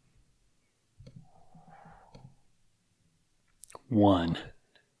 1.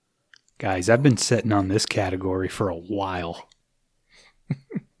 Guys, I've been sitting on this category for a while.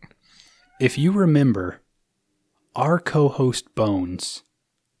 If you remember, our co-host Bones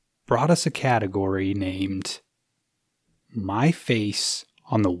brought us a category named My Face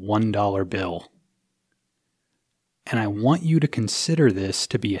on the $1 Bill. And I want you to consider this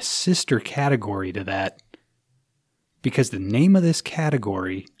to be a sister category to that, because the name of this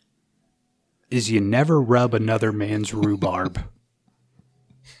category is You Never Rub Another Man's Rhubarb.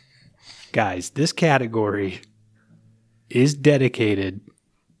 Guys, this category is dedicated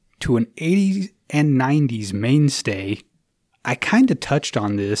to an 80s and 90s mainstay. I kind of touched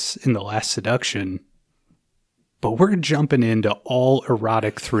on this in the last seduction, but we're jumping into all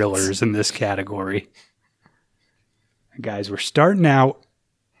erotic thrillers in this category. Guys, we're starting out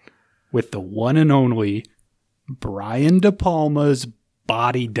with the one and only Brian De Palma's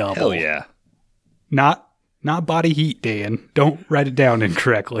Body Double. Hell yeah. Not Body Heat, Dan. Don't write it down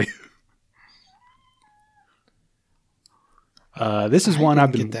incorrectly. This is one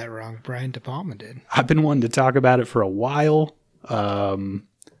I've been get that wrong. Brian De Palma did. I've been wanting to talk about it for a while. Don't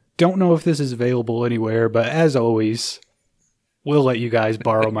know if this is available anywhere, but as always, we'll let you guys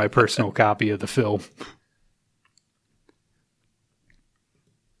borrow my personal copy of the film.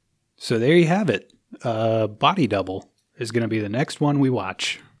 So there you have it. Body Double is going to be the next one we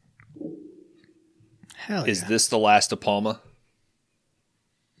watch. Hell Is yeah. this the last De Palma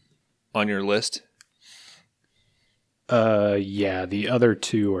on your list? Yeah, the other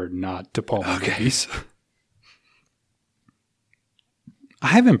 2 are not De Palma movies. I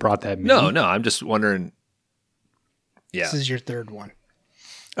haven't brought that many. No, I'm just wondering. Yeah. This is your 3rd one.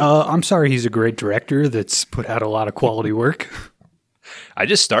 I'm sorry, he's a great director that's put out a lot of quality work. I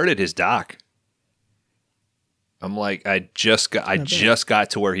just started his doc. I'm like, I just got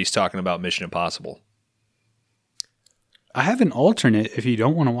to where he's talking about Mission Impossible. I have an alternate if you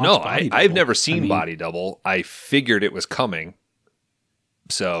don't want to watch Body Double. I've never seen Body Double. I figured it was coming,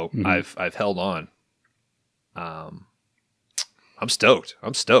 so I've held on. I'm stoked.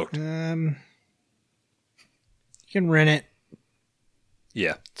 You can rent it.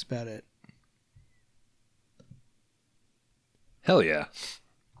 Yeah. That's about it. Hell yeah.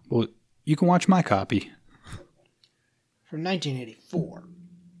 Well, you can watch my copy. From 1984.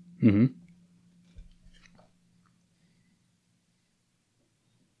 Mm-hmm.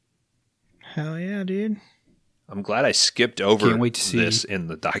 Hell yeah, dude. I'm glad I skipped over Can't wait to see. this in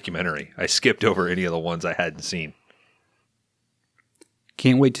the documentary. I skipped over any of the ones I hadn't seen.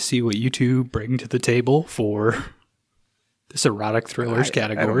 Can't wait to see what you two bring to the table for this erotic thrillers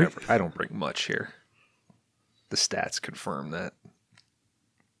category. I don't bring much here. The stats confirm that.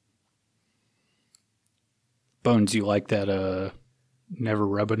 Bones, you like that never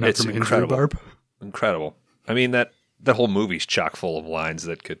rub another It's man's incredible. rhubarb? Incredible. I mean, that whole movie's chock full of lines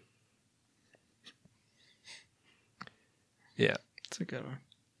that could... Yeah. It's a good one.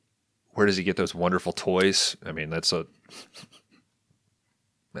 Where does he get those wonderful toys? I mean, that's a...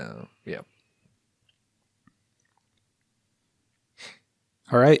 yeah.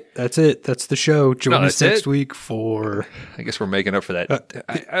 All right, that's it. That's the show. Join us that's next it? week for... I guess we're making up for that.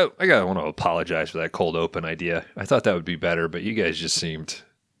 I want to apologize for that cold open idea. I thought that would be better, but you guys just seemed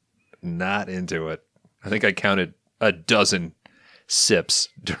not into it. I think I counted a dozen sips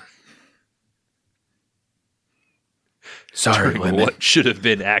Sorry, during what should have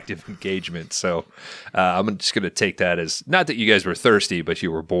been active engagement. So I'm just going to take that as, not that you guys were thirsty, but you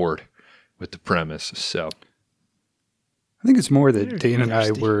were bored with the premise. So I think it's more that They're Dan and I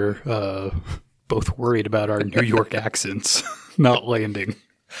thirsty. were both worried about our New York accents not landing.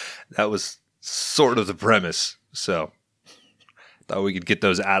 that was sort of the premise. So thought we could get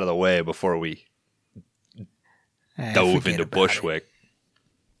those out of the way before we dove Forget into about Bushwick.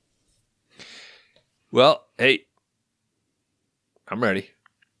 Well, hey, I'm ready.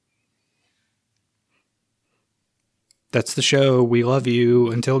 That's the show. We love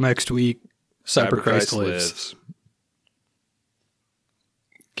you. Until next week, Cyberchrist lives.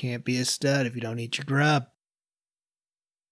 Can't be a stud if you don't eat your grub.